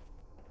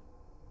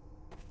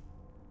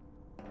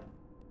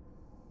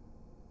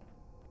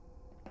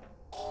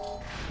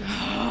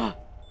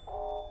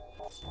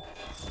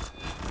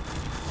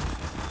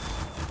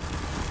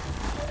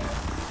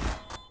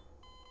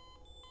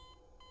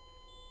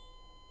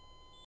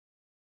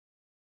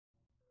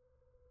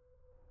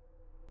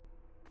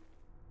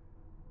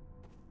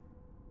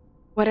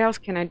 What else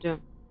can I do?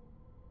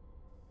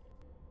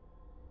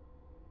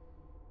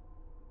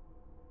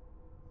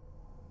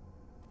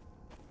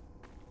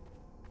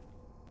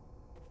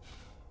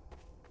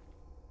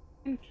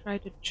 I can try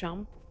to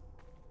jump.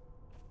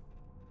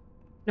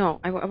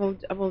 No, I will,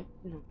 no.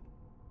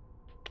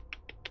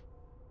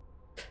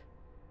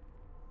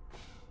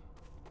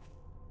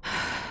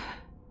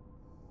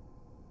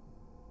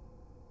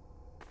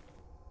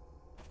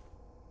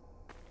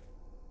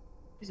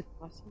 Is it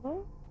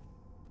possible?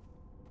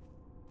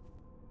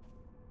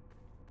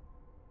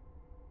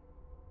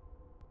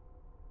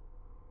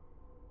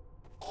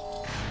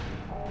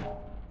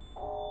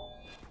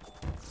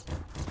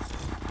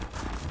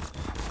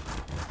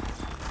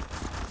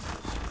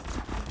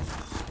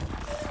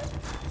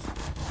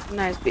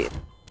 Nice beat.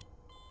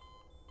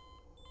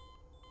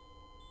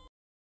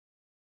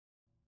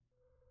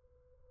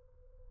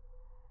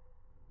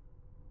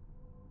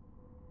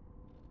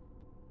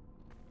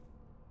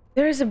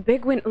 There is a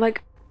big wind,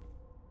 like,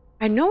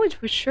 I know it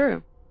for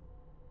sure.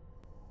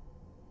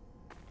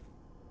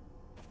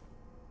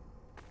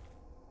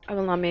 I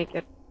will not make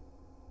it.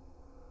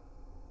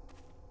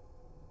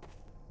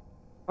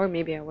 Or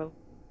maybe I will.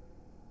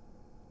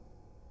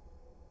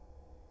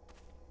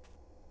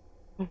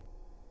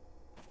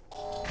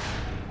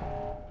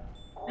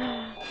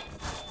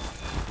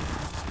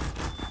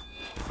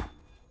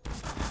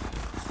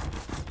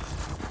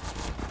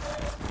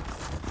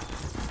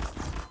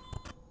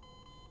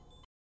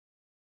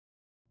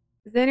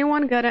 Has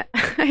anyone got an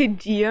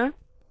idea?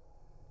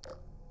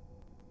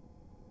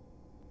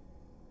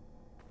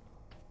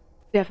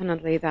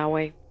 Definitely that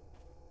way.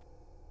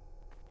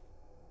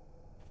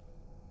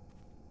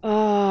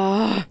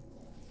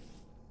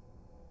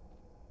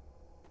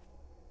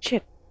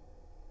 Shit.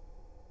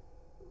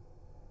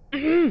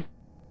 Okay.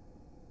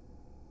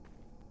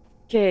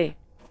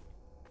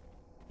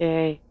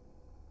 Okay.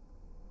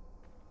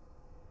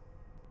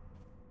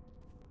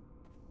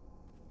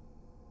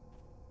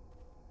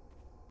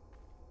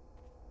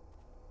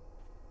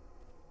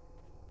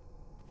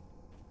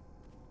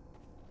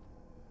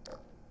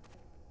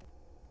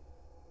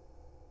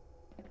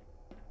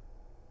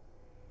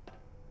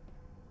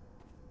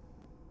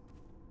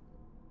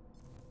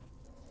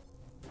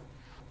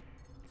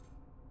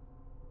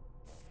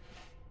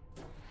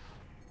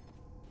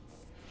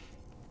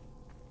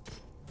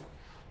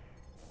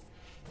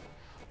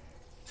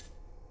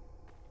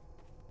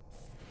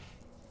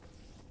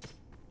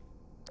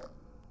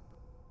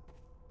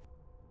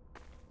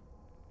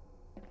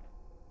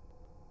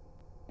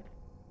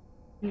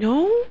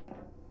 No?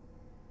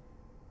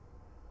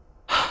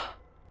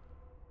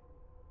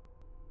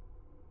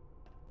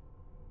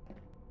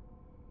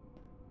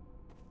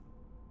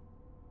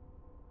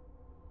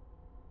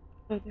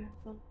 So there's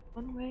only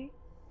one way?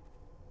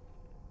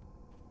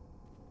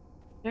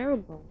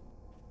 Terrible.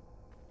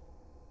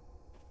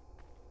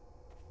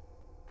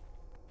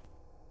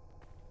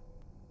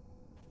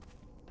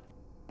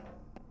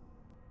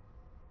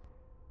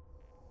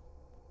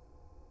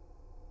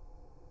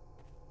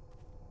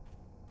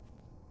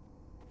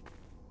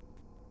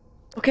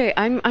 Okay,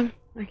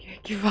 okay,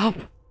 give up.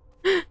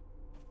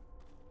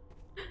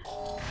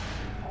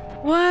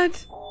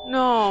 What?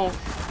 No.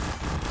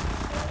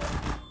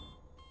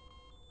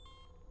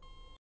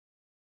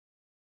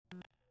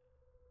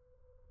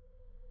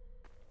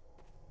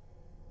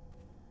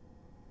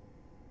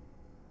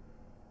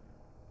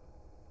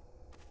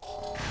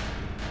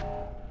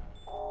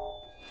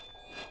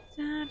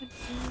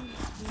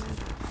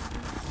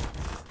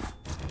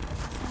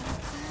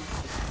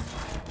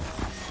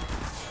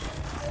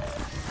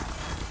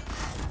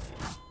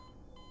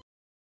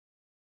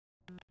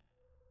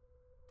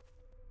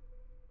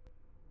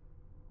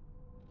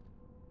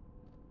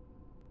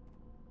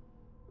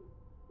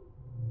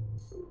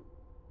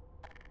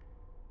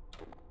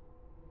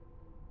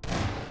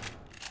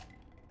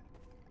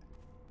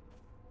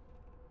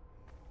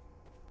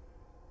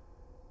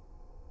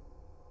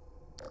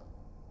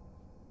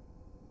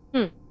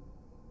 Hmm.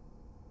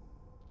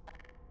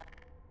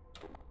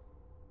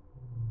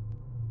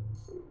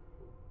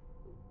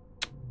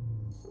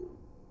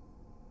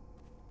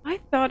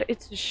 I thought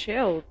it's a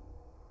shield.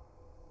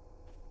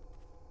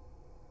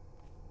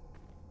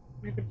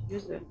 I could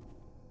use it.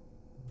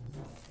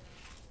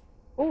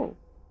 Oh.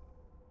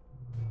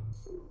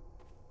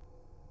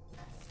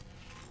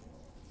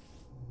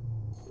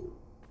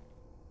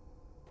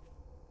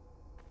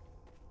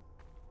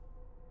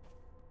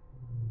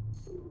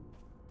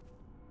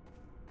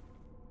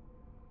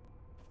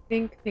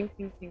 Think, think,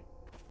 think, think.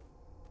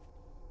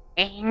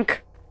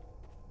 Think.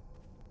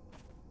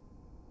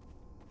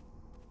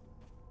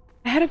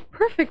 I had a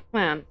perfect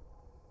plan.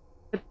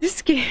 But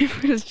this game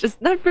is just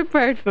not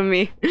prepared for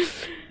me.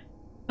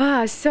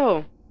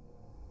 So.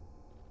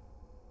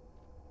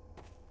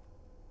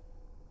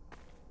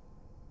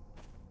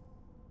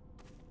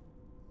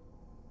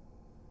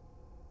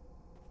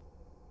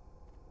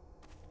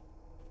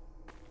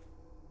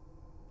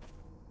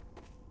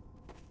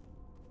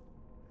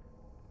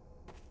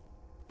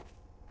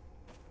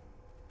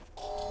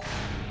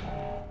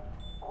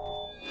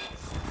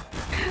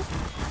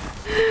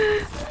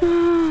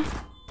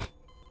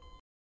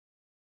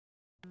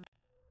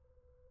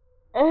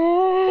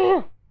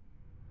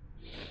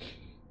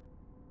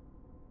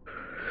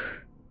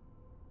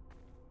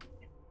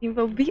 He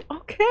will be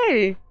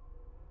okay.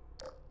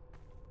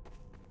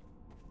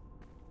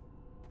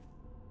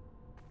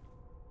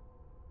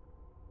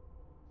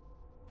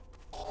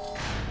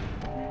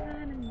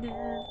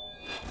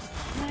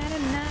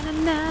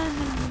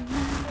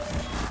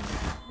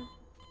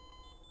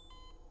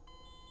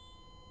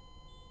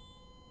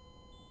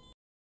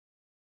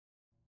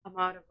 I'm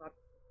out of options,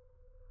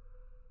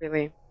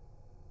 really.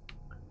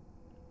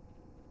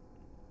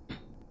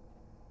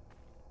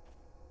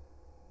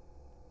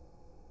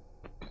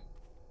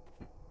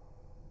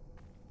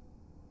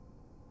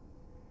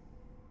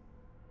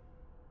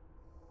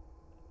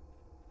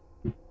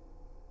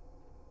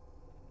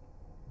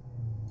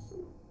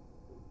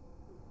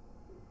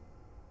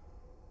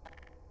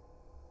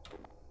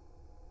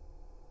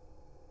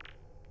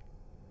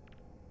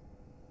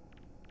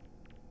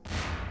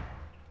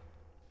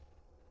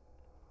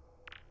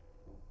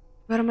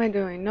 What am I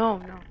doing? No,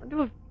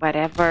 no.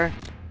 Whatever.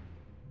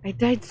 I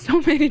died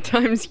so many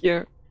times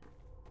here.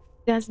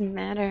 Doesn't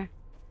matter.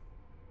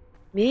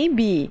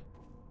 Maybe.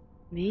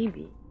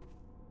 Maybe.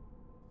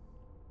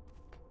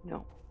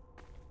 No.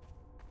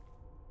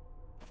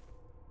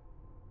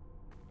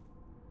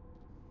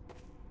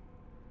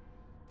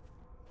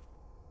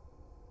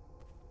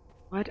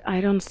 What?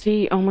 I don't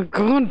see. Oh my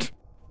god.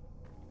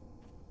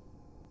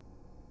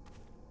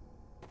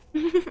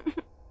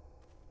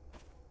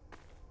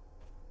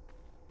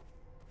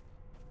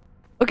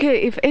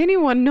 Okay, if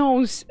anyone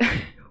knows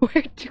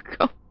where to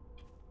go,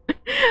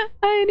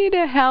 I need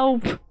a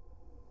help.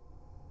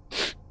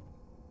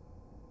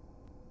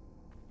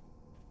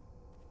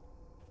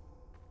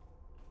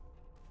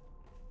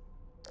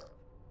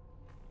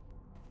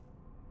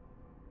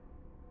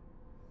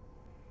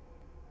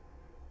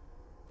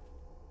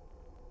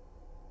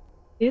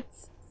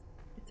 It's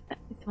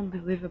it's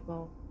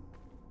unbelievable.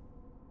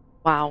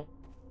 Wow.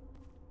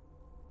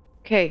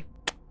 Okay.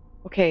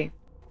 Okay.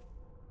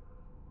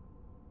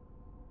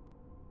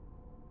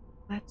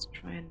 Let's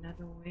try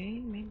another way.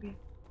 Maybe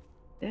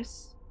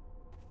this.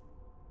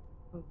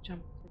 We'll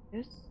jump to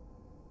this.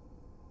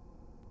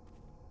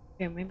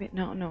 Okay, maybe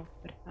no, no.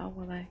 But how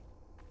will I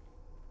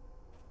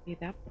see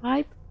that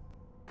pipe?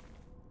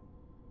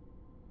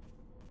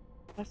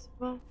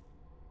 Possible?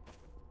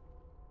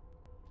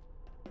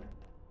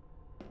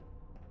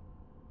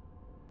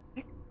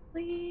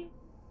 Technically.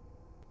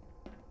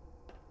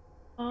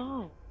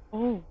 Oh.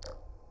 Oh.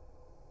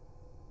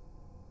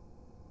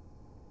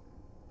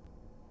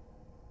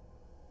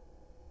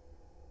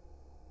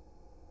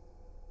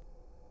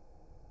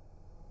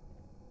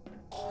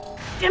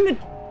 Damn it!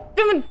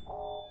 Damn it!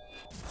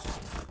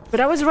 But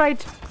I was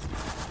right.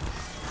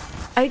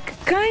 I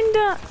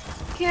kinda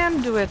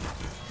can do it.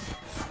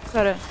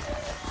 Gotta.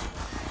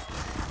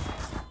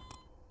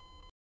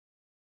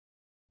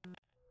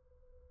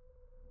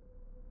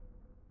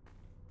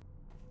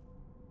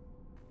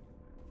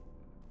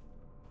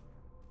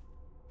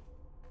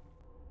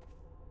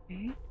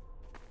 Okay.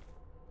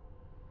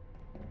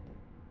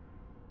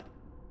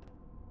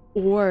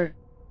 Or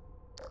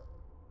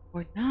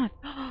not.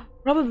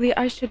 Probably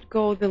I should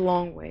go the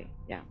long way.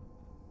 Yeah.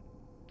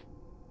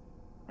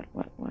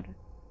 What?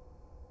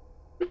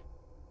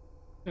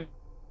 Hmm.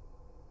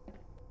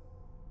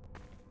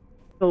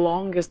 The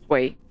longest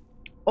way.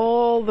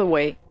 All the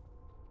way.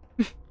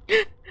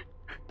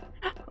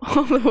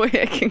 All the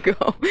way I can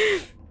go.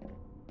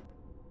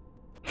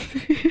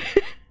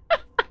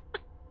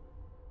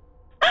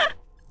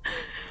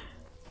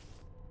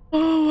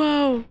 Oh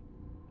wow.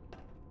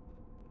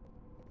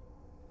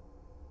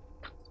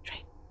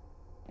 Concentrate.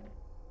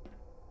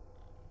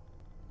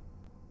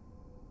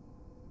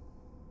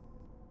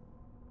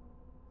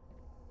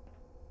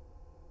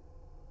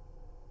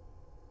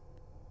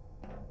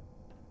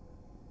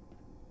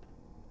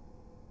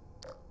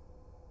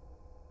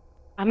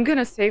 I'm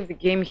gonna save the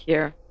game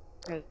here.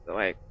 Because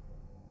like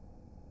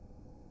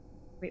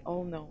we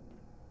all know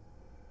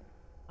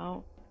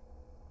how.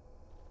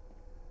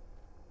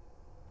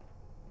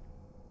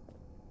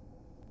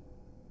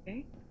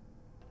 Okay.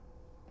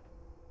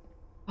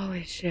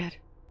 Holy shit.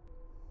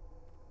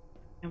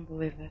 Can't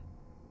believe it.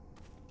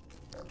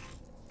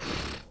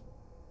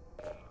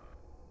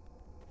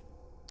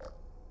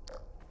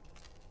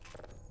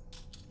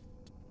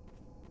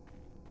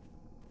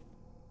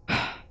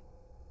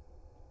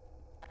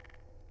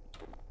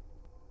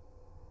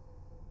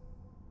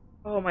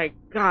 Oh my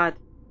god.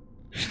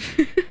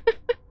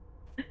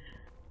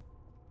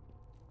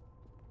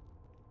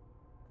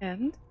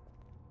 And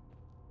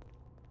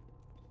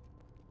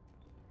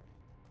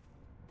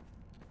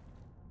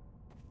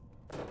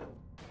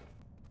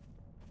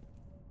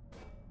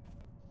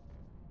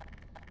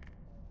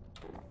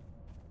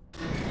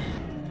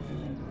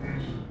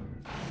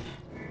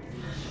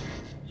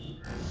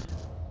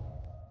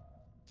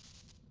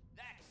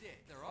That's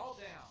it. They're all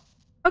down.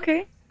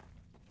 okay.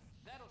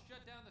 That'll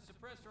shut down the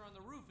suppressor on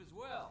the roof as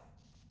well.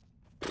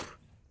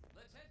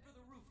 Let's head for the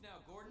roof now,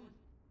 Gordon.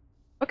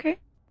 Okay.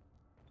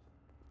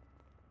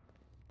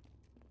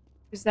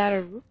 Is that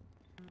a roof?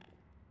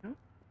 No?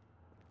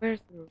 Where's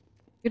the roof?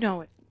 You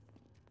know it.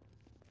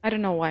 I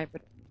don't know why,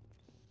 but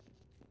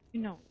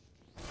You know.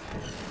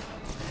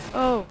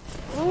 Oh.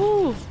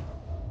 Oh.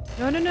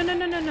 No, no, no, no,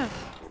 no, no, no.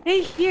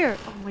 Stay here.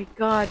 Oh my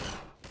god.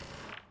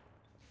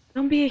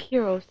 Don't be a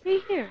hero. Stay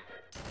here.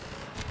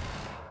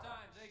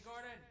 Times, eh,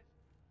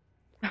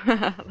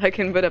 Gordon? Like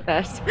in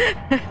Budapest.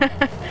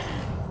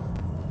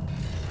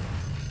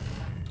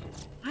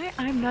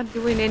 I'm not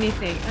doing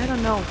anything. I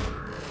don't know.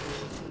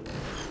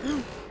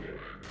 No.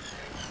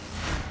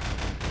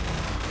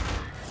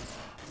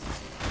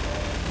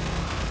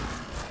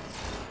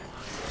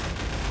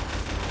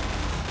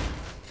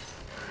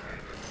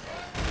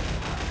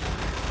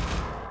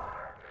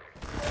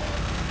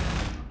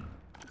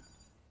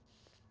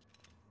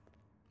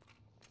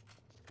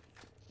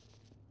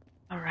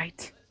 All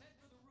right.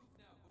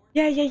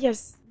 Yeah, yeah,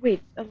 yes.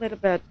 Wait, a little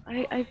bit.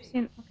 I've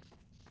seen.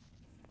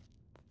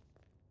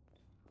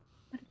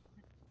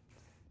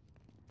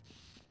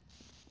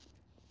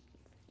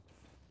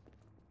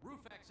 Roof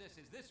access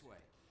is this way.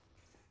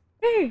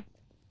 Hey.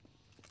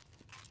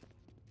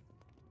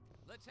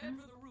 Let's head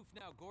for the roof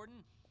now,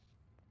 Gordon.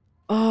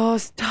 Oh,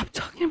 stop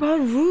talking about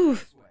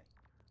roof. This way.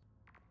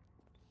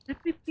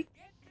 Let me pick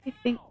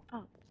anything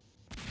up.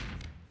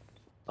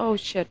 Oh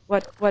shit!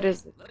 What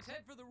is it? Let's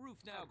head for the roof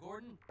now,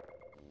 Gordon.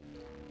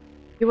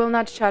 You will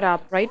not shut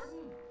up, right?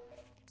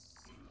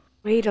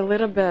 Wait a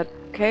little bit,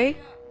 okay?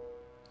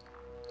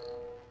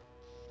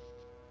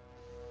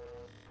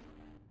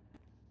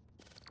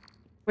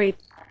 Wait,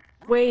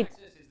 wait.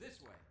 Access is this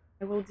way.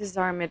 I will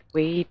disarm it.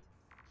 Wait.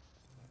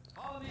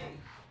 Follow me.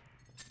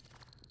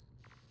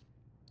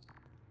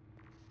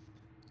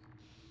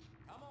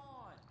 Come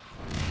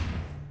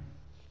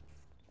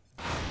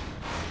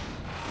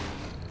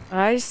on.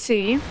 I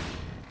see.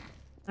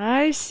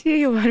 I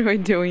see what we're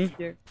doing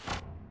here.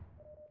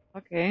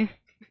 Okay.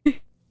 Let's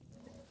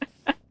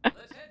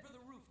head for the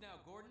roof now,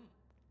 Gordon.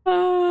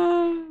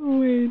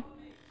 Wait.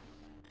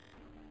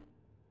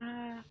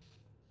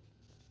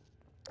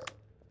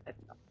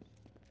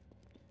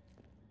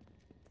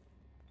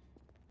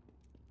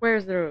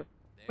 Where's the roof?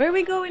 Where are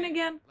we going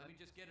again? Let me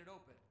just get it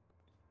open.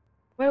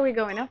 Where are we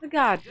going? I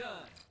forgot. Done.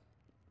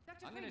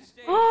 I'm gonna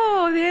stay.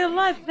 Oh, they're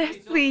alive, It's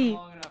open Leslie.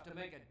 long enough to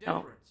make a No,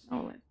 difference.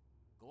 no.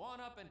 Go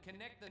on up and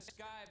connect the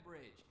sky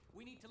bridge.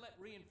 We need to let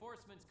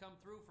reinforcements come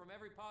through from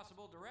every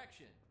possible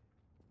direction.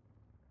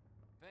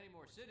 If any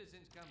more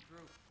citizens come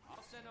through,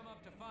 I'll send them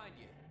up to find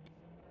you.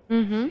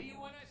 Mm-hmm. See you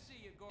when I see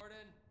you,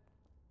 Gordon.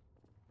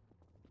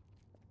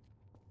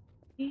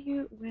 See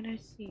you when I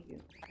see you.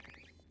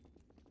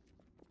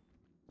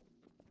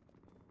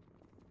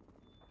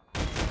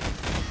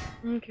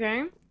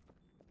 Okay.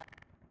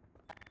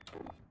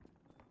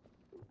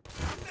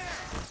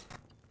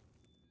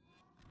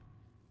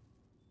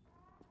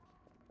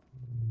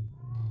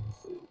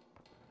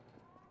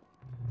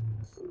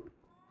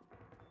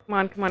 Come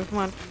on, come on, come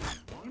on.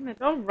 Damn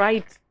it, all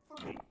right.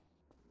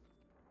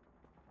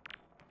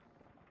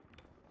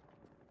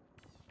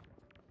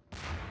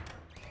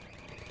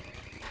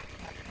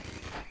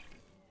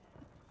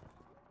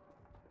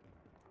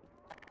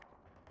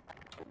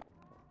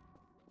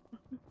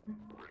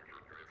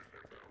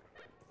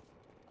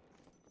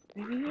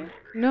 Maybe here?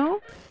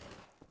 No?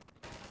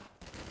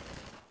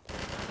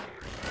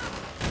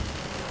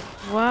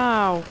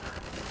 Wow.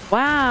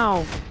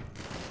 Wow.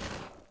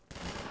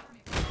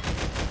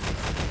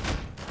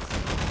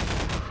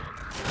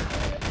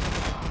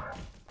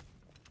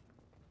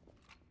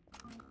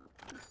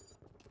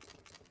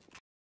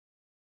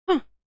 Huh.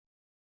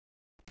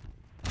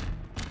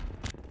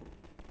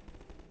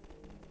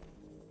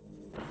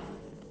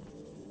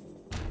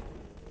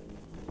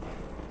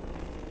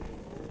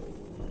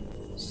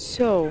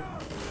 So.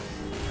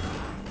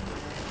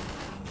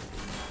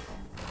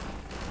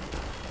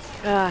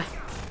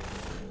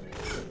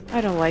 I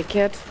don't like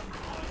it.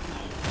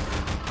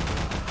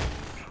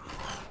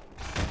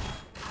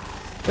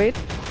 Wait.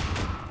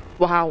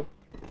 Wow.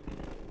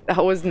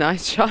 That was a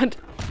nice shot.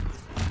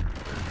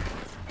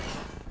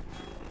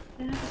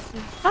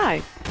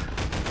 Hi.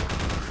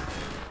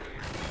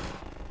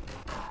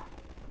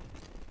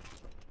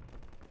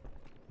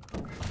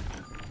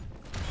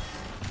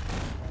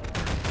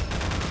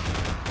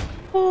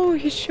 Oh,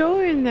 he's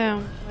showing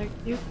them. Like,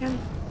 you can...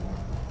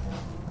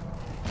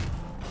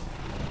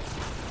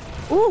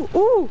 Ooh,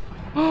 ooh!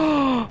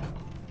 Oh!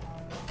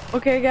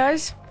 Okay,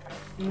 guys.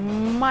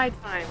 My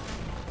time.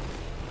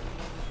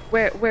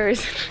 Where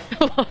is it?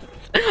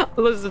 I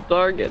lost the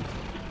target.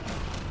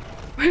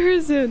 Where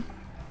is it?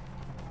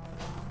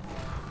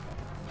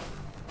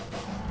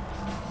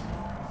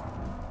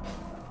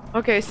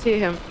 Okay, I see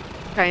him.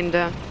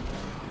 Kinda.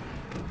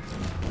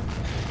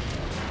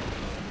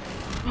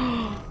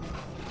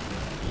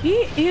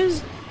 He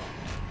is...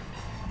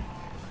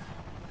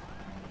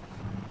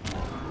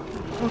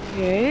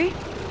 Okay.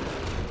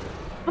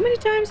 How many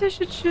times I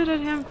should shoot at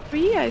him?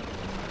 3, I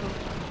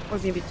think. Or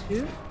maybe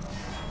 2?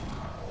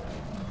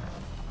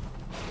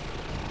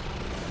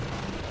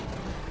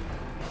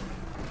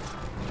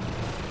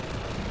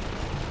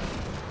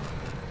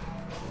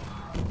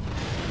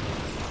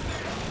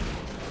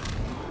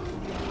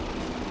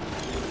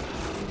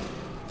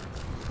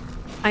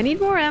 I need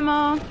more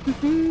ammo.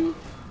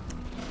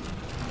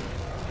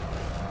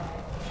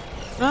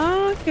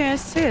 Okay, I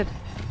see it.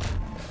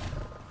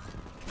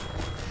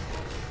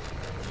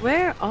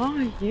 Where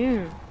are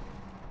you?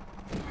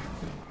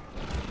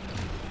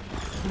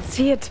 I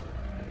see it.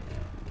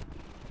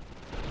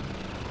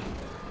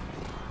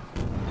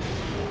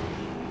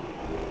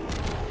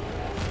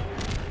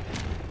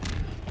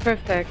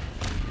 Perfect.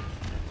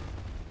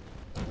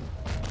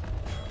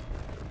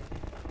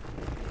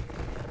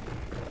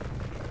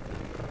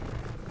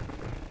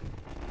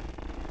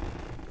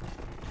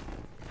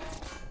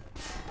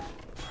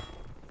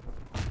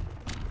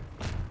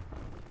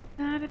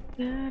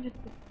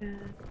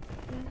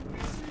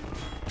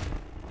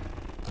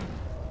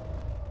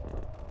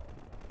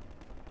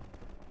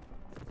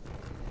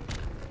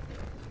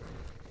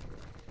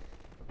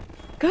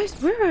 Guys,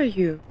 where are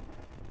you?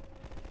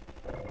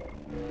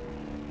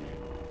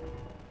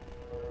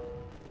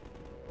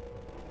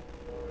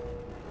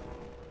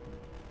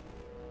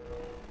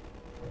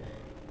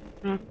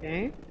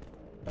 Okay.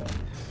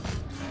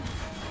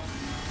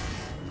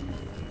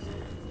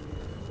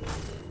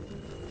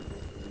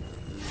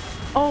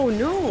 Oh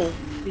no!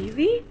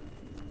 Really?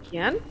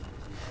 Again?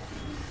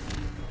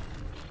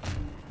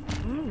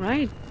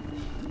 Alright.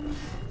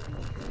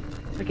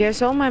 I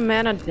guess all my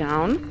men are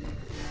down.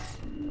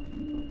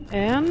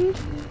 And...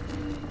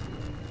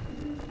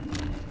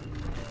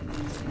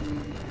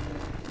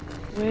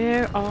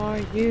 where are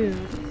you?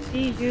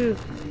 See you.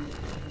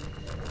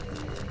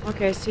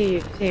 Okay, see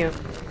you. See you.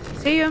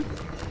 See you.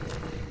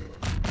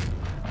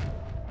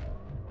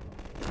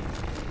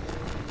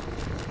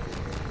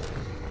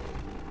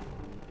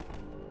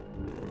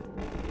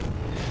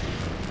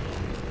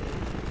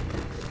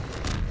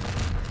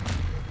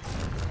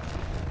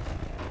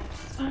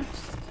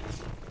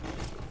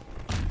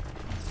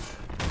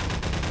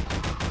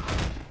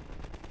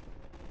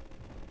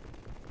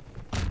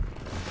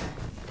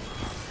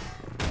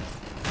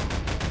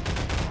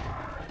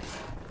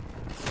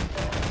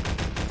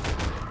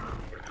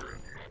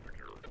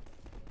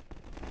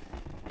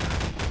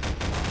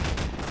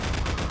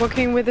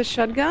 Working with a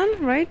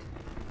shotgun, right?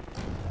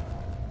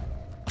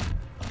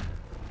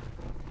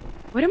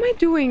 What am I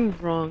doing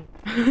wrong?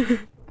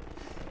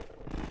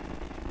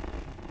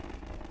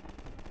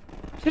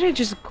 Should I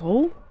just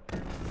go?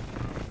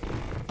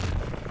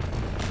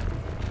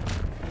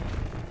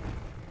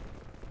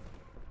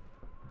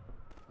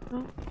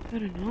 Oh, I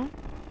don't know.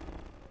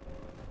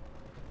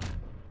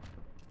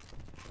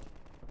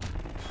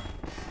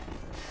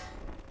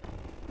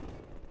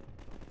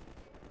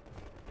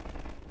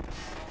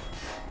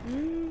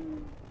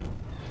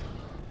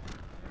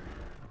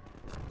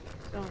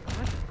 So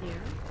not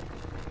here.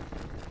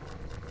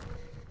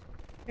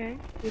 Okay,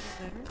 feels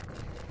better.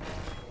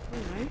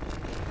 Alright.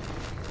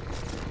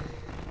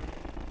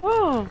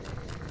 Oh!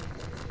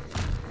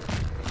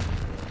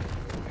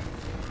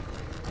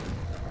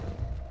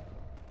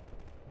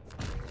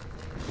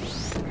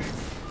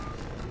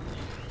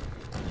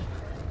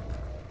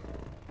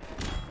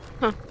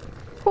 Huh.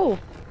 Cool.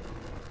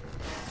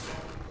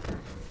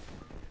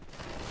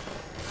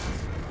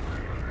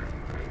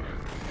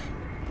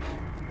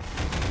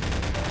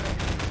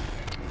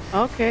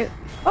 Okay.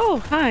 Oh,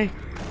 hi.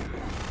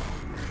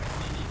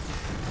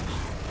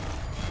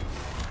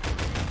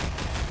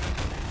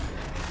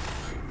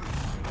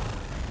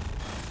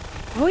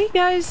 Oh, you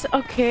guys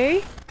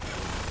okay?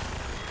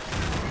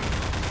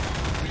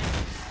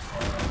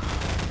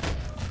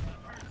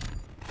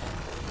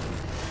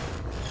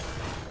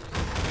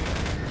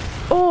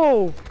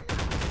 Oh!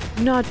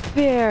 Not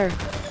fair.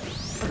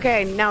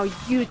 Okay, now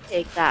you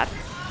take that.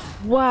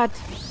 What?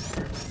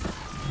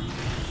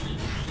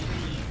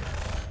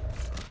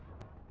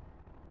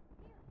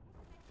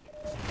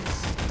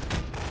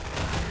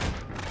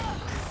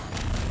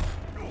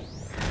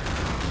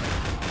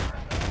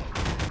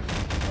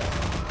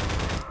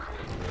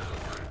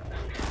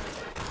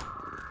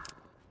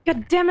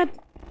 God damn it!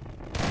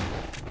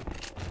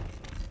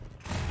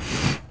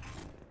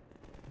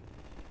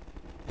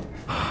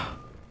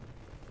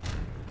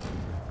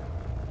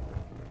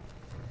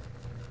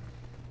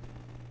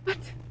 What?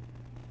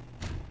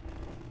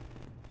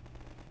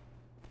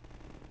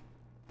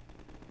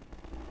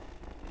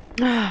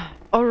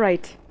 All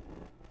right.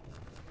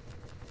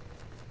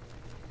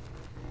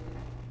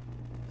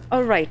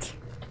 All right.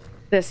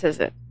 This is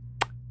it.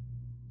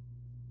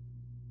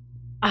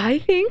 I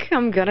think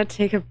I'm gonna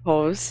take a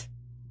pause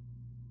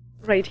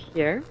right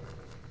here.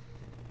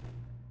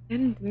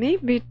 And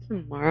maybe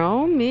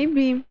tomorrow,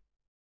 maybe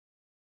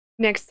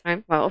next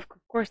time. Well, of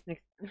course,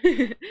 next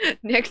time.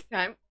 Next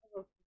time.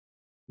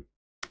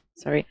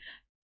 Sorry.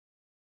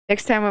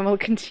 Next time I will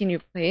continue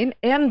playing,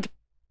 and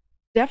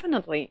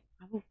definitely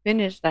I will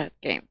finish that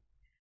game.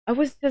 I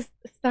was just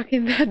stuck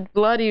in that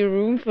bloody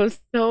room for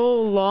so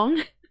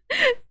long.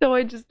 So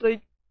I just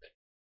like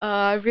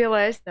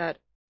realized that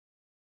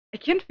I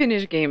can't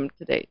finish game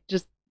today.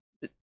 Just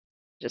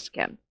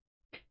can't.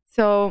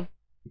 So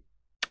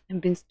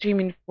I've been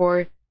streaming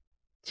for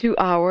 2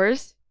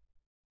 hours.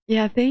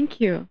 Yeah,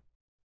 thank you.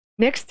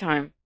 Next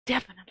time,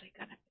 definitely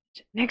gonna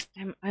Next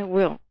time I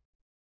will.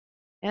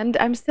 And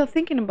I'm still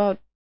thinking about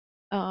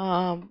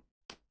um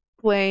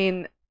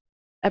playing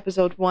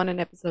episode 1 and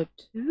episode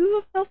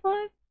 2 of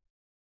Half-Life.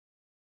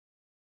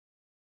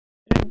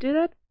 Did I do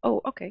that?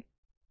 Oh, okay.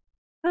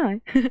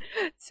 Hi.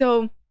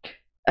 So,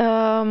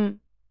 um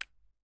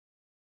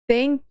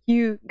thank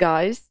you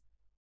guys.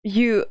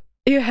 You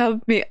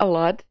helped me a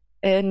lot.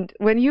 And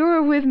when you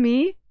were with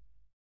me,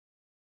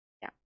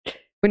 yeah,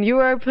 when you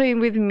are playing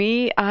with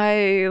me,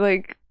 I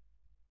like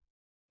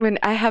when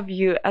I have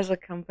you as a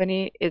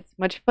company, it's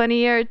much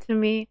funnier to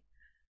me.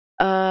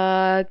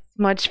 It's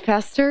much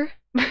faster.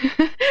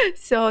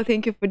 So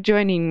thank you for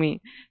joining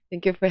me.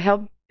 Thank you for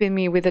helping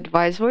me with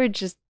advice or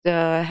just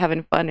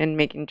having fun and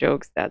making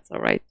jokes. That's all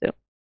right too.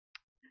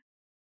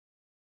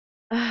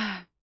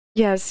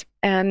 Yes,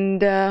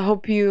 and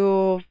hope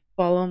you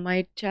follow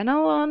my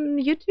channel on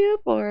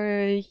YouTube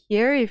or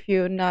here if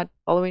you're not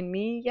following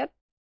me yet.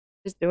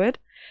 Just do it.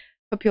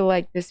 Hope you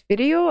like this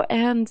video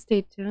and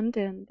stay tuned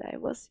and I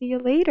will see you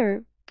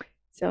later.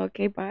 So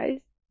okay,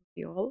 bye.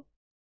 See you all.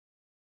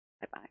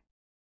 Bye bye.